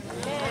usoni.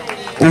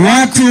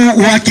 Watu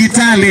wa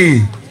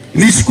Kitale,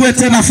 nichukue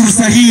tena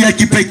fursa hii ya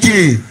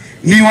kipekee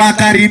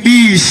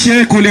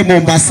niwakaribishe kule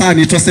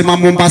Mombasani. Twasema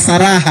Mombasa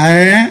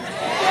raha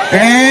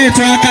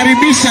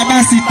tuwakaribisha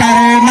basi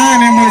tarehe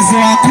 8 mwezi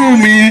wa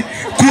 10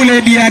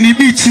 kule Diani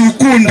Beach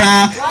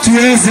Ukunda,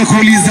 tuweze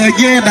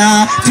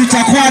kulizegeda.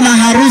 Tutakuwa na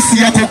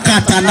harusi ya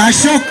kukata na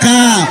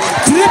shoka.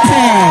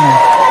 Tupo?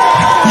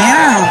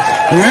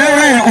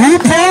 Wewe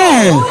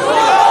upo?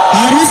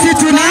 Harusi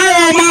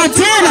tunayo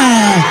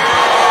matuna.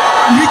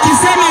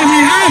 Nikisema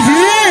we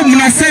have,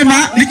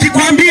 mnasema,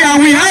 nikikwambia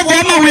we have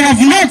ama we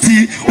have not,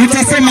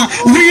 utasema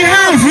we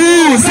have.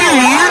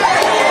 Sawa?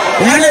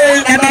 Wale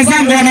dada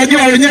zangu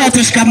wanajua wenyewe,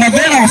 watashika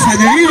mavera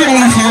wafanye hivyo,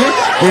 alafu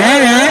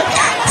wewe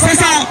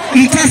sasa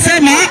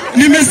mtasema,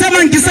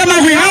 nimesema nikisema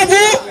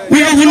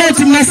we have not,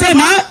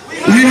 mnasema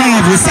we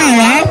have.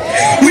 Sawa?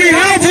 We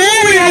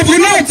have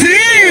not.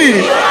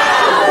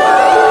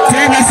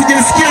 Tena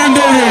sijasikia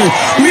ndoo.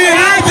 We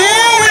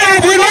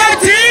have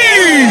not.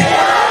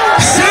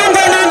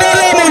 Shamba na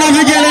nderemo na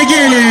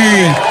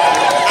vigelegele.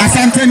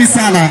 Asanteni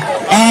sana.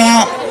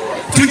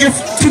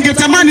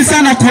 Tungetamani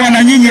sana kuwa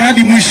na nyinyi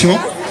hadi mwisho,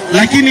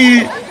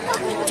 lakini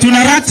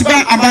tuna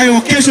ratiba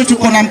ambayo kesho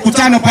tuko na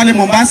mkutano pale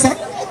Mombasa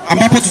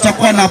ambapo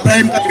tutakuwa na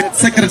Prime Cabinet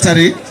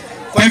Secretary.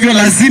 Kwa hivyo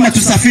lazima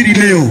tusafiri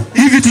leo.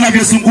 Hivi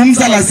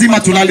tunavyozungumza lazima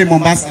tulale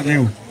Mombasa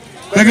leo.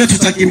 Kwa hivyo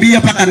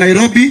tutakimbia paka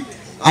Nairobi,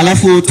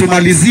 alafu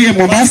tumalizie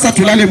Mombasa,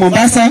 tulale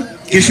Mombasa,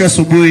 kesho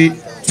asubuhi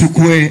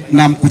tukue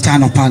na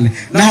mkutano pale.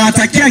 Na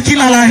watakia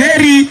kila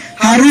laheri,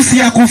 harusi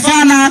ya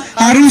kufana,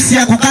 harusi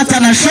ya kukata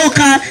na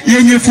shoka,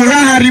 yenye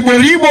furaha ribo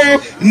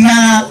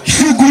na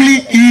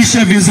shughuli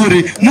iishe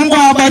vizuri. Mungu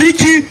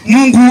awabariki,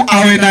 Mungu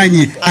awe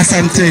nanyi.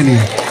 Asanteni.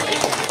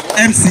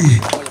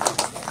 MC.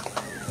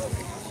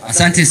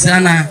 Asante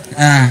sana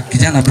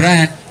kijana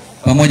Brian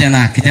pamoja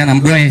na kijana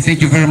Mdoe.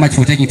 Thank you very much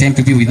for taking time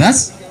to be with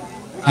us.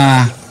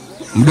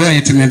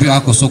 Mdoe tumeambiwa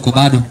wako soko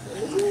bado.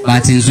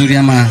 Bahati nzuri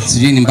ama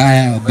sijui ni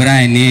mbaya,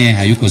 Brian yeye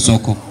hayuko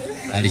soko.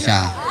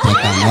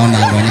 Alishatoka,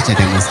 naona anaonyesha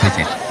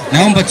demonstration.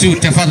 Naomba tu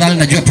tafadhali,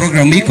 najua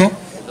program iko,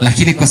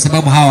 lakini kwa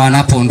sababu hawa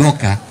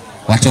wanapoondoka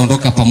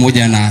wataondoka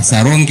pamoja na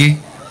Saronge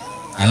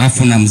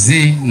alafu na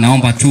mzee,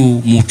 naomba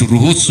tu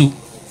muturuhusu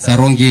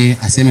Saronge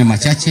aseme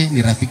machache,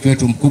 ni rafiki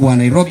wetu mkubwa wa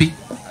Nairobi,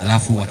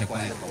 alafu watakuwa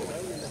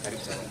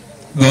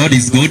God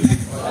is good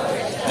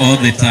all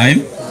the time.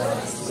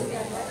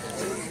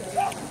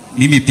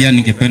 Mimi pia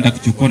ningependa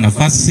kuchukua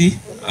nafasi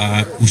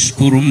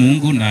kushukuru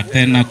Mungu na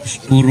tena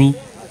kushukuru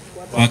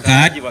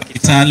wakaaji wa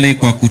Kitale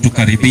kwa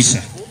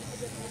kutukaribisha.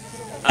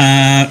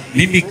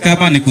 Mimi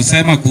kama ni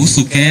kusema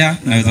kuhusu Kea,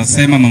 naweza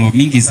sema mambo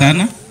mingi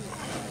sana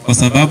kwa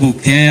sababu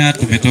Kea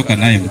tumetoka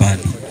naye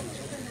mbali.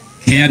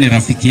 Kea ni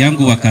rafiki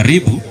yangu wa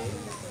karibu.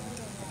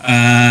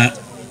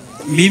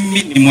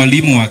 Mimi ni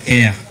mwalimu wa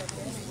Kea.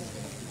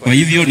 Kwa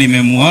hivyo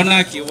nimemuona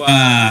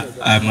akiwa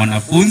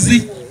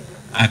mwanafunzi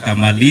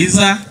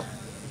akamaliza,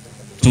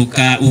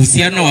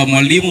 uhusiano wa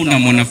mwalimu na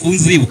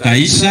mwanafunzi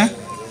ukaisha,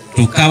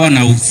 tukawa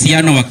na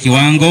uhusiano wa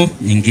kiwango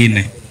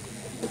nyingine.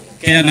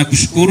 Kea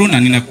nakushukuru na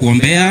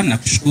ninakuombea na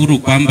kushukuru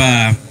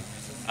kwamba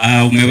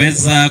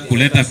umeweza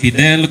kuleta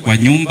Fidelle kwa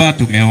nyumba,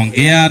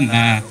 tumeongea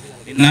na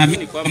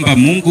naamini kwamba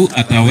Mungu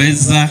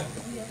ataweza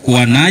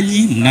kuwa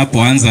nanyi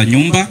mnapoanza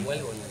nyumba.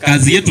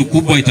 Kazi yetu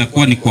kubwa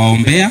itakuwa ni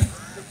kuwaombea,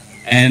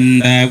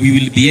 and we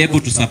will be able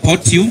to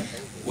support you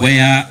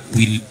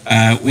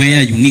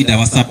where you need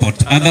our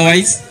support.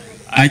 Otherwise,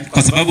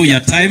 kwa sababu ya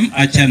time,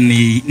 acha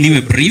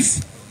niwe brief.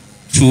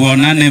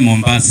 Tuonane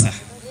Mombasa.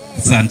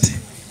 Asante.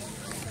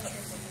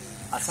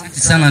 Asante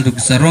sana ndugu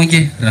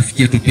Saronge,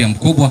 rafiki yetu pia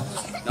mkubwa.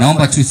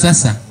 Naomba tu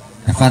sasa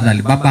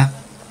tafadhali baba,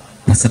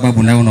 kwa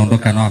sababu nawe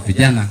unaondoka na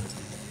vijana,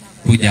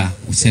 kuja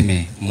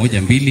useme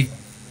moja mbili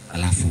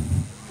alafu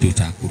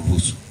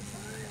tutakuruhusu.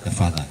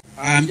 Tafadhali.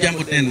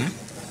 Mjambo tena.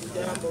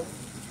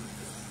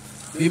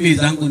 Mimi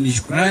zangu ni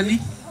shukrani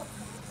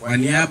kwa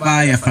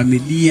niaba ya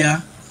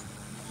familia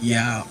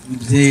ya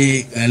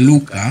mzee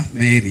Galuka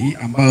Mary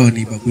ambao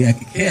ni babu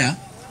yake Kea.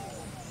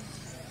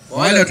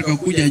 Wale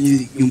watakaokuja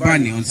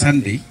nyumbani on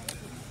Sunday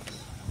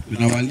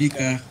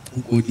tunawalika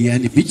huko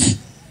Diani Beach.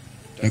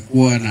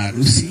 Tutakuwa na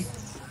harusi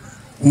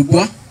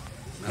kubwa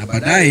na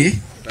baadaye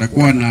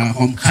tutakuwa na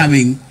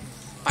homecoming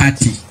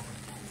party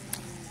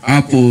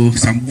hapo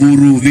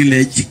Samburu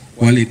Village,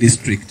 Kwale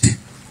District.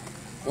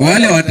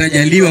 Wale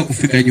watajaliwa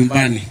kufika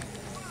nyumbani,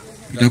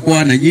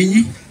 tutakuwa na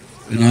nyinyi,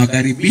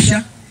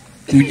 tunawakaribisha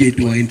tuje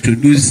tuwa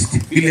introduce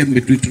ile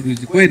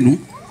mmetuintroduce kwenu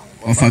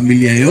wa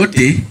familia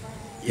yote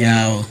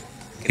ya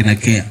kina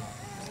Kea.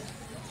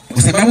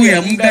 Kwa sababu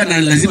ya muda na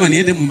lazima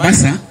niende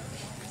Mombasa,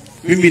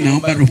 mimi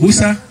naomba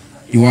ruhusa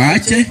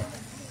niwaache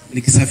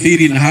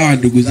nikisafiri na hawa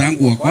ndugu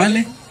zangu wa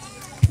Kwale.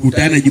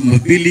 Tukutane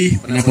Jumapili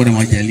panapo na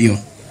majaliwa.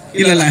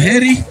 Ila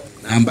laheri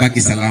na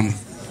mbaki salama.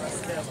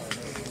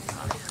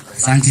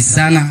 Asante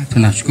sana,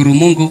 tunashukuru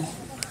Mungu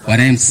kwa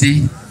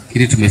MC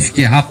kile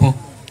tumefikia hapo.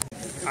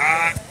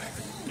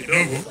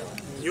 Kidogo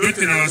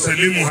yote na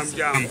wasalimu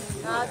hamjambo.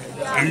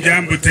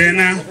 Hamjambo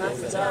tena.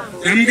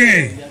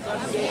 Namge.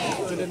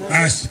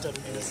 Basi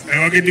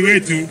wageni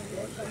wetu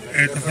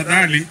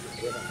tafadhali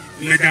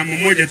na jambo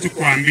moja tu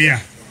kuambia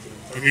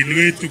wageni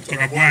wetu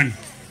kutoka Bwana.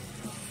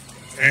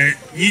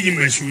 Nyinyi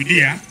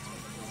mmeshuhudia,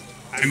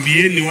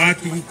 ambieni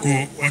watu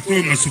huko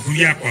watoe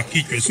masufuria kwa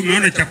kichwa. Si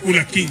umeona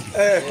chakula kingi?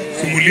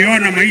 Si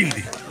mliona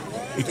mahindi?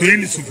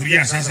 Utoeni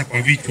sufuria sasa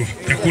kwa vichwa.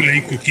 Chakula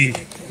iko kingi.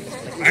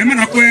 Aima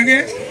na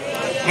kwenge?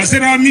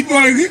 Masera wa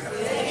mitwagi?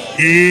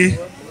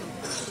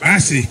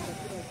 Basi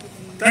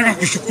nataka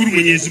kushukuru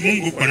Mwenyezi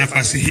Mungu kwa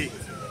nafasi hii.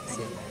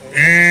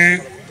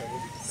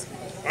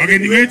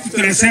 Wageni wetu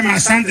tunasema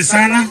asante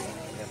sana.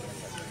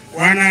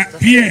 Wana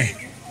Pierre,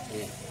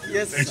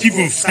 Chief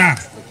of Staff.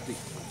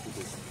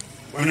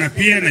 Wana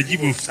Pierre na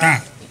Chief of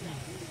Staff.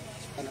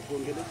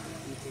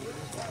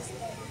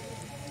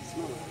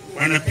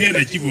 Wana Pierre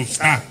na Chief of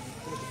Staff.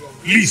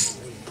 Please,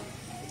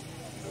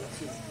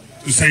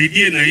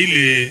 tusaidie na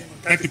ile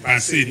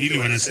 30% ile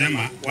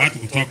wanasema watu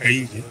kutoka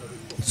nje,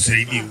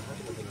 tusaidie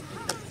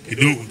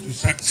kidogo.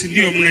 Si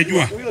ndio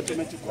mnajua?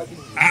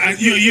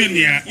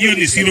 Hiyo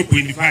ni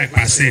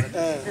 0.5%.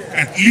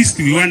 At least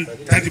we want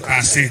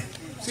 30%.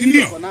 Si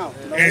ndio?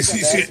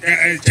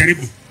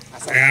 Karibu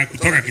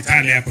kutoka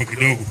Kitale hapo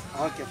kidogo.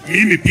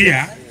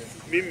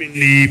 Mimi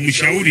ni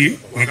mshauri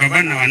wa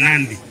gavana wa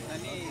Nandi.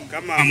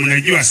 Kama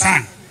mnajua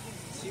sana.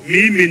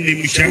 Mimi ni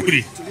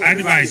mshauri,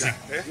 advisor.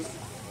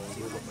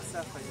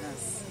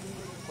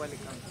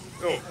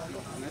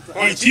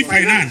 Chief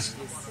Finance.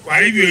 Kwa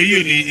hivyo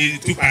hiyo ni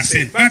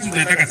 2%. Bado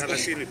tunataka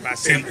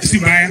 30%. Si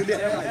mbaya.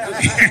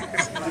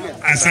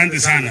 Asante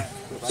sana.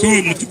 So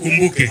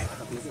mtukumbuke.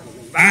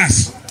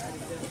 Basi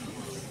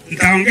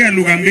nitaongea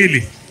lugha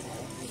mbili.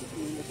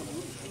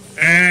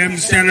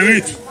 Msichana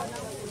wetu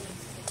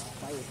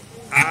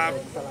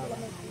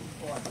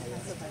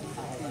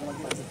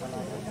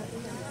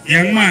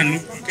young man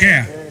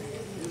Care,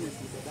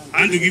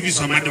 I want to give you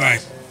some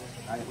advice.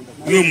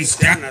 Huyo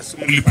msichana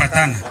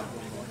mlipatana,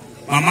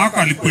 mama yako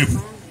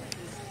alikuwepo,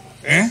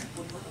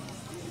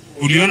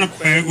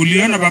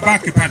 uliona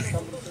babake pale?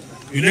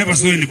 You never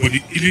saw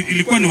anybody.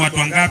 Ilikuwa ni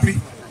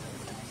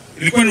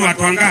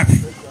watu wangapi?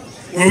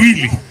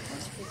 Wawili.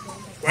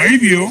 Kwa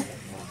hivyo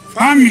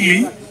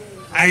family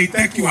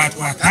haitaki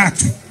watu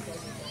watatu.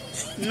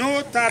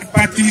 No third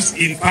parties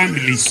in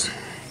families.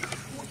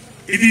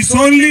 It is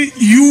only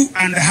you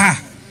and her.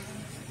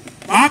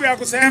 Mambo ya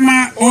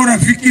kusema o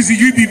rafiki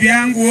sijui bibi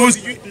yangu o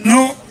sijui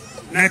no.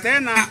 Na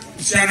tena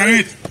msichana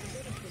wetu,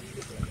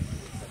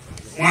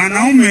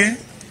 mwanaume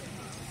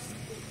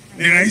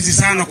ni rahisi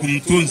sana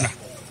kumtunza.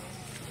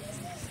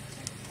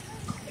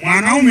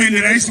 Mwanaume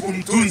ni rahisi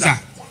kumtunza.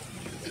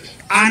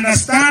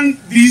 Understand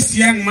this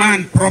young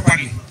man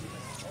properly.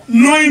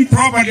 Know him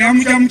properly.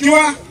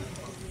 Hamjamjua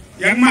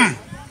young man,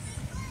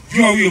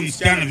 jua huyo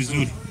msichana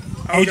vizuri.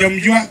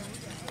 Haujamjua?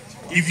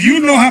 If you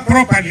know her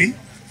properly,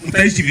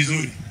 mtaishi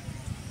vizuri.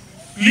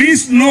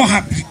 Please know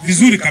her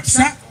vizuri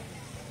kabisa.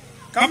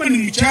 Kama ni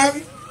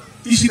mchawi,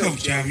 ishi na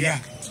uchawi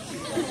yake.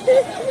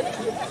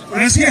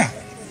 Unasikia?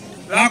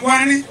 La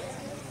kwani,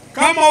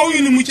 kama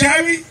huyu ni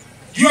mchawi,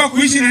 jua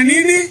kuishi na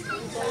nini?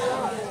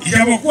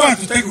 Ijapokuwa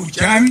hatutaki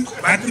uchawi,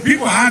 but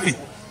people have it.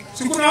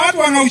 Si kuna watu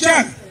wana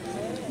uchawi.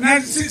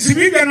 Na si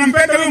bibi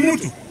anampenda huyo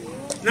mtu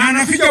na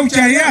anaficha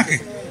uchawi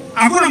yake.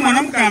 Hakuna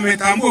mwanamke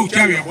ametambua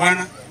uchawi ya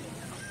bwana.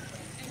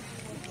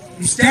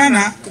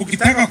 Msichana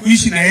ukitaka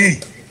kuishi na yeye,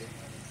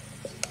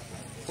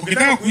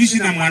 ukitaka kuishi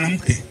na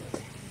mwanamke,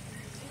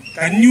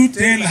 can you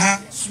tell her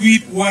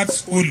sweet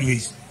words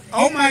always?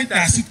 How much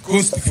does it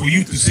cost for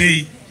you to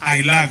say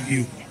I love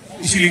you?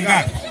 Shilingi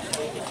ngapi?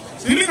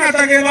 Shilingi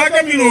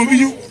atakelaga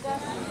milobiju.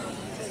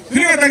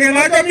 Shilingi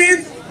atakelaga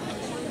min.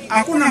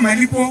 Hakuna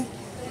malipo.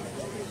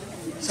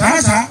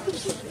 Sasa,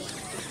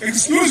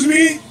 excuse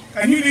me,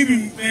 can you leave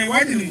him? Why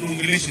didn't you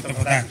English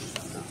tafadhali?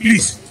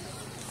 Please.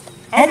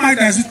 How much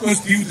does it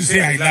cost you to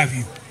say I love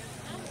you?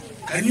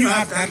 Can you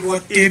have that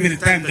word every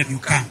time that you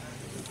come?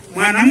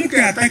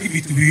 Mwanamke hataki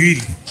vitu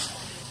viwili.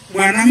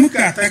 Mwanamke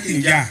hataki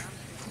njaa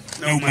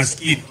na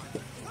umaskini.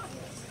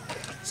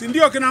 Si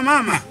ndio kina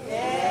mama?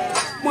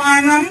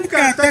 Mwanamke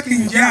hataki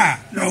njaa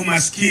na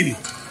umaskini.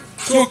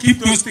 So keep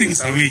those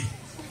things away.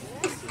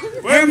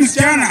 Wewe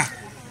msichana,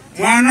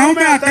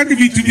 mwanaume hataki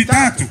vitu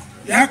vitatu.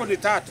 Yako ni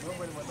tatu.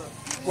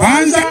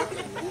 Kwanza,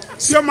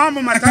 sio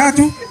mambo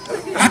matatu.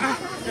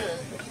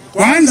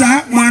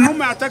 Kwanza,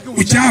 mwanaume hataki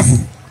uchafu,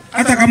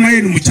 hata kama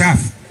yeye ni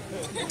mchafu.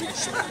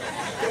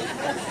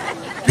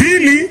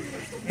 Pili,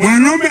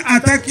 mwanaume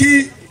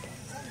hataki,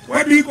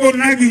 what do you call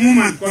nagging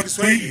woman kwa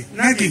Kiswahili?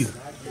 Nagging.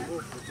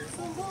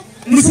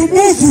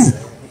 Msumbufu.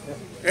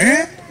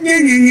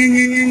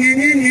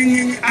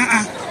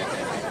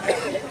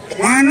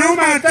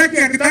 Mwanaume hataki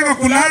akitaka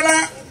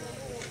kulala,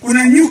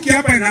 kuna nyuki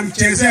hapa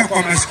inamchezea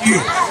kwa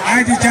masikio.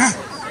 Ajicha.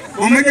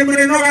 Mamaje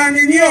mreno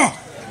kanginyo.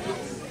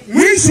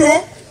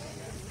 Mwisho,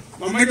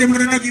 mamaje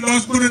mreno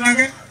kilos kule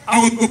nage,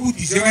 au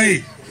ngobuti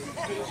sewaye.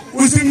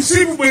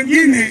 Usimsifu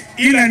mwingine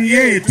ila ni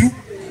yeye tu.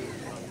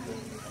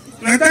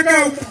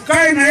 Nataka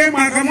ukae na yeye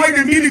mwaka moja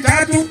mbili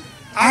tatu,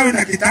 awe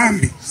na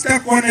kitambi.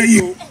 Sitakuona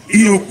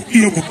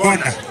hiyo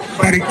kukonda.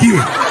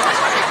 Barikiwe.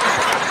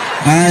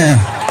 Haya.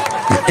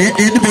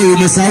 Edbo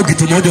umesahau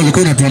kitu moja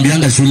ulikuwa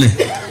unatuambianga shule.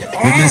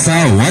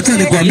 Umesahau. Acha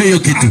nikwambie hiyo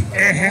kitu.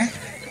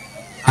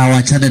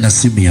 Awachane na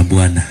simu ya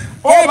bwana.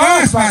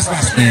 Bas.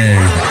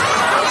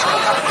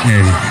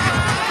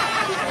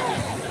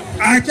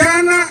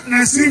 Achana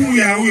na simu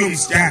ya huyo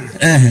msichana.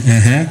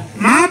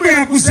 Mambo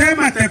ya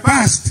kusema the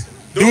past,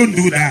 don't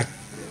do that.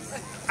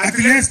 At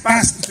least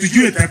past,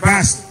 tujue the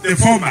past, the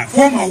former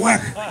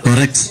work.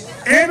 Correct.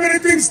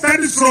 Everything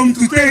starts from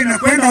today na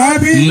kwenda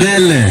wapi?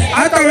 Mbele.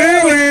 Hata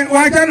wewe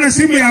wachana na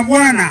simu ya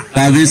bwana.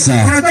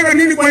 Kabisa. Unataka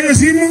nini kwa hiyo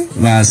simu?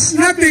 Bas.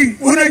 Nothing.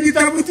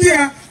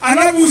 Unajitafutia,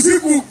 alafu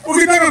usiku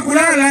ukitaka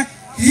kulala,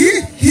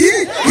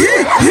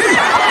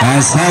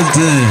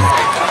 Asante.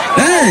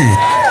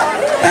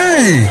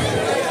 Hey.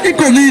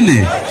 Iko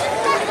nini?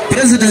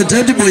 President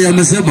Edbo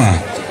amesema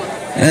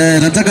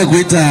nataka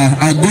kuita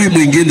agui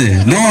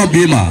mwingine. Noah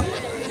Bima.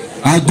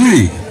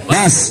 Agui.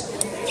 Bas.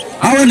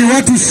 Hawa ni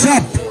watu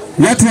sharp.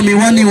 Watu wa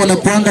miwani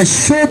wanakuanga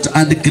short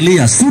and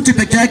clear. Suti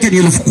peke yake ni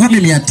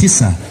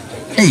 10,900.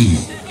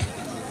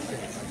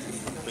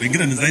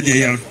 Wengine ni zaidi ya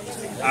hiyo.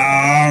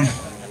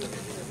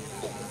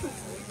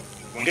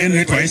 Wengine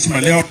wetu wa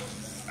heshima leo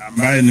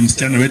ambaye ni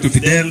msichana wetu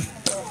Fidelle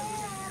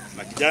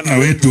na kijana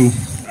wetu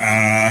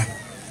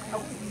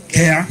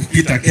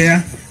Peter Care,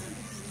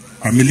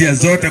 familia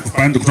zote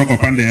kutoka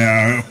upande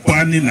ya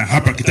Pwani na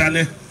hapa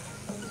Kitale,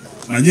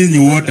 na nyinyi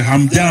wote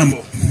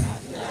hamjambo.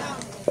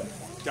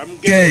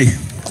 Jamgei.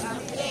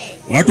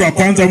 Watu wa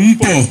kwanza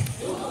mpo?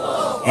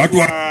 Watu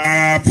wa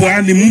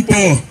Pwani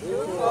mpo?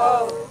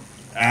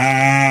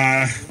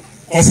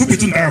 Kwa ufupi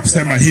tu nataka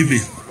kusema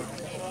hivi.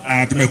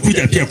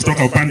 Tumekuja pia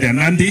kutoka upande ya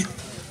Nandi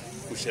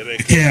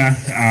kusherehekea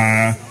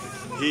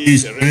hii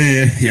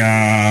sherehe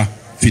ya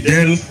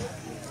Fidelle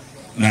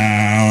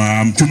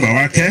na mchumba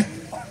wake.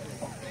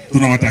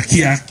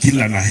 Tunawatakia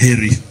kila la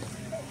heri.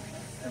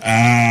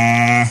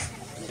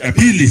 Ya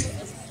pili,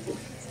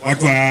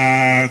 watu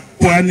wa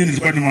Pwani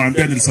nilikuwa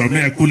nimewambia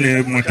nilisomea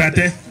kule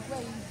Mwatate,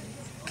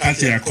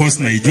 culture ya coast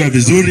na ijua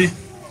vizuri.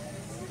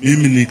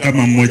 Mimi ni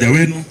kama mmoja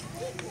wenu,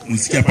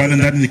 msikia pale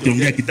ndani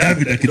nikiongea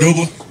kidavida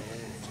kidogo.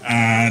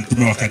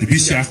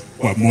 tumewakaribisha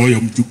kwa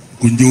moyo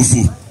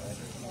mkunjufu.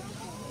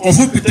 Kwa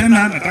ufupi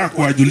tena nataka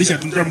kuwajulisha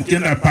tunataka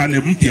mkienda pale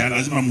mpya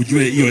lazima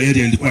mjue hiyo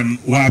area ilikuwa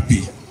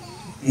wapi.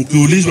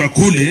 Mkiulizwa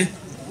kule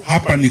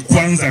hapa ni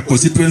Kwanza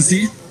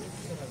constituency.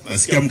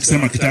 Nasikia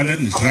mkisema Kitale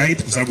ni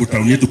right kwa sababu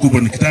town yetu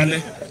kubwa ni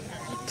Kitale.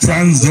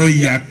 Trans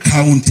Nzoia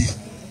County.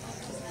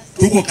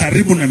 Tuko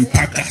karibu na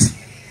mpaka.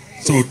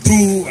 So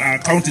two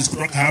counties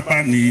kutoka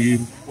hapa ni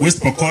West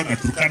Pokot na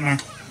Turkana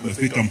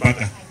umefika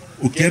mpaka.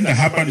 Ukienda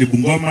hapa ni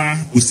Bungoma,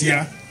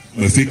 Busia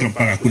umefika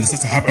mpaka kule.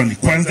 Sasa hapa ni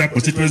Kwanza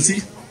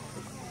constituency,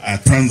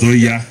 Trans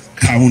Nzoia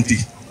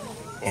County.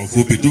 Kwa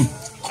ufupi tu.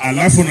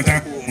 Alafu nataka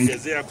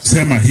kuongezea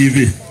kusema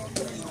hivi.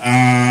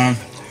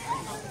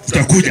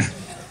 Tutakuja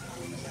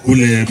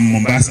kule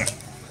Mombasa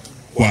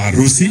kwa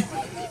harusi.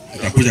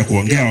 Tutakuja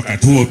kuongea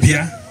wakati huo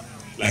pia.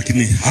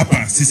 Lakini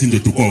hapa sisi ndio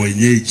tukua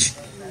wenyeji.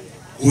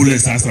 Kule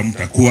sasa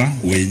mtakuwa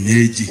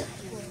wenyeji.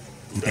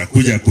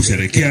 Tutakuja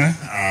kusherekea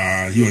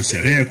hiyo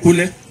sherehe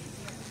kule.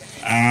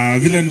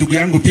 Vile ndugu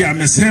yangu pia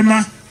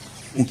amesema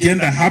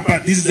ukienda hapa,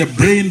 this is the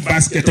brain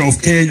basket of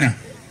Kenya.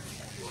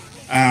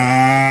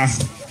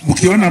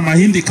 Mkiona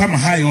mahindi kama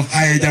hayo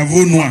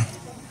hayajavunwa,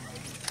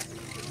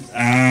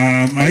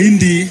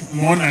 mahindi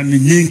muona ni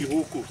nyingi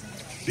huku.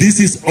 This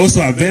is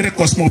also a very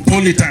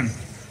cosmopolitan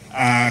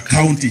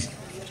county.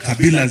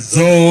 Kabila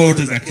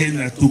zote za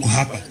Kenya tuko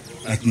hapa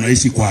na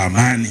tunaishi kwa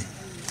amani.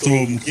 So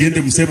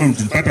mkiende msema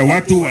mtapata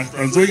watu wa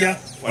Trans Nzoia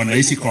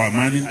wanaishi kwa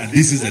amani, and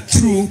this is a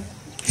true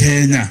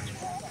Kenya.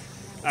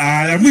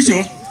 Ya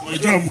mwisho,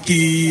 unajua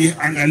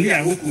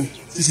mkiangalia huku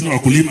sisi ni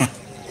wakulima.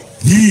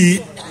 Hii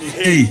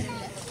ni hay.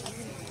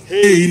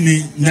 Hay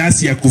ni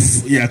nyasi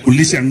ya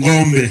kulisha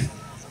ng'ombe.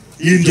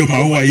 Hii ndio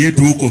maua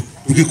yetu huko.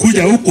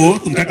 Tukikuja huko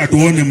tunataka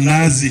tuone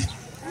mnazi.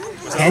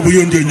 Sababu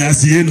hiyo ndio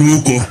nyasi yenu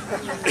huko.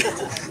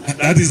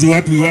 That is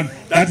what we want.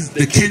 That is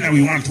the Kenya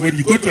we want. When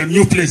you go to a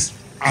new place,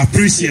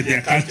 appreciate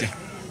their culture.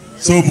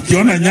 So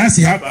mkiona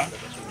nyasi hapa,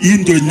 hii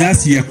ndio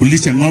nyasi ya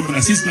kulisha ng'ombe,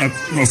 na sisi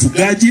ni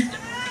wafugaji.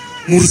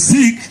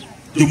 Mursik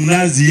ndio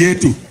mnazi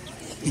yetu.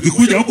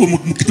 Tukikuja huko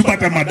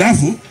mkitupata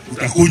madafu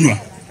utakunywa.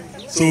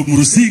 So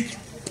mursik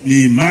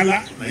ni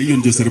mala, na hiyo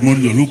ndio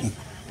ceremonial huku.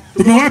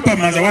 Tumewapa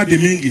mazawadi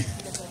mingi.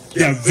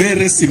 They are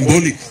very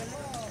symbolic.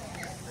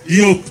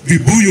 Hiyo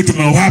vibuyu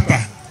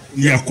tumewapa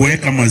ni ya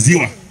kuweka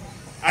maziwa.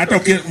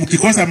 Hata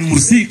mkikosa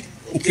mursik,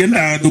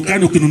 ukienda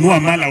dukani ukinunua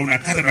mala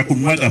unakata na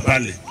kumwaga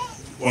pale.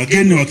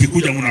 Wageni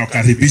wakikuja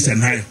mnawakaribisha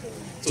nayo.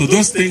 So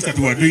those things that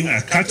we are doing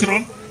are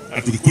cultural,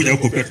 na tukikuja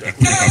huko pia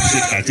tutakuja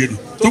kuappreciate culture yetu.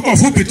 So kwa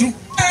fupi tu,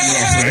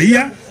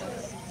 tunafurahia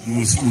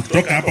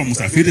mtoka hapa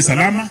msafiri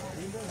salama,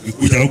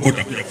 ukikuja huko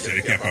tutakuja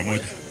kusherehekea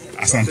pamoja.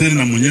 Asanteni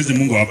na Mwenyezi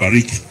Mungu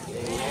awabariki.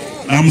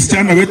 Na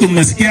msichana wetu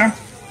mmesikia,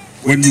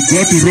 when you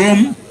go to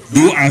Rome,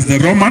 do as the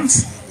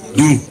Romans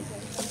do.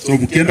 So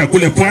mkienda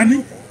kule pwani,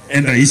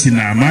 enda ishi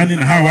na amani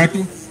na hawa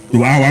watu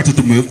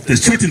the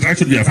short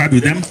interaction we have had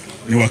with them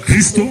ni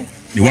Wakristo,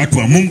 ni watu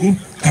wa Mungu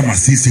kama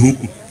sisi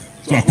huku.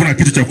 So hakuna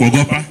kitu cha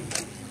kuogopa.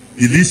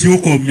 Niliishi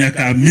huko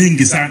miaka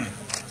mingi sana.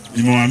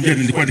 Nimewaambia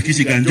nilikuwa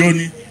nikiishi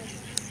Ganjoni.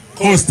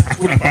 Coast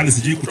hakuna pale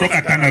sijui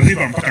kutoka Tana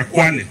River mpaka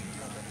Kwale.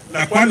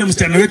 Na Kwale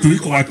msichana wetu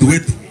iko watu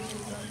wetu.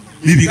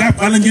 Nibiga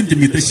pale ngine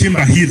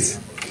miteshimba hills.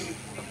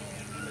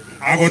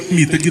 Agot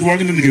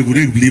mitegirwagi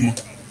ngegure blimo.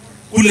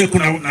 Kule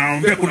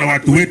kuna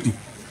watu wetu.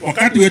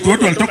 Wakati wetu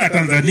walitoka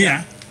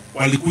Tanzania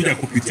walikuja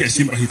kupitia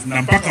Shimba Hills,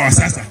 na mpaka wa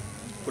sasa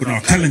kuna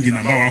Wakalenjin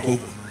ambao wako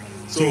huko.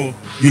 So you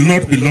will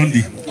not be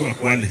lonely kwa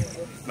Kwale.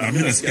 Na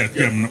mimi nasikia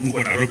pia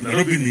mko Nairobi.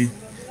 Nairobi ni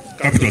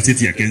capital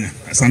city ya Kenya.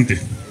 Asante.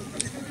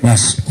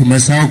 Bas,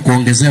 umesahau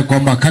kuongezea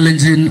kwamba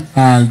Kalenjin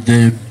are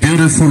the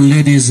beautiful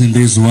ladies in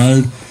this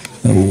world.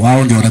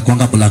 Wao ndio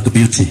wanakuanga black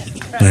beauty.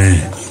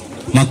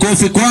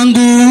 Makofi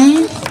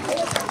kwangu.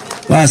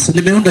 Bas,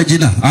 nimeunda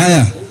jina.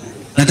 Haya.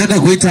 Nataka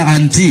kuita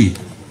auntie.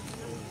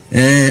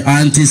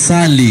 Auntie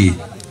Sally.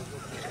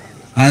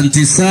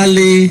 Auntie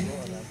Sally.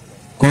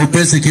 Kwa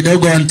upesi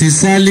kidogo Auntie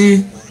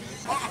Sally.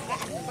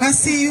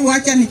 Basi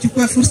wacha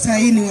nichukue fursa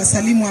hii ni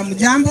wasalimu wa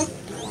mjambo.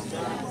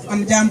 Wa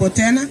mjambo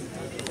tena.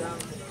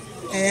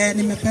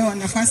 Nimepewa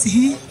nafasi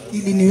hii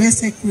ili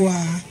niweze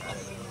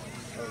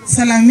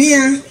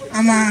kuwasalamia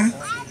ama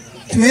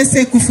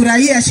tuweze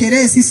kufurahia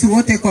sherehe sisi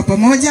wote kwa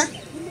pamoja.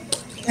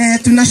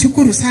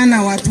 Tunashukuru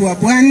sana watu wa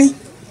Bwani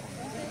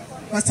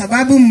kwa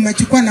sababu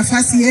mmechukua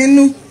nafasi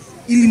yenu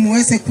ili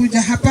muweze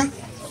kuja hapa.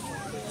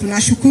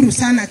 Tunashukuru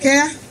sana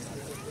Kea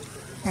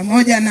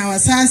pamoja na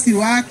wasasi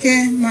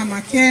wake,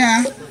 mama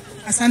Kea,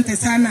 asante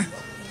sana.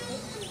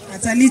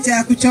 Hata licha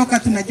ya kuchoka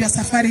tunajua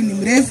safari ni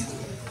mrefu,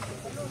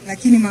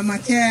 lakini mama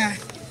Kea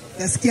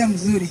nasikia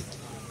mzuri.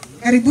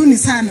 Karibuni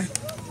sana.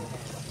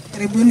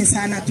 Karibuni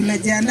sana.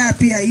 Tunajiandaa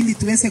pia ili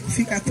tuweze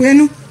kufika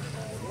kwenu,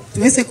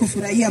 tuweze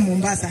kufurahia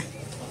Mombasa.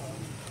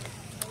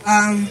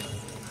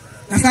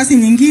 Nafasi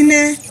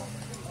nyingine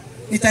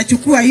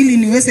nitachukua ili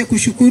niweze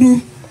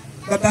kushukuru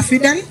Baba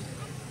Fidelle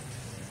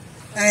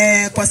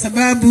kwa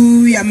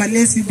sababu ya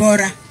malezi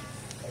bora.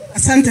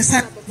 Asante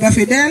sana Baba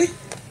Fidelle.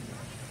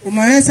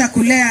 Umeweza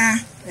kulea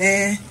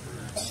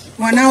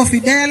mwanao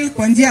Fidelle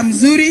kwa njia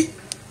mzuri,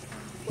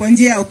 kwa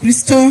njia ya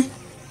Ukristo.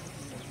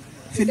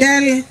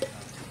 Fidelle,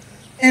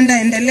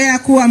 endelea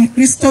kuwa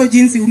Mkristo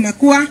jinsi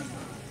umekuwa.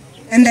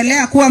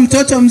 Endelea kuwa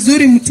mtoto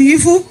mzuri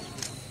mtiifu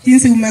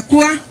jinsi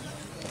umekuwa.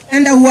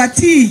 Enda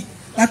uwatii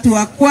watu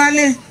wa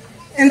Kwale.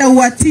 Enda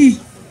uwatii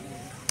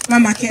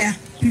Mama Care,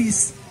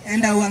 please.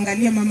 Enda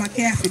uangalie Mama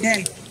Care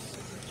Fidelle.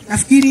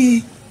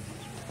 Nafikiri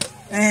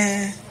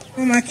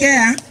Mama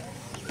Care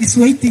is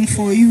waiting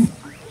for you.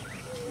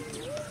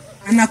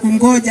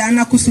 Anakungoja,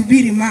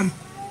 anakusubiri mama.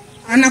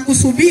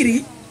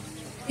 Anakusubiri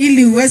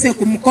ili uweze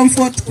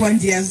kumcomfort kwa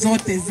njia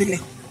zote zile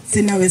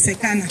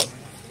zinawezekana.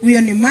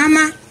 Huyo ni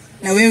mama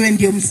na wewe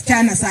ndio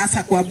msichana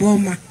sasa kwa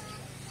boma.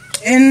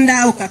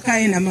 Enda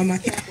ukakae na Mama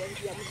Care.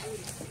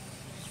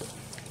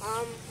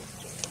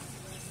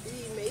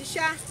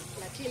 Imeisha,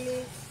 lakini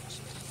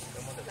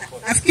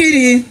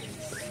nafikiri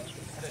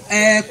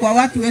kwa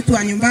watu wetu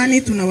wa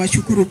nyumbani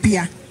tunawashukuru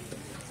pia.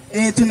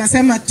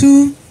 Tunasema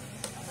tu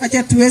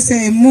acha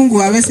tuweze,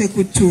 Mungu aweze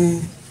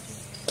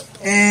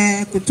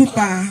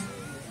kutupa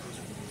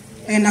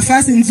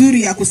nafasi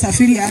nzuri ya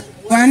kusafiri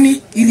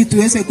kwani ili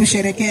tuweze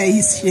kusherekea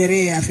hii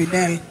sherehe ya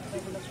Fidelle.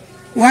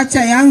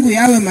 Wacha yangu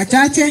yawe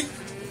machache.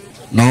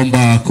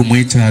 Naomba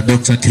kumuita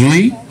Dr.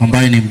 Kiloi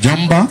ambaye ni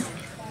mjomba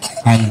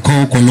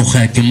anko kwa lugha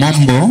ya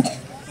Kimombo.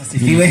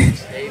 Asifiwe.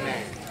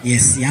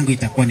 Yes, yangu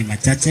itakuwa ni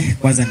machache.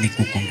 Kwanza ni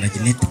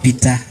kucongratulate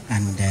Peter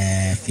and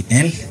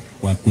Fidelle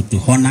kwa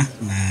kutuhona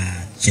na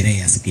sherehe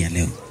ya siku ya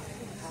leo.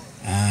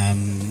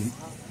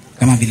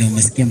 Kama vile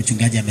umesikia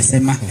mchungaji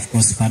amesema, of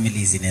course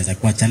families inaweza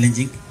kuwa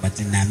challenging, but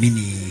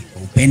naamini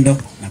kwa upendo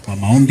na kwa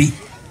maombi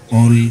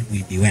all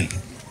will be well.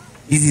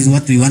 This is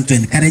what we want to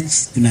encourage.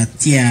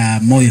 Tunatia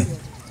moyo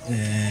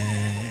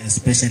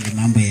especially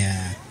mambo ya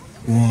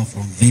war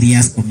from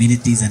various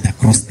communities and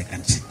across the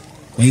country.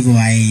 Kwa hivyo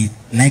I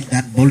like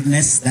that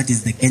boldness. That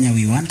is the Kenya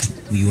we want.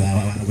 We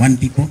are one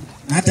people.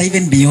 Not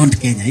even beyond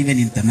Kenya, even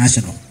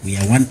international. We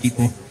are one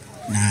people.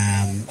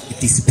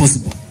 It is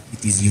possible.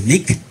 It is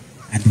unique.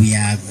 And we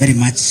are very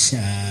much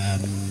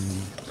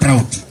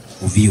proud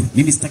of you.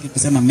 Mimi sitaki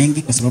kusema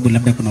mengi kwa sababu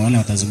labda kuna wale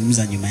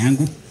watazungumza nyuma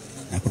yangu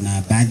na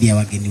kuna baadhi ya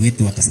wageni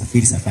wetu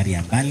watasafiri safari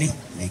ya mbali.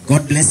 May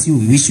God bless you.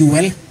 We wish you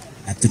well.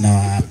 Na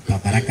tunawapa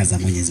baraka za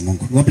Mwenyezi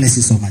Mungu. God bless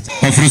you so much.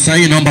 Kwa fursa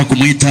hii naomba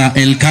kumuita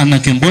Elkana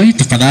Kemboi,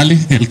 tafadhali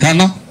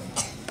Elkana.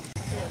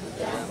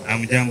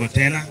 Hamjambo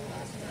tena.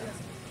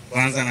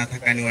 Kwanza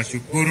nataka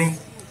niwashukuru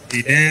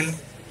Fidelle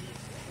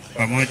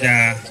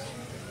pamoja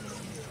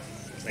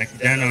na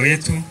kijana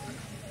wetu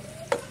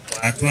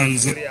kwa hatua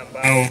nzuri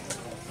ambao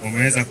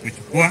umeweza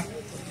kuchukua.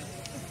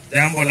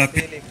 Jambo la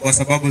pili, kwa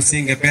sababu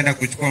singependa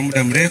kuchukua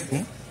muda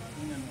mrefu,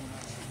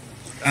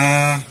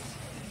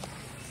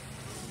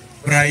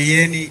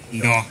 furahieni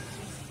ndoa.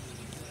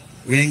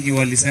 Wengi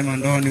walisema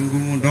ndoa ni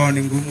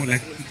ngumu,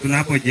 lakini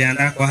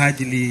tunapojiandaa kwa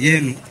ajili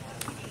yenu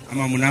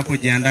ama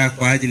mnapojiandaa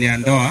kwa ajili ya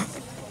ndoa,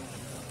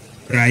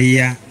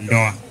 furahia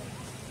ndoa.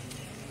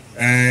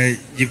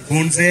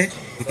 Jifunze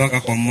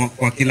kutoka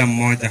kwa kila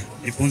mmoja.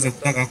 Jifunze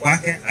kutoka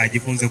kwake,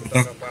 ajifunze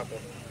kutoka kwako.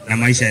 Na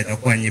maisha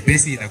itakuwa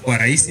nyepesi, itakuwa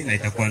rahisi na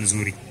itakuwa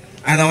nzuri.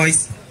 Otherwise,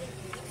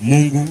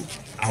 Mungu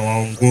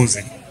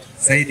awaongoze.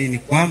 Zaidi ni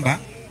kwamba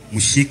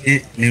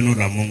mshike neno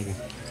la Mungu.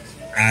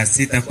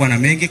 Sitakuwa na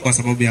mengi kwa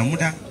sababu ya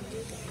muda.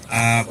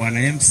 Bwana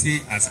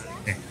MC,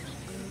 asante.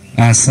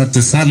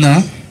 Asante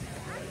sana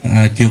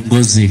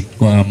kiongozi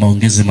kwa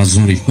maongezi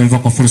mazuri. Kwa hivyo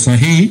kwa fursa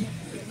hii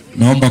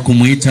naomba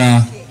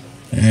kumuita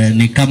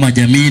ni kama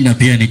jamii na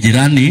pia ni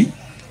jirani,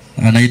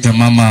 anaita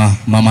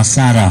mama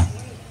Sara.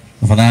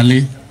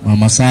 Tafadhali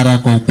Mama Sara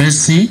kwa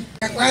upesi.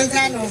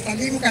 Kwanza na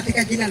wasalimu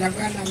katika jina la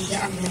Bwana.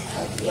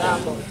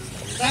 Mjambo.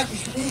 Nataka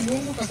kushukuru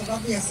Mungu kwa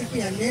sababu ya siku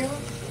ya leo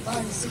ambayo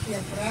ni siku ya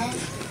furaha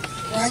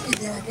kwa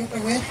ajili ya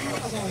watoto wetu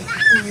ama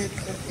wajukuu wetu.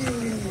 Lakini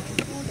mimi ni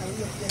mjukuu na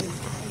huyo pia ni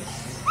mjukuu.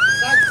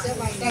 Nataka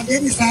kusema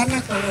asanteni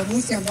sana kwa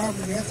uamuzi ambao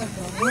mliweza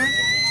kuamua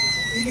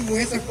ili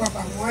muweze kuwa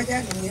pamoja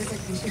na muweze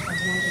kuishi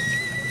pamoja.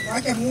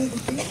 Wacha Mungu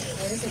tu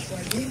aweze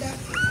kuwalinda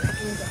na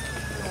kutunza.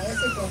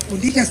 Aweze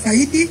kuwafundisha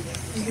zaidi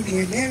ili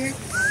muelewe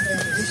mambo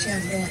ya maisha ya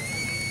ndoa.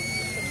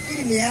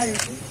 Ili ni hayo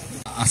tu.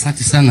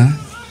 Asante sana.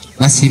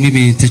 Basi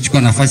mimi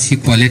nitachukua nafasi hii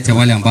kuwaleta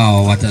wale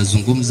ambao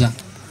watazungumza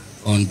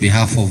on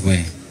behalf of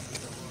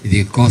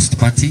the Coast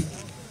Party,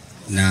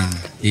 na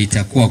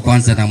itakuwa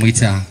kwanza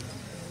namuita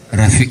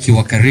rafiki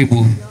wa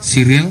karibu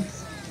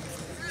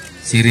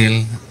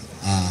Cyril,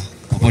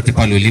 popote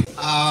pale ulipo.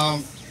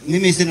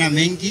 Mimi sina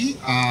mengi.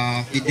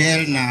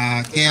 Fidelle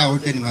na Kea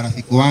wote ni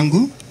marafiki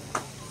wangu,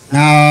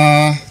 na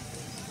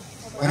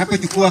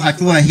wanapochukua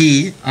hatua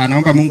hii,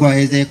 naomba Mungu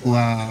aweze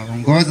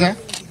kuwaongoza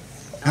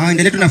na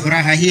waendelee tu na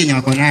furaha hii yenye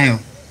wako nayo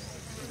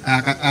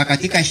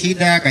katika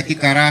shida,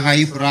 katika raha.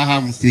 Hii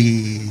furaha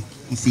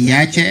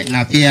msiache,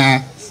 na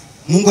pia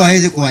Mungu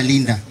aweze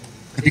kuwalinda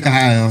katika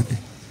haya yote,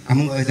 na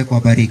Mungu aweze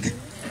kuwabariki.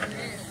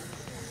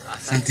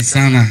 Asante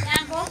sana.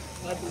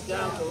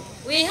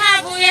 We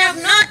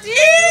have not.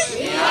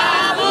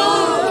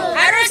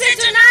 Harusi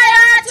tunayo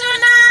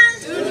hatuna?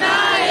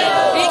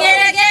 Tunayo.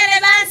 Vigelegele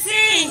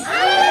basi.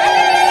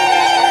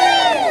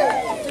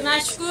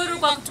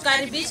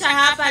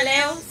 hapa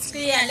leo, siku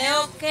ya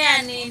leo.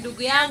 Kea ni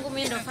ndugu yangu,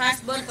 mimi ndo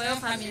first born kwa hiyo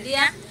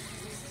familia.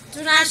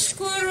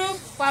 Tunashukuru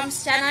kwa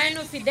msichana wenu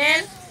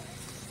Fidelle.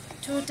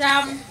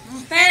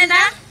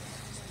 Tutampenda,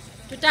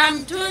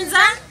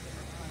 tutamtunza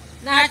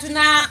na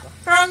tuna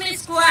promise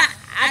kuwa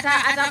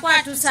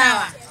atakuwa tu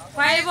sawa.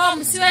 Kwa hivyo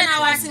msiwe na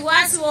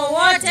wasiwasi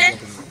wowote.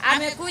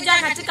 Amekuja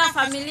katika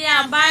familia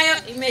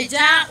ambayo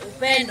imejaa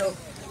upendo.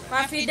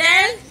 Kwa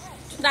Fidelle,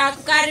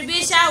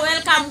 tunakukaribisha,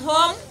 welcome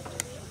home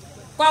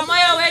kwa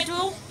moyo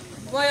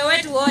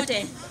wetu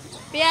wote.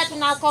 Pia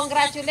tuna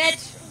congratulate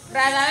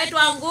brother wetu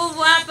wa nguvu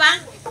hapa.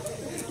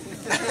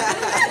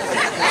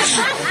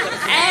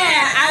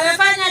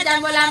 Amefanya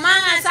jambo la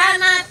maana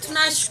sana,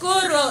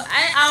 tunashukuru.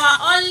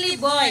 Our only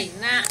boy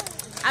na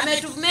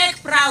ametu make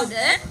proud.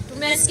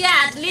 Tumesikia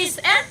at least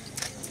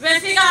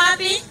tumefika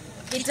wapi?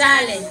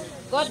 Kitale.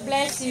 God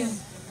bless you.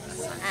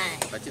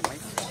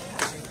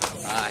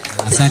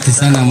 Asante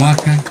sana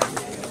Mwaka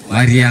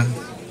Maria,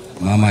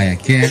 mama ya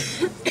Kea,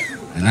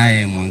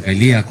 anaye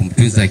mwangalia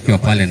kumtunza akiwa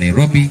pale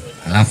Nairobi,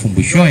 alafu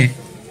mwishoe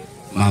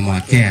mama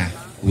wa Kea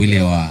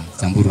wile wa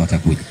Samburu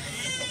atakuja.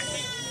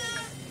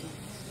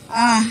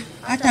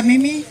 Hata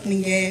mimi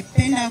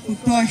ningependa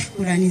kutoa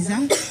shukrani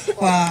zangu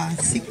kwa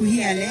siku hii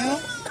ya leo.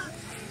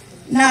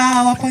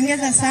 Na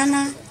wapongeza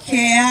sana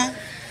Kea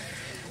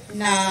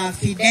na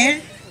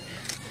Fidelle.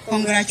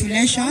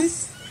 Congratulations.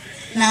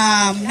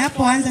 Na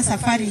mnapoanza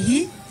safari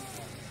hii,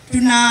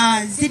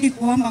 tunazidi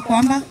kuomba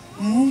kwamba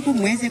Mungu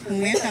muweze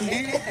kumweka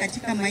mbele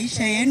katika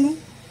maisha yenu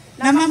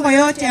na mambo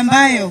yote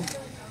ambayo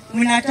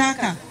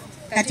mnataka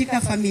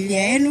katika familia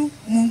yenu,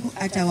 Mungu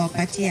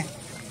atawapatia.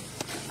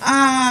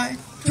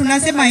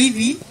 Tunasema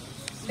hivi,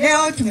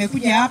 leo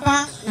tumekuja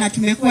hapa na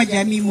tumekuwa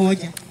jamii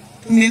moja.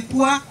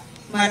 Tumekuwa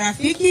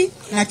marafiki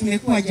na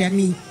tumekuwa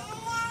jamii.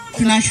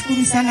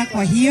 Tunashukuru sana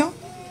kwa hiyo.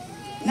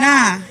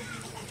 Na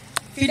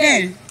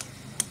Fidelle,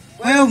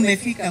 wewe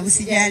umefika,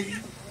 usijali.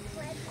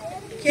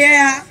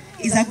 Kea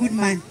is a good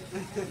man.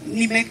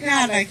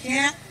 Nimekaa na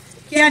Kea.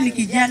 Kea ni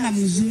kijana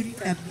mzuri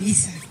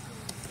kabisa.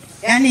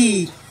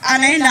 Yaani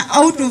anaenda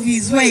out of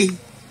his way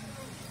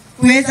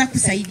kuweza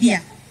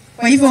kusaidia.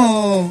 Kwa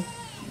hivyo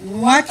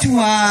watu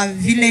wa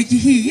village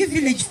hii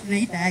village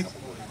tunaita aje?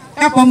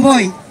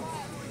 Kapomboi.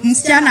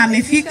 Msichana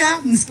amefika,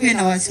 msikiwe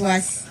na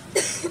wasiwasi.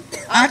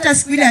 Hata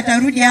siku ile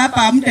atarudi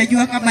hapa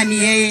hamtajua kama ni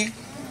yeye.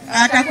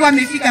 Atakuwa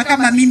amefika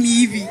kama mimi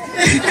hivi.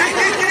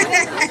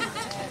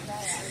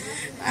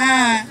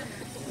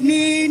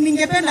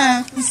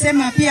 Ningependa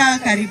kusema pia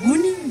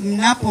karibuni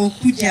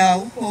mnapokuja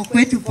huko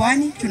kwetu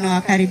Pwani.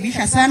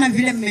 Tunawakaribisha sana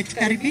vile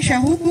mmetukaribisha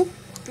huku.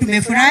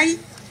 Tumefurahi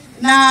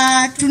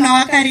na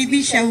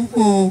tunawakaribisha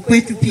huko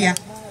kwetu pia.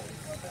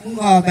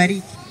 Mungu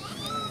awabariki.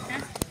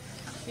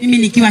 Mimi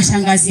nikiwa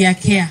shangazi ya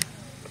Kea,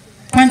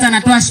 kwanza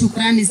natoa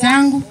shukrani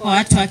zangu kwa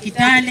watu wa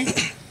Kitale.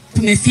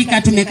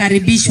 Tumefika,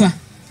 tumekaribishwa.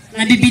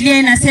 Na Biblia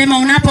inasema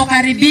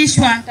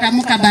unapokaribishwa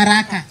tamka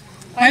baraka.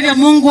 Kwa hivyo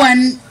Mungu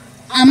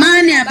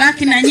amani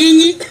abaki na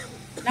nyinyi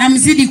na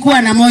mzidi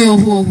kuwa na moyo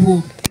huo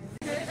huo.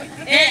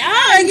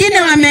 Hao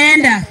wengine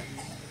wameenda.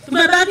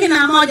 Tumebaki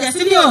na moja,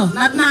 si ndio?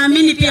 Na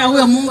tunaamini pia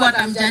huyo Mungu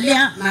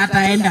atamjalia na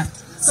ataenda.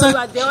 So you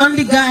are the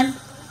only girl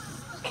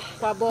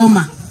kwa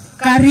boma.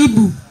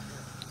 Karibu.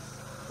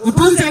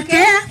 Utunze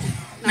Kea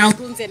na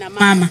utunze na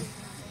mama.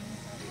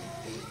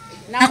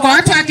 Na kwa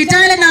watu wa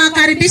Kitale na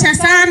wakaribisha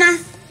sana.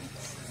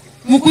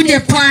 Mkuje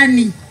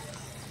Pwani.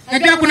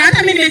 Najua kuna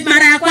hata mimi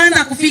mara ya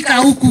kwanza kufika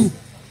huku.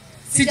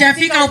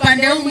 Sijafika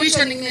upande huu,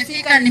 mwisho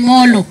nimefika ni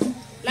Molo.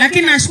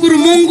 Lakini nashukuru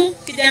Mungu,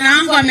 kijana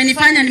wangu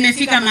amenifanya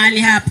nimefika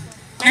mahali hapa.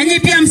 Na nyinyi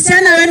pia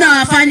msichana wenu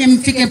awafanye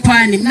mfike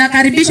Pwani.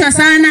 Mnakaribishwa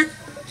sana.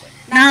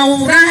 Na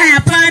uraha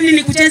ya Pwani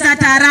ni kucheza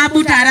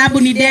taarabu. Taarabu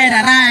ni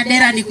dera, raha ya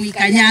dera ni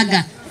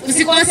kuikanyaga.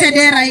 Usikose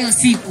dera hiyo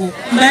siku.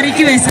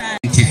 Mbarikiwe sana.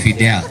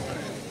 Fidelle.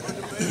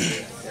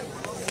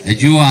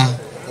 Najua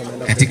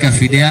katika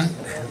Fidelle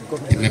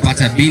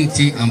tumepata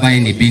binti ambaye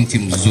ni binti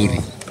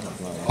mzuri.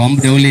 Kwa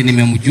muda ule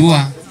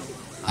nimemjua,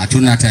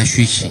 hatuna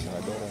tashwishi.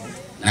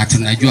 Na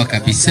tunajua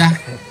kabisa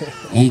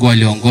Mungu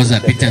aliongoza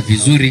Pita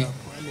vizuri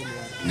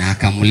na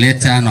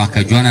akamleta na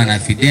akajuana na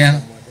Fidelle,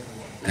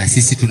 na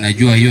sisi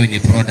tunajua hiyo ni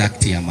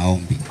product ya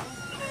maombi.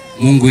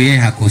 Mungu yeye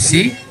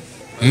hakosi.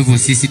 Kwa hivyo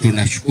sisi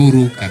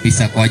tunashukuru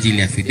kabisa kwa ajili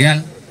ya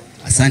Fidelle.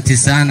 Asante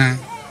sana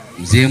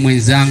mzee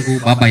mwenzangu,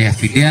 baba ya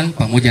Fidelle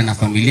pamoja na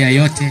familia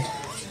yote,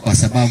 kwa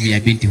sababu ya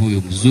binti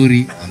huyu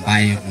mzuri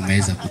ambaye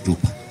umeweza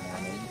kutupa.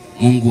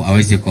 Mungu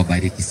aweze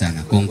kubariki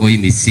sana. Kongoi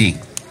missing.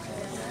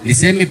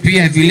 Niseme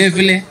pia vile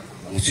vile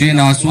msiwe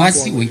na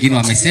wasiwasi, wengine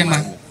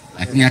wamesema,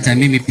 lakini hata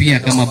mimi pia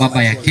kama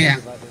baba ya Kea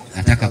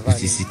nataka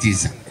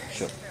kusisitiza.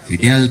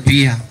 Fidelle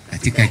pia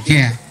katika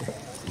Kea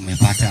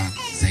umepata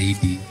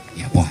zaidi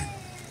ya Bwana.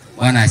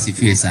 Bwana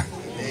asifiwe sana.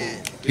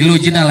 Hilo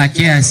jina la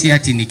Kea si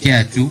ati ni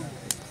Kea tu.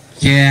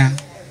 Kea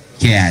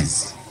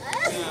cares.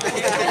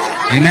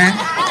 Amen.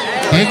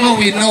 Kwa hivyo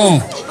we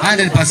know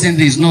 100%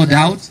 there is no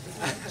doubt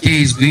Kea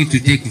is going to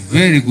take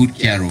very good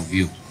care of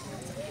you.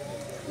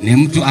 Ni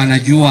mtu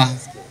anajua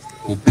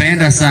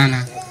kupenda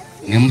sana,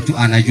 ni mtu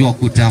anajua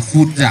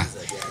kutafuta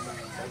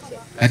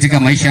katika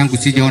maisha yangu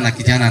sijaona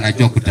kijana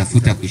anajua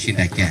kutafuta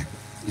kushinda care.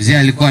 Mzee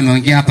alikuwa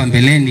ameongea hapa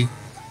mbeleni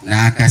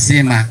na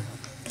akasema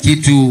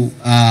kitu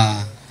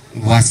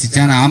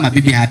wasichana ama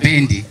bibi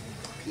hapendi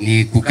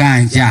ni kukaa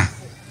njaa.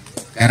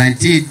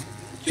 Guaranteed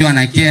kiwa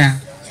na care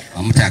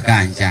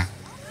hamtakaa njaa,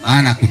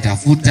 maana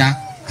kutafuta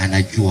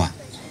anajua.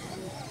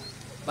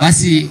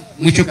 Basi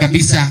mwisho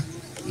kabisa,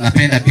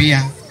 napenda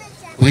pia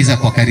kuweza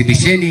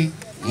kuwakaribisheni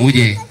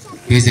muje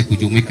tuweze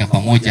kujumuika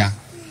pamoja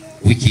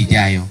wiki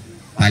ijayo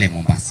pale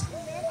Mombasa.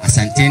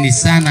 Asanteni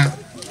sana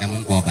na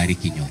Mungu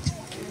awabariki nyote.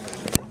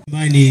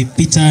 Ambaye ni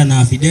Peter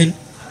na Fidelle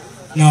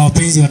na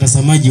wapenzi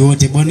watazamaji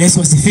wote. Bwana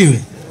Yesu asifiwe.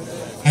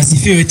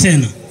 Asifiwe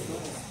tena.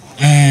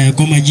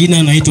 Kwa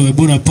majina naitwa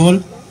Ebura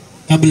Paul.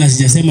 Kabla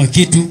sijasema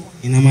kitu,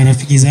 nina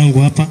marafiki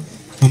zangu hapa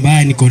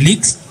ambaye ni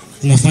colleagues.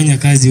 Tunafanya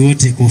kazi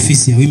wote kwa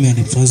ofisi ya Women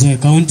Rep Trans Nzoia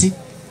County.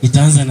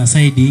 Itaanza na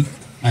Saidi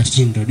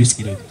introduce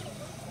kidogo.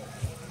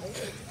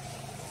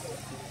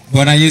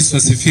 Bwana Yesu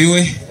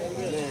asifiwe.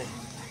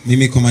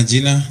 Mimi kwa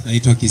majina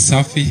naitwa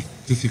Kisafi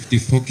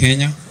 254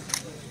 Kenya.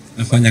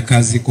 Nafanya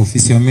kazi kwa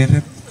ofisi ya Women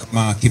Rep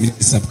kama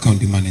community sub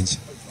county manager.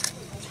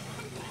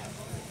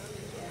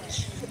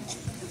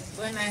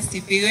 Bwana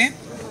asifiwe.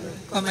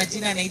 Kwa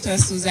majina naitwa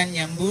Susan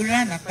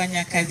Nyambura,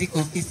 nafanya kazi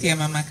kwa ofisi ya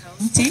Mama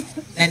County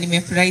na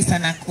nimefurahi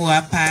sana kuwa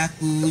hapa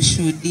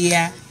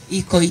kushuhudia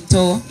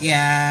koito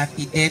ya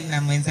Fidelle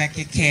na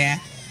mwenzake Care.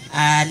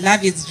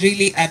 Love is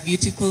really a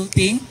beautiful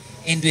thing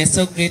and we are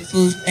so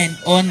grateful and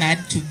honored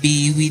to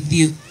be with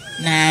you.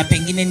 Na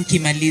pengine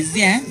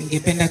nikimalizia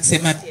ningependa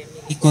kusema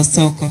iko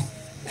soko.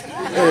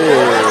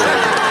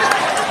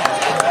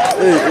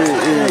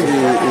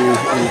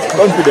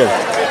 Confident.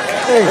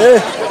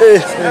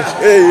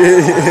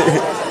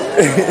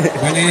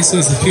 Bwana Yesu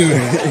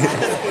asifiwe.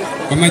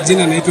 Kwa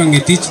majina naitwa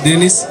Ngetich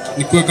Dennis,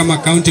 nikiwa kama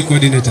county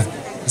coordinator.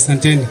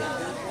 Asanteni.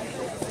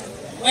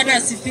 Bwana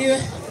asifiwe.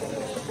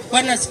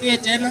 Bwana asifiwe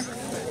tena.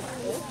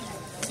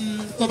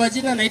 Kwa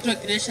majina naitwa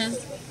Gracious.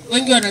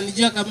 Wengi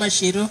wananijua kama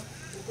Shiro.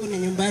 Huko ni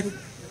nyumbani.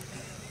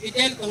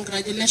 Fidelle,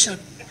 congratulations.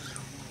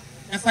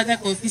 Nafanya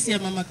kwa ofisi ya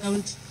Mama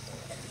County.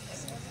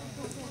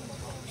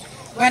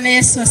 Bwana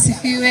Yesu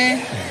asifiwe.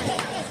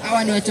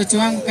 Hawa ni watoto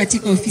wangu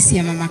katika ofisi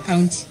ya Mama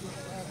County.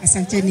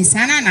 Asanteni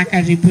sana na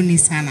karibuni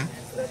sana.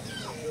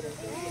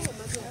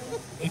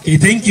 Okay,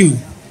 thank you.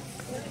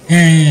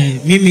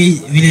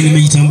 Mimi vile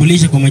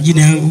nimejitambulisha kwa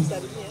majina yangu,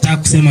 nataka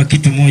kusema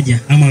kitu moja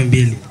ama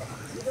mbili.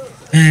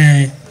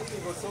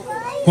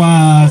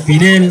 Kwa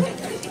Fidelle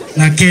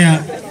na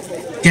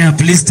Care,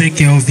 please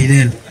take care of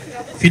Fidelle.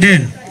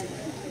 Fidelle,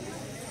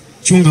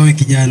 chunga wewe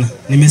kijana.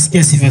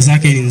 Nimesikia sifa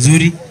zake ni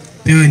nzuri,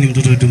 pia ni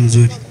mtoto tu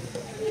mzuri.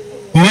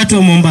 Kwa watu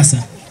wa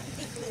Mombasa,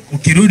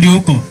 ukirudi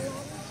huko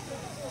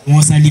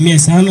mwasalimie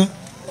sana,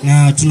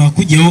 na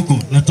tunakuja huko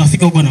na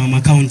tutafika huko na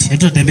Mama County.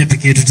 Hatutatembea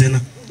peke yetu tena.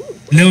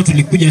 Leo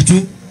tulikuja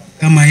tu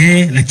kama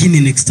yeye, lakini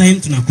next time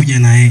tunakuja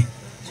na yeye.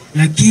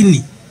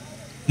 Lakini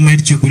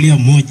mmechukulia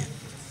mmoja.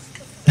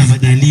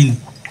 Tafadhalini.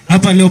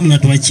 Hapa leo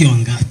mnatuachia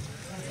wangapi?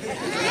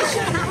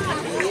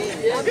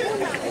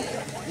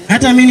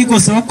 Hata mimi niko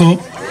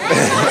soko.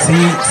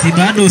 Si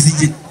bado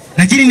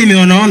lakini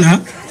nimeonaona.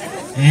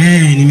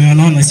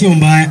 Nimeonaona sio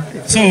mbaya.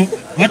 So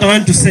what I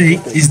want to say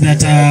is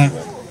that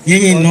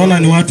yenye naona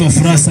ni watu wa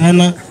furaha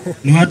sana,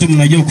 ni watu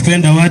mnajua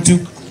kupenda watu.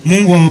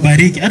 Mungu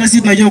awabariki. Hata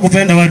sisi tunajua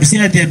kupenda watu, si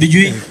ati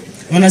hatujui.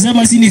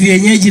 Wanasema si ni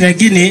vienyeji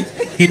lakini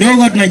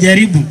kidogo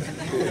tunajaribu.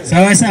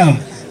 Sawa sawa.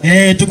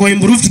 Tuko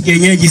improved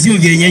kienyeji, sio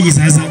vienyeji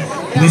sasa.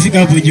 Tumefika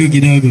hapo juu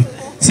kidogo.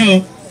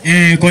 So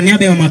kwa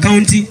niaba ya Mama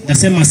County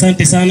nasema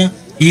asante sana.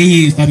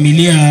 Hii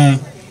familia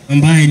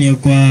ambaye ni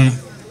kwa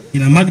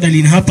ina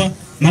Magdalene hapa.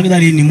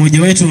 Magdalene ni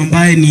mmoja wetu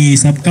ambaye ni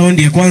sub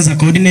county ya kwanza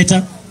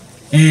coordinator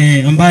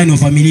ambaye ni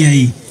familia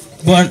hii.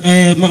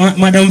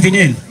 Madam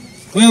Fidelle,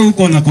 wewe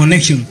uko na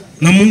connection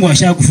na Mungu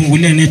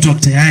ashakufungulia network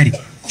tayari.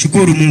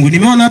 Shukuru Mungu.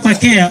 Nimeona hapa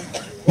Care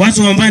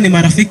watu ambao ni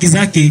marafiki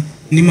zake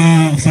ni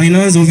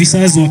finance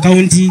officers wa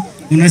county,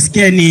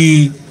 unasikia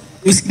ni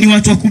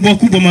watu wakubwa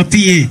kubwa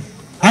mapie.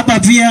 Hapa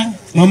pia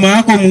mama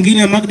yako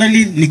mwingine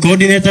Magdalene ni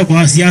coordinator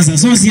kwa siasa.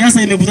 So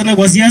siasa imekutana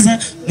kwa siasa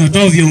na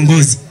toa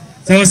viongozi.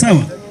 Sawa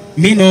sawa.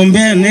 Mimi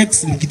naombea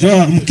next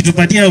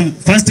mkitupatia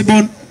first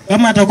born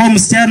kama atakuwa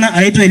msichana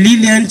aitwe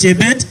Lilian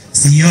Chebet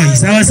Sioi.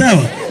 Sawa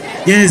sawa.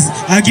 Yes,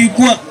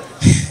 akikuwa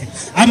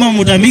ama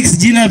mtamix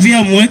jina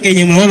pia muweke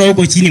yenye mnaona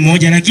huko chini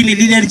moja, lakini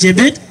Lilian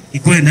Chebet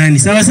iko ndani.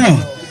 Sawa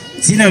sawa.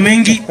 Sina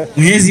mengi.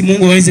 Mwenyezi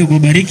Mungu aweze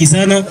kubariki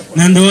sana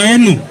na ndoa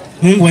yenu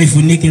Mungu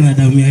aifunike na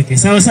damu yake.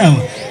 Sawa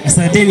sawa.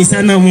 Asanteni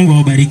sana, Mungu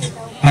awabariki.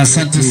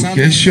 Asante sana.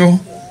 Kesho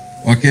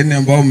wakeni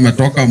ambao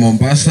mmetoka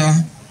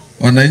Mombasa,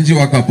 wananchi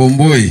wa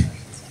Kapomboi,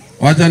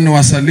 wacha ni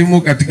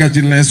wasalimu katika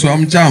jina la Yesu.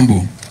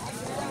 Amjambo.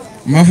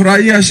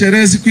 Mmefurahia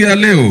sherehe siku ya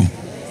leo?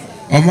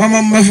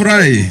 Wamama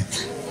mmefurahi?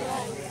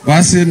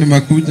 Basi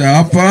nimekuja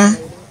hapa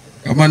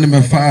kama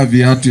nimefaa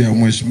viatu ya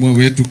mheshimiwa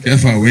wetu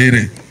Kefa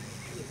Were.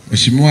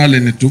 Mheshimiwa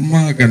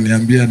alinituma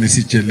akaniambia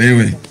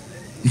nisichelewe.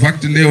 In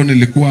fact leo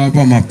nilikuwa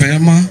hapa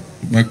mapema,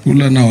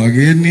 tumekula na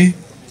wageni,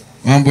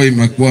 mambo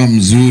imekuwa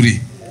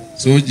mzuri.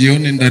 So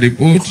jioni nda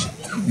report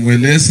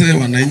mweleze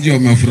wananchi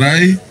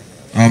wamefurahi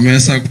na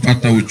wameweza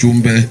kupata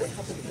ujumbe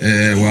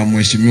wa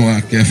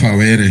Mheshimiwa Kefa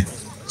Were.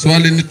 So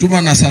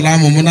alinituma na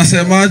salamu,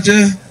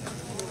 mnasemaje?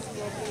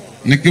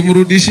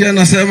 Nikimrudishia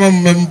nasema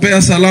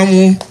mmempea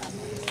salamu.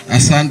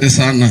 Asante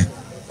sana.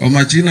 Kwa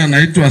majina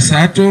naitwa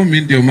Sato,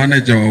 mimi ndio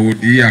manager wa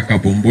wodi ya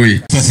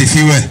Kabomboi.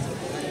 Asifiwe.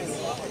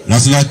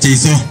 Lasla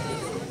Chiso.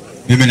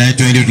 Mimi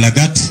naitwa Eliud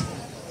Lagat.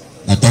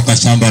 Natoka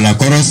shamba la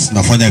Koros,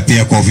 nafanya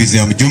pia kwa ofisi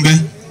ya mjumbe.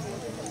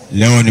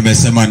 Leo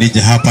nimesema nije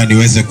hapa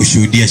niweze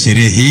kushuhudia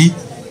sherehe hii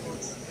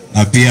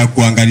na pia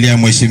kuangalia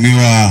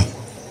mheshimiwa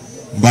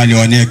mbali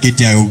wania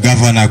kiti ya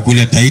ugavana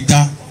kule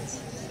Taita.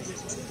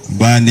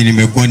 Mbali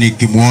nimekuwa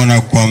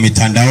nikimuona kwa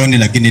mitandaoni,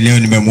 lakini leo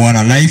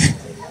nimemuona live.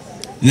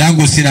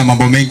 Langu sina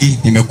mambo mengi,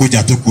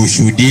 nimekuja tu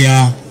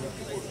kushuhudia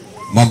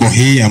mambo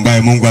hii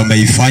ambayo Mungu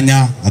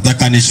ameifanya.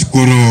 Nataka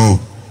nishukuru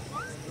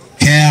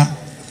Care.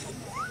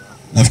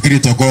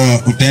 Nafikiri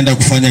utaenda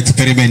kufanya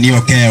experiment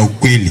hiyo Care ya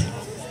ukweli.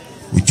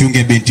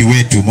 Uchunge binti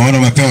wetu. Maana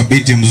umepewa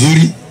binti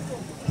mzuri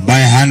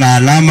ambaye hana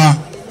alama,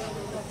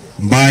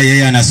 ambaye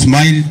yeye ana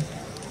smile.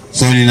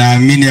 So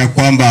ninaamini ya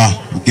kwamba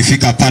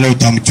ukifika pale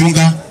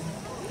utamchunga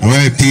na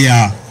wewe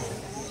pia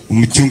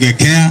umchunge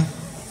Care.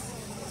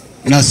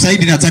 Na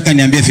Saidi, nataka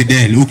niambie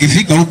Fidelle,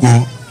 ukifika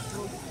huko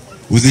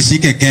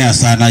usishike Care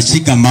sana,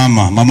 shika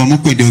mama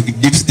mkwe ndio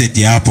deep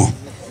state hapo.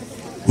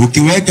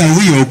 Ukiweka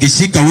huyo,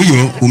 ukishika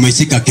huyo,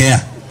 umeshika Care.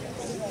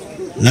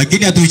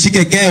 Lakini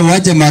atushike Care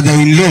waje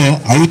mother-in-law,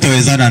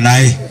 hautawezana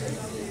naye.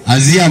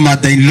 Azia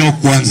mother-in-law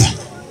kwanza.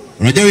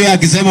 Unajua yeye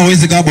akisema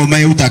uweze kaa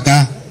Bomaye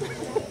utakaa.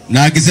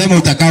 Na akisema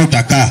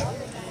utakaa.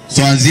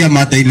 So anzia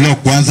mother-in-law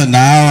kwanza, na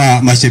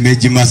hawa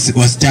mashemeji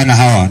wasichana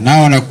hawa.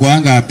 Nao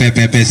wanakuanga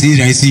pepe si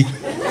rahisi.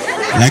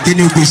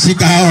 Lakini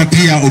ukishika hawa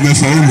pia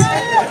umefaulu.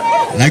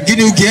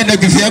 Lakini ukienda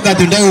kifyaka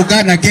tunataka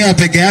ukaa na Care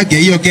peke yake,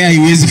 hiyo Care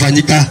haiwezi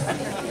fanyika.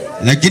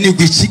 Lakini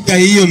ukishika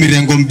hiyo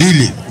mirengo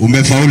mbili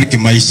umefaulu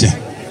kimaisha.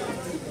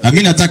 Na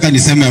mimi nataka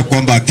niseme ya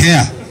kwamba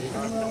Care,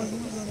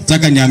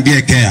 nataka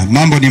niambie Care,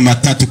 mambo ni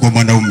matatu kwa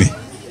mwanaume.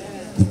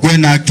 Ukuwe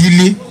na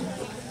akili,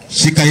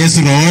 shika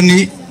Yesu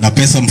rohoni na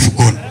pesa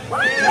mfukoni.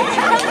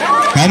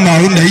 Kama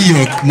huna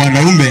hiyo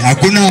mwanaume,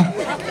 hakuna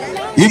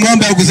hii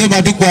mambo ya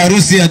kusema tu kwa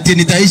harusi ati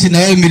nitaishi na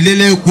wewe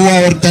milele,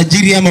 kuwa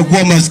tajiri ama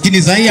kuwa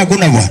maskini. Sasa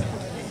hakuna bwana.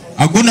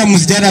 Hakuna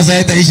msichana sasa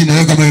ataishi na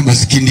wewe kama wewe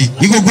maskini.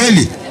 Iko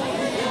kweli?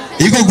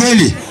 Iko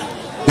kweli?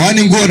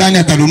 Kwani nguo nani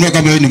atanunua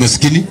kama wewe ni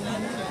maskini?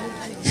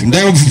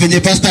 Ndio venye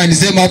pastor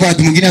alisema hapa,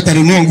 watu mwingine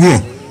atanunua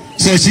nguo.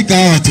 So shika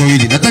hawa watu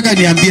wawili. Nataka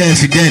niambie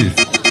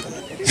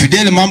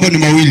Fidelle, mambo ni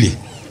mawili.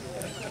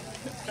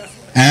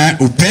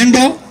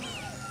 Upendo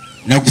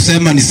na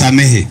kusema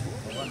nisamehe.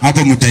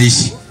 Hapo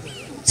mtaishi.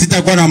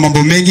 Sitakuwa na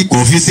mambo mengi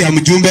kwa ofisi ya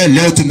mjumbe.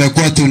 Leo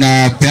tumekuwa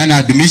tunapeana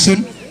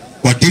admission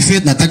kwa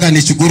TFET. Nataka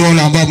nishukuru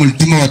wale ambao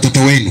mlituma watoto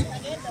wenu.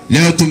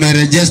 Leo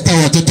tumeregister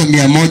watoto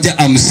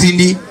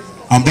 150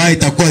 ambayo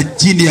itakuwa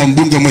chini ya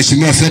mbunge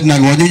Mheshimiwa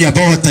Ferdinand Wanyonyi,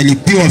 ambao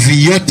watalipiwa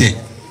fee yote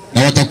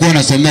na watakuwa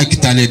wanasomea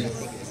Kitale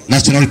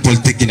National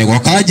Polytechnic.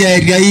 Wakaja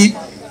area hii,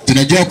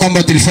 tunajua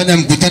kwamba tulifanya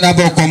mkutano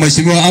hapa kwa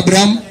Mheshimiwa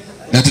Abraham,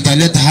 na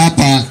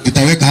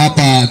tutaweka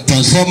hapa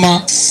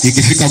transformer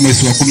ikifika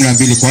mwezi wa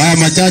 12. Kwa haya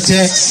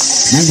machache,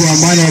 Mungu wa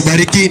amani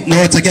wabariki na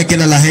watakia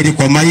kila laheri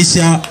kwa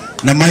maisha,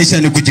 na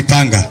maisha ni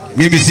kujipanga.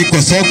 Mimi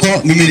siko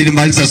soko, mimi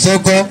nilimaliza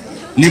soko,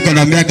 niko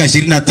na miaka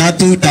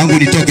 23 tangu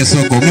nitoke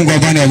soko. Mungu wa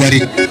amani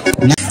wabariki.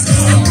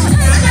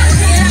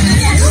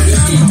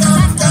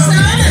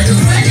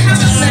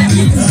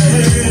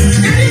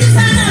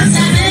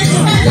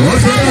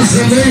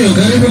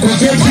 Karibu kwa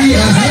keki.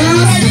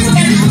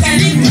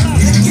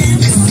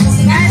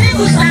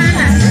 Karibu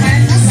sana.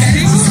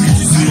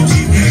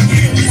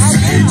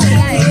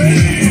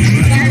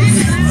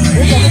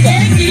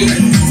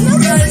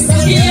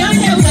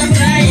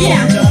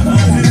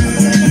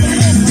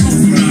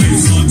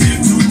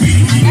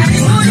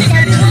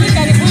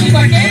 Karibuni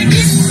kwa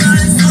keki.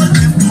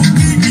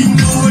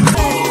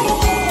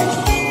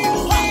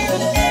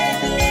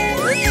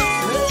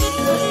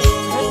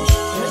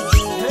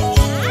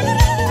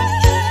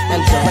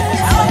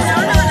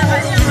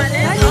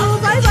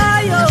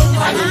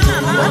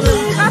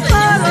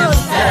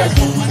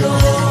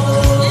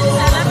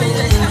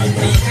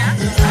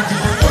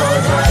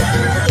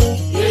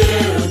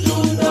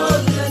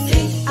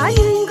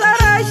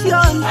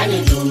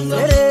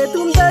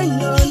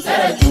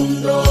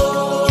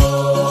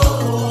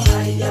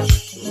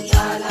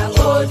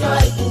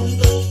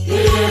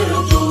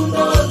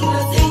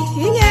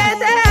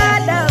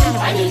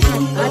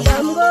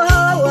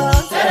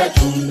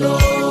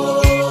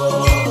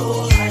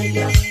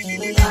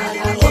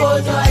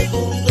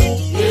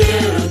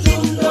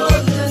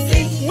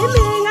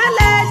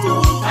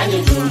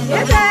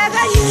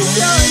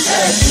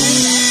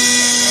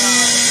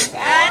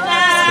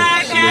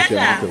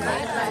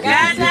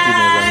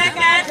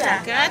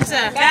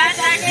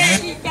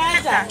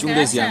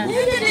 Chungezi yangu.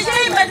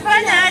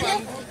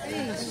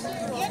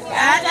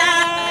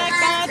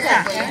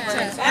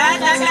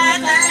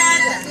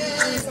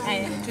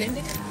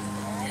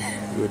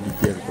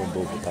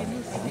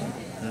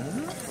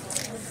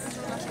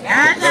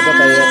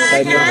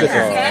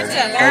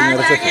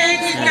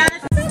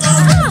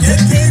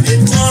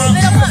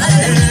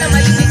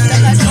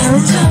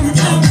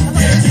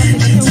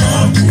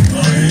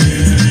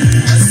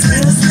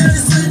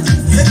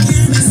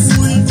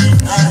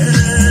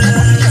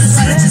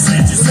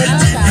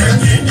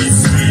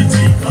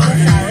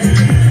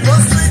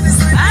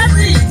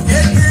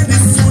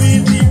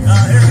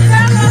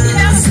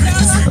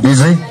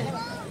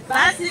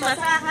 Basi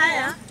masaa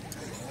haya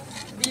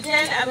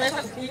Fidelle ameweza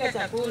kupika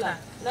chakula,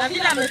 na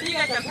vile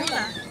amepika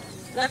chakula,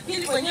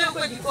 nafikiri mwenyewe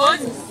uko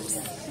jikoni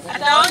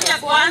ataonja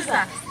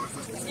kwanza,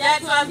 ya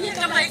tuambie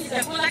kama hiki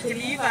chakula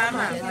kiliiva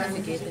ama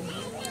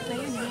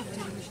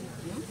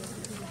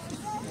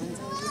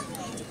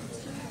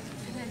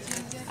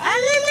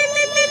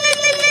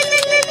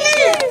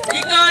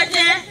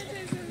ikoje.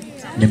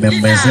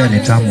 Nimemmezea, ni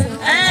tamu.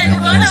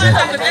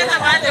 Nimemmezea.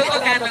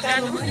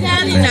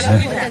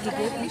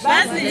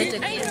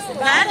 Basi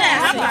baada ya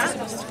hapa,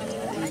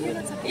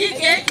 hii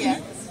keki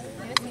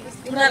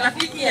kuna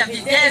rafiki ya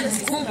Fidelle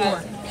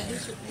mkubwa.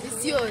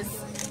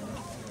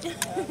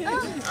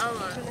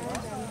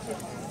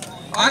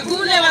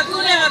 Wakule.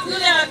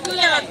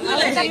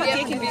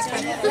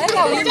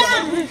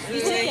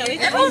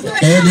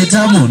 Ni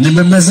tamu,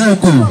 nimemmezea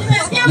huko.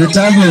 Ni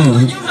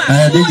tamu.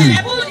 Haya DJ.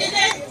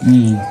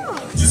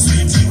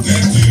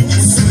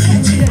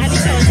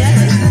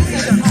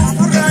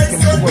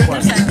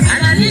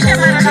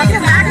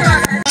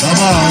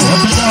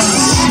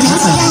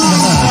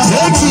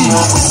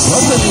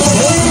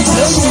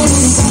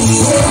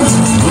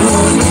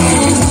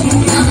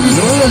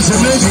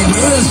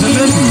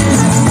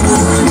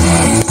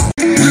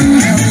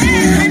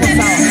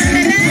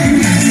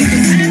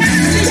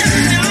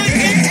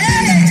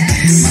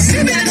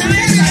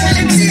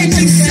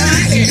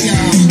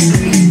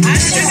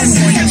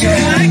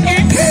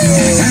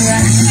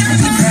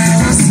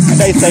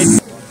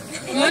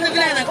 Unaona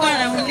vile anakuwa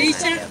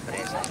anamulisha.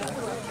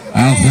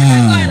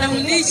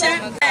 Anamulisha.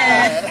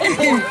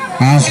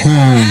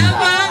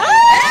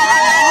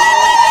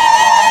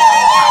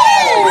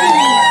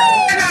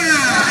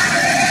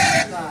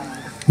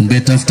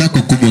 Ungetafuta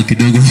kubwa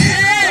kidogo.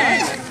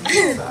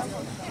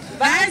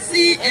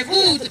 Basi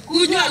hebu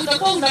kunywa,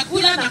 utakuwa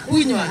unakula na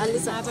kunywa.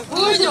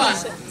 Kunywa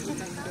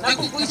na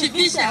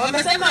kukushibisha.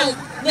 Wamesema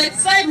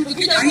next time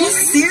tukija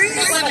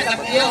tutakuwa na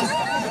kapio.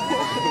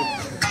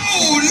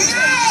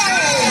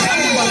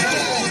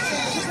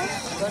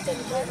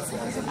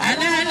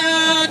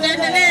 Hello,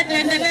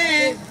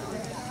 tuendelee.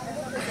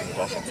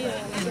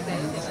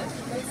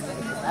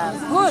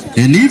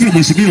 Ni hivyo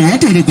mheshimiwa,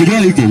 watu wanakujua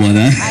hivyo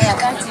bwana.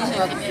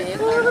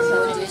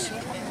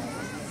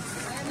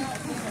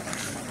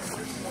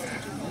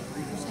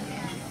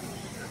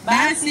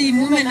 Basi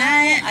mume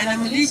naye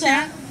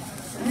anamulisha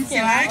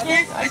mke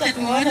wake. Acha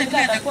tuone vile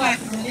atakuwa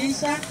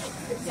akimulisha.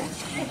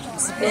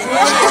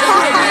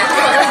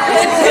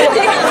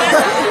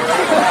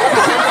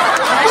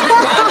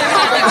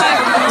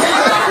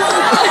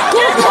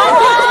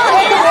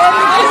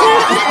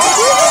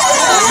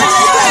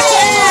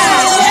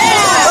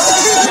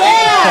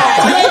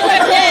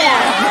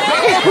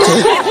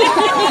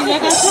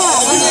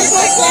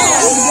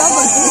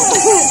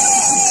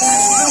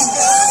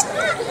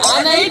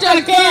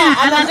 Anaitwa Kea,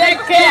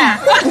 anatekea.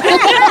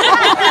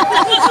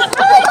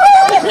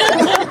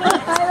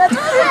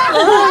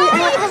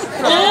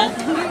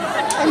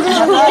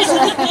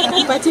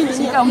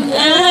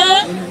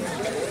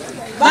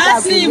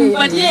 Basi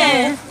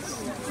mpatie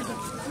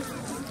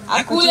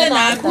akule na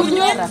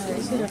akunywe,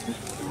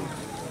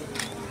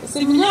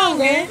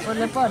 simnyonge,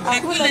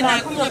 akule na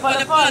akunywe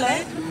pole pole.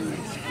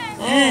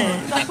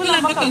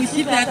 Takula mpaka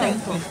ushibe hata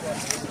huko.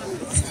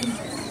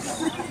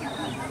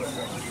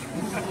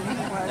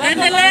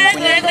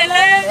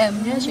 Tuendelee.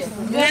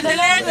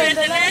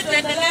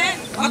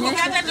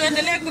 Wakukata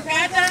tuendelee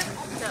kukata.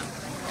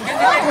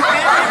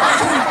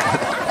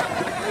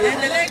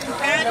 Tuendelee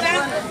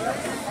kukata.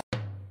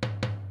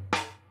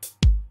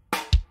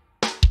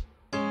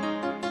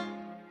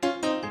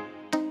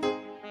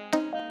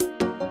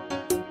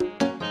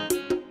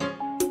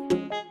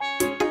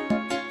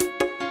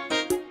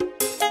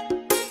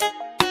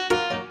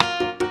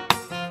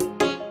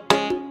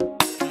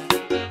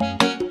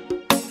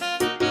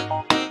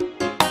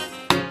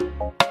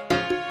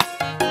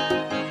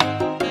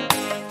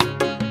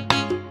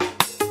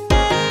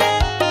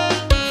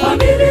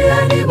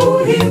 Familia ni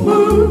muhimu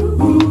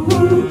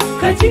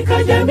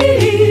katika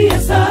jamii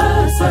ya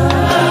sasa.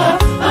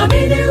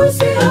 Amini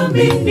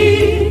usiamini,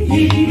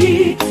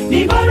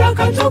 ni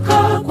baraka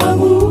toka kwa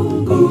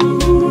Mungu.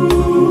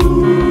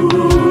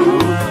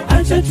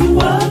 Acha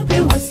tuwape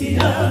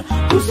wasia,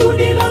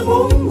 kusudi la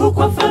Mungu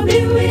kwa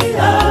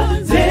familia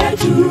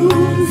zetu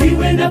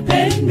ziwe na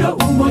pendo,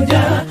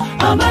 umoja,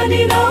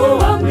 amani na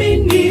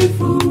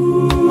uaminifu.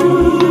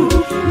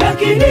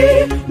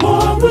 Lakini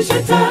Mungu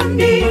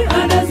shetani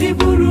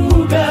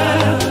anazivuruga,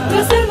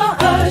 nasema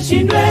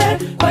ashindwe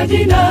kwa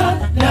jina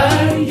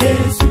la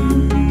Yesu.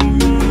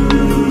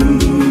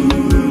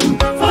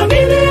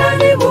 Familia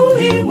ni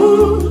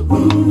muhimu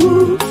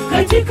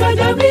katika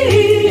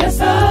jamii ya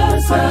sasa.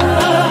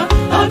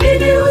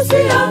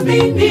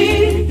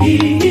 wanaoamini.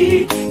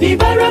 Hii ni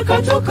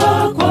baraka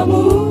toka kwa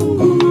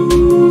Mungu.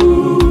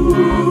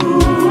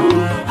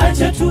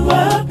 Acha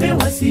tuwape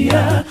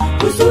wasia,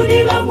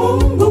 kusudi la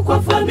Mungu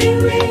kwa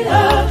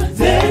familia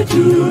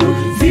zetu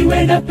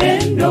ziwe na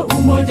pendo,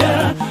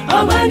 umoja,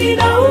 amani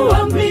na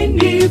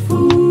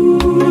uaminifu.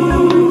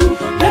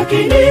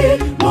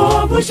 Lakini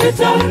mwovu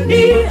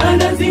shetani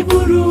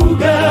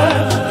anazivuruga,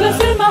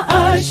 nasema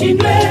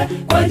ashindwe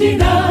kwa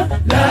jina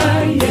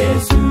la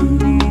Yesu.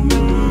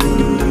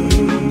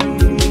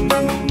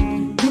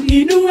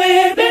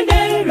 Tuinue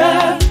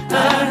bendera,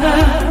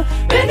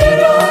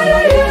 bendera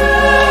ya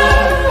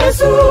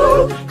Yesu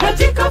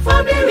katika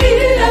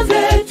familia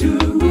zetu,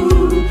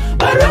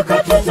 baraka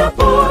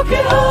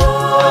tutapokea.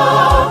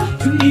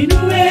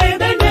 Tuinue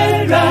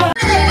bendera.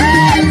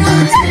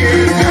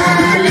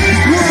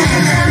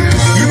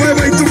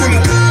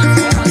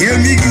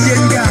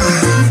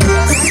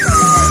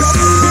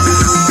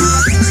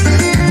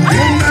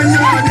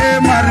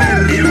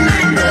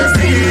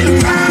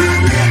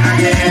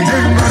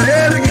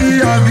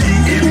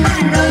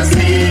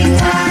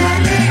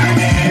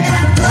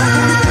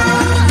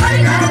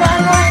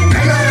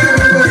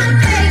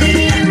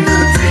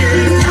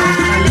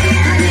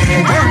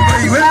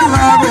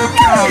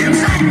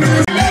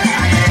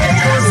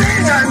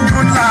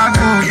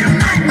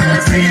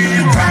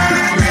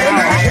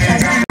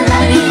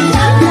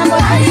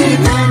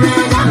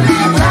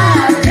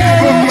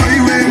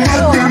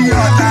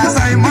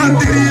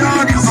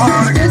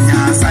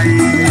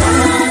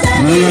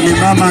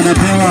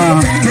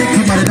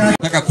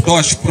 Nataka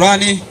kutoa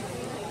shukrani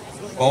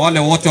kwa wale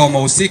wote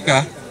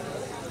wamehusika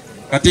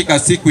katika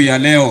siku ya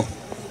leo.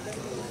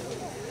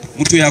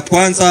 Mtu ya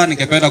kwanza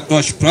ningependa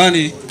kutoa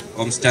shukrani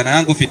kwa msichana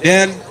yangu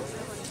Fidelle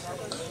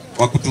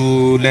kwa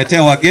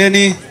kutuletea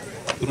wageni.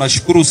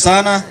 Tunashukuru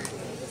sana.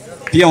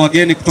 Pia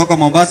wageni kutoka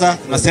Mombasa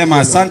tunasema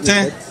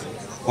asante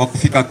kwa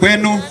kufika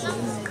kwenu.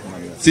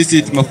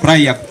 Sisi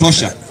tumefurahi ya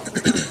kutosha.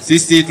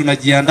 Sisi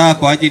tunajiandaa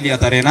kwa ajili ya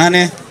tarehe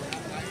 8.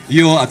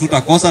 Hiyo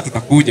hatutakosa,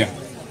 tutakuja.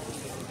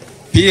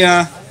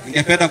 Pia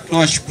ningependa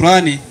kutoa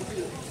shukrani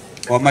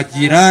kwa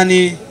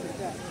majirani,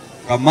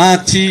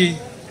 kamati,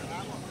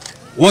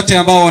 wote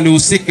ambao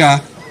walihusika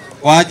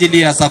kwa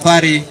ajili ya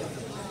safari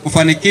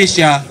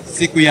kufanikisha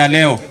siku ya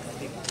leo.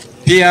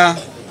 Pia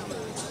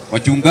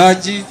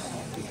wachungaji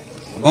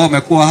ambao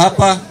wamekuwa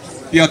hapa,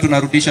 pia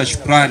tunarudisha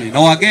shukrani, na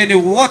wageni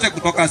wote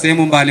kutoka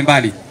sehemu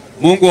mbalimbali.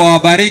 Mungu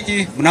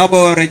awabariki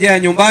mnaporejea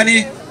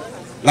nyumbani,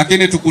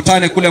 lakini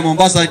tukutane kule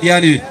Mombasa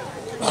diani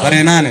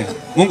tarehe 8.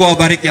 Mungu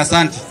awabariki,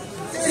 asante.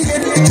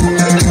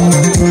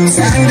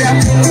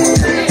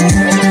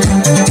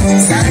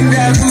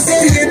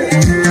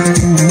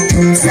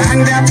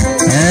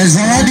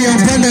 Zawadi ya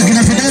upendo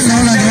kina Fidelle,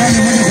 naona ni wale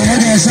moja kwa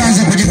moja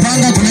washaanza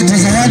kujipanga kuleta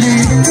zawadi.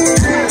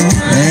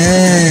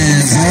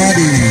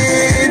 Zawadi.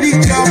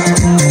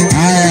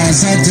 Haya,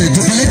 asante.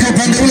 Tupeleke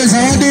upande ule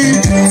zawadi.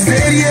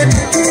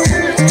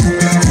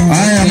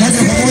 Haya,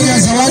 moja kwa moja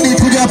zawadi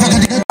kuja hapa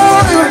katikati.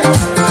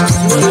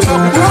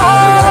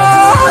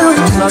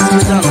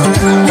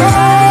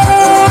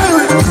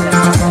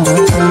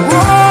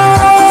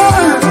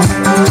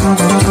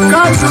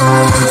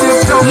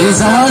 Ni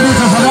zawadi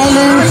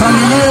tafadhali,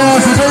 familia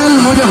ya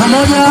Fidelle moja kwa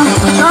moja.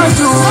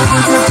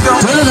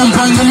 Twende na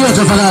mpangilio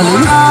tafadhali.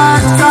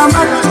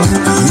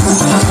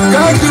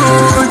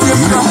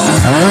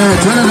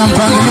 Twende na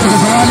mpangilio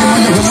tafadhali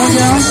moja kwa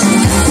moja.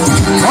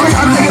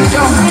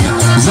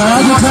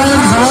 Zawadi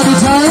time, zawadi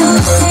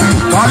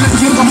time.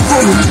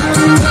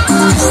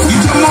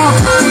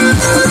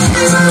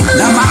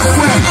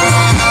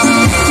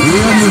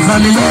 Hiyo ni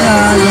familia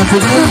ya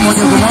Fidelle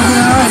moja kwa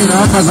moja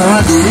inawapa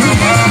zawadi.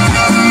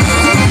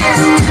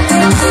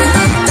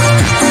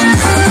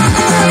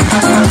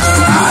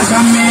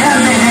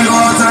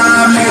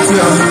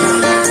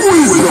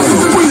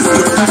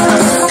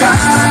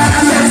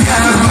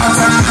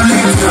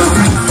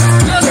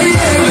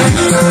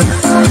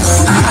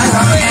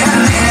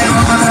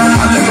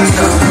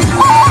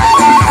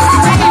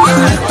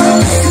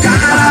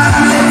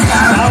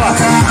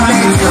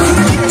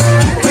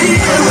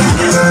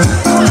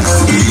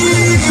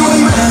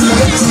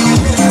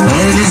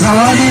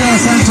 Zawadi,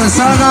 asante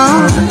sana.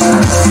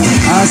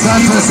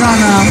 Asante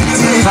sana.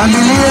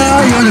 Familia,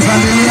 hiyo ni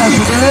familia ya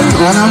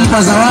Fidelle,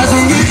 wanampa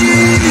zawadi.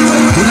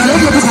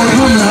 Tunaleta tu kwa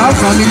ujumla,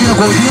 familia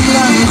kwa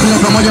ujumla, ni kila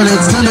pamoja na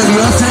extended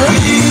yote.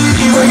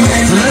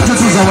 Tunaleta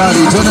tu zawadi.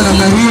 Tuone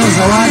namna hiyo,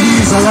 zawadi,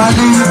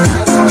 zawadi.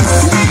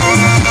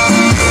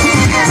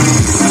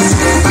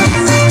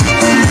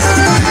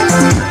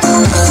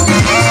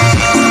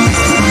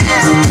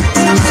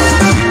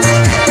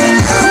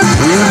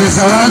 Hiyo ni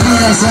zawadi,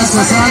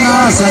 asante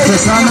sana, asante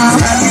sana.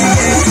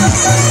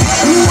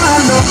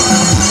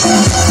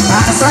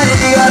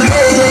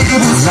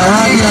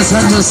 Zawadi,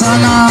 asante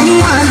sana.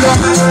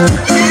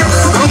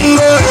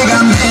 Familia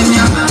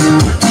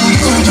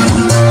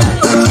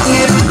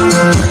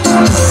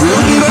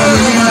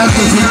ya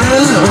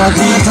Fidelle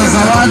wakileta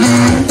zawadi.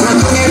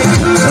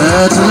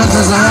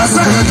 Tuleta zawadi,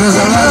 tuleta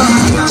zawadi.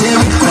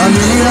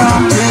 Familia.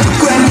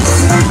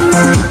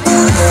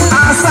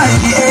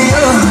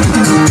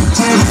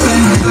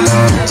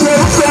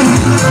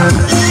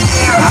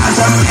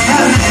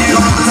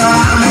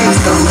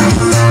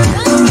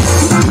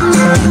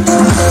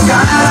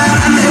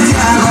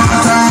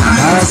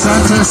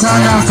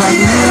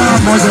 familia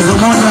moja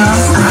kwa moja.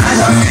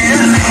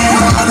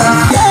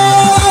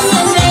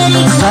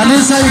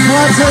 Kanisa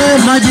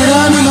ifuate,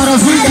 majirani,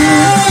 marafiki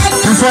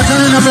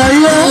tufuatane namna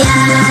hiyo.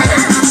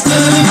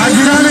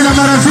 Majirani na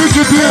marafiki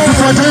pia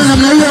tufuatane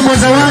namna hiyo kwa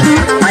zawadi.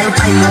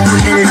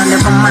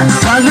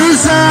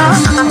 Kanisa,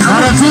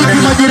 marafiki,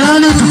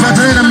 majirani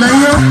tufuatane namna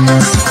hiyo.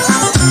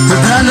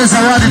 Tupeane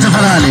zawadi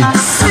tafadhali.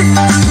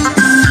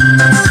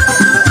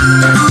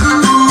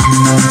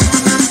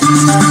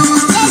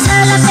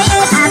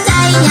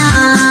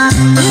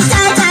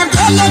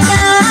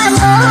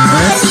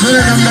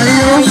 Namna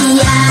hiyo.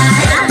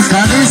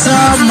 Kanisa,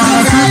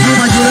 marafiki,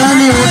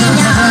 majirani wote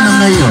tufuatane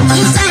namna hiyo.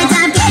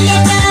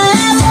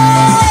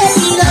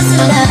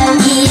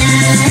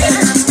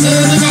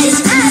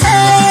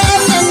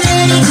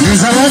 Ni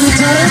zawadi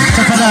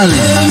tafadhali.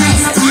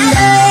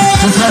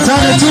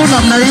 Tufuatane tu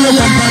namna hiyo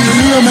kwa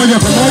mpangilio moja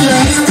kwa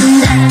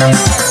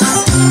moja.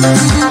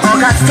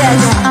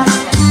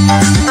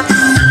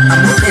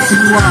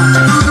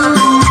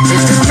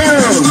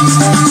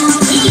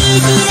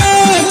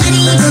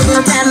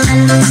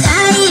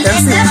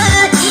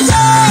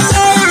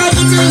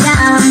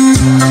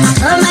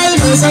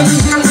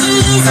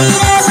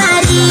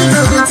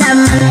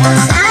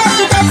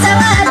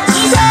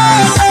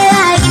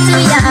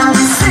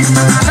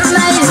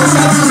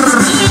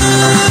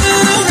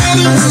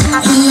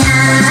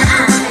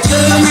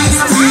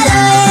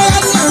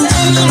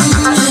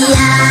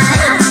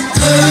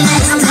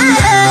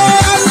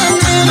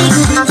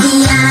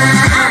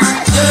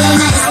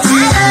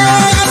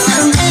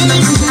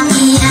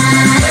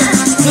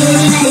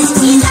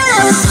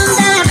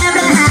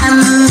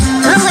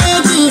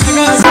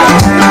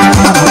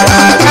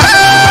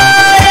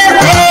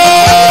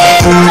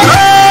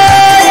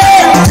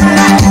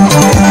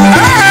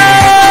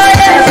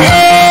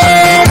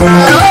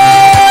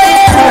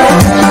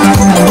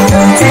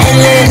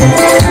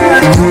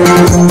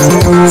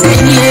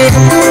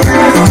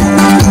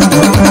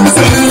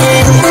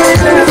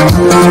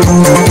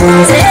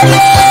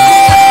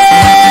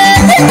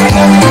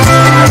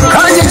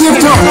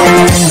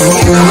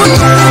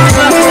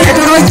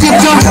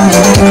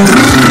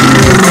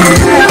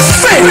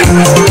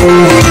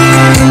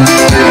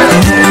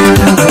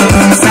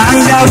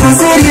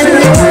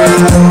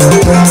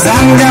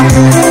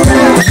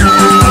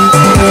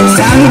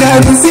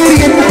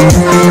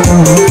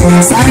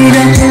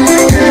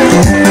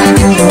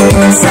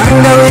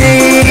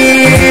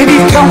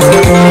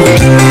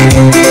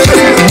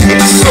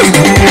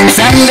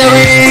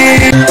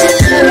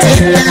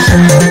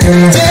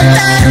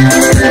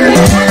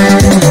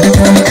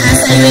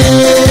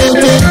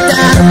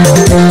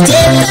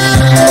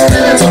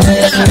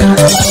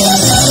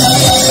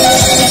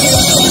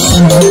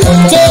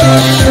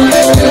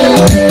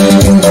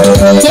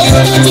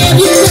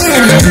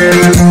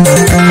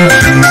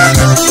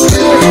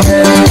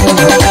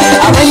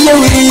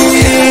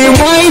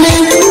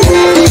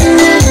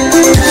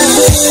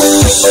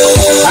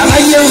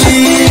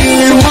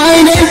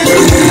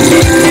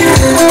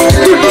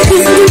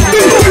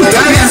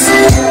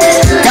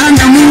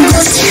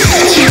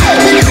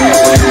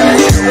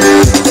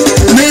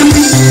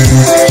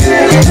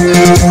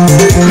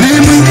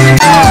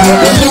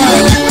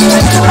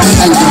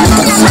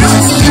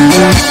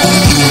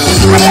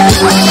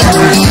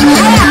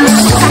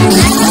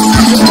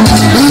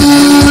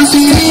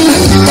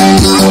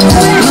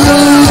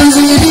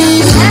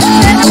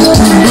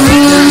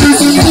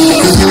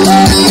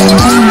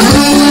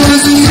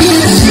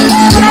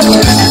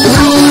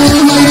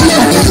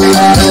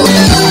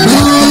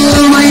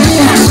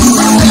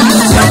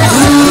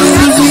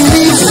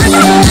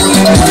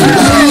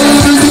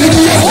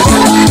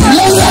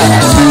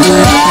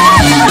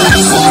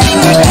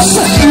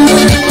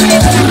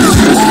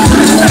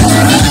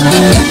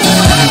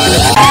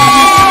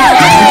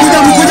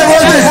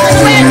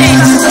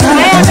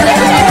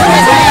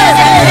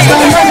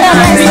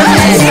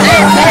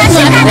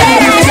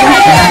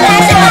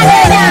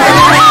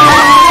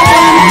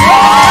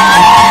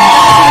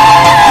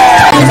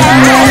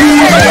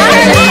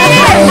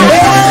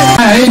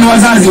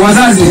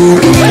 Wazazi,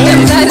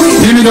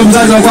 mimi ndo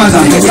mzazi wa kwanza.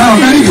 Sawa,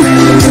 karibu.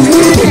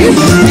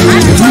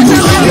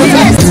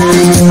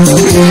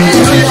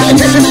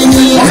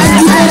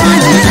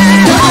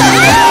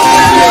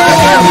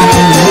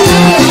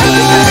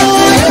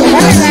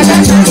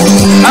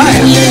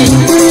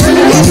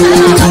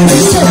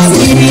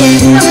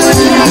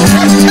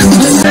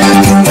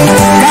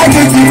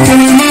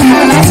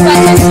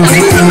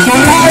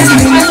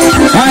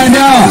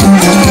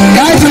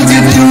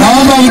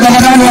 Naomba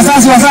mtafadhali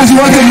wazazi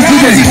wote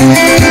mkuje.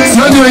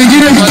 Sio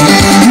wengine.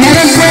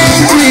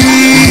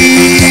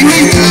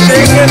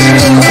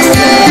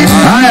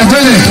 Haya,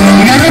 twende.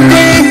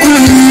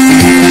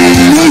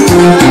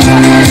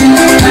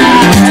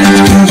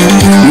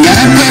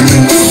 Ngara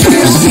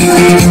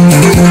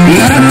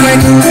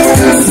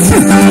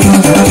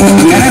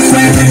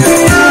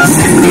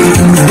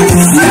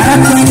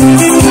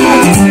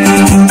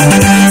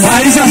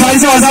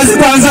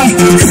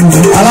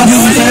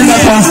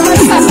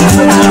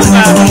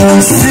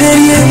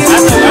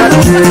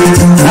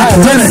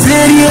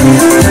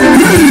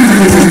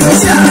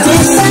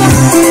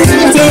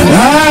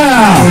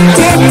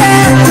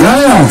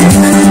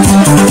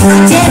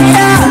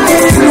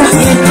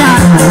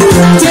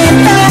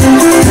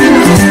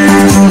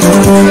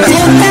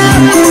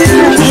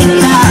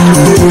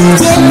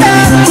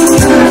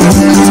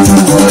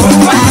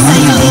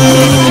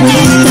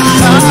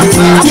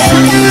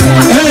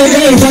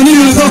Kwa nini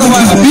unatoka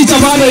bwana? Picha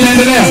bado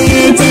inaendelea.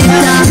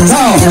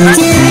 Sawa.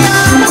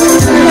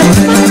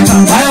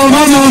 Haya,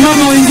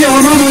 wamama waingia,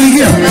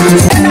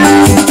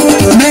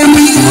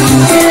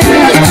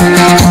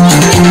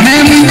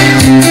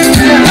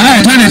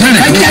 Haya, twende.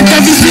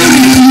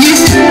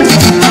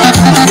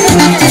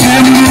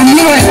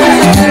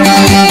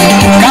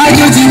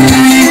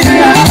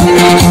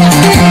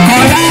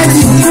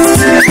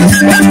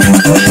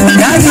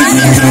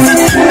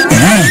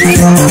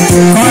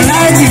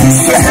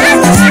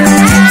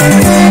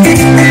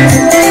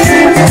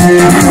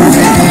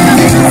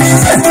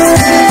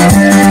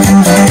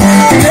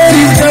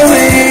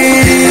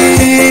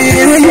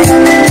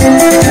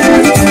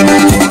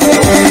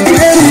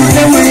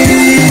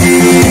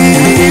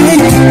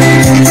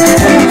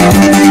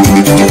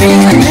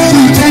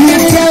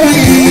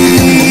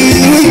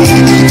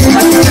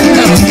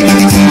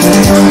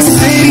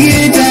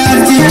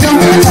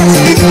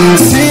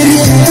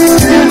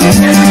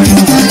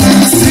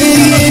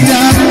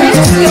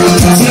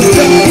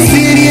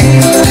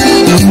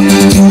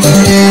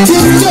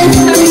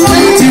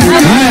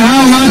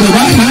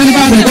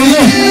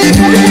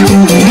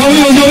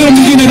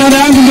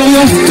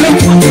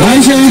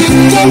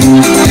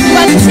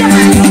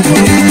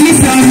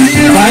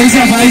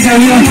 Faisha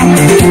huyo.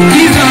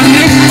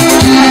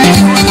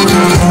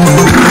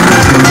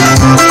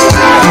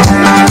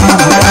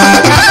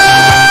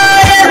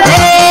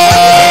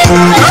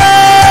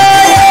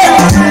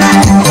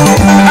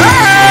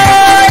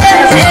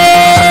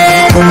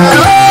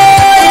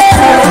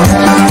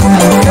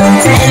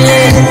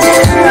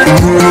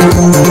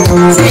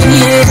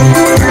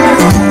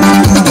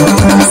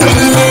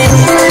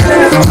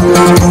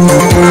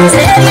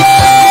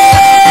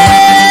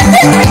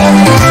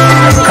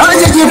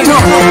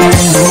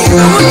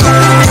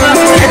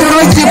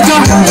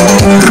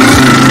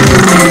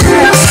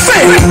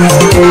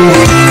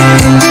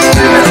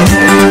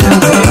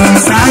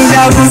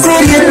 Sanga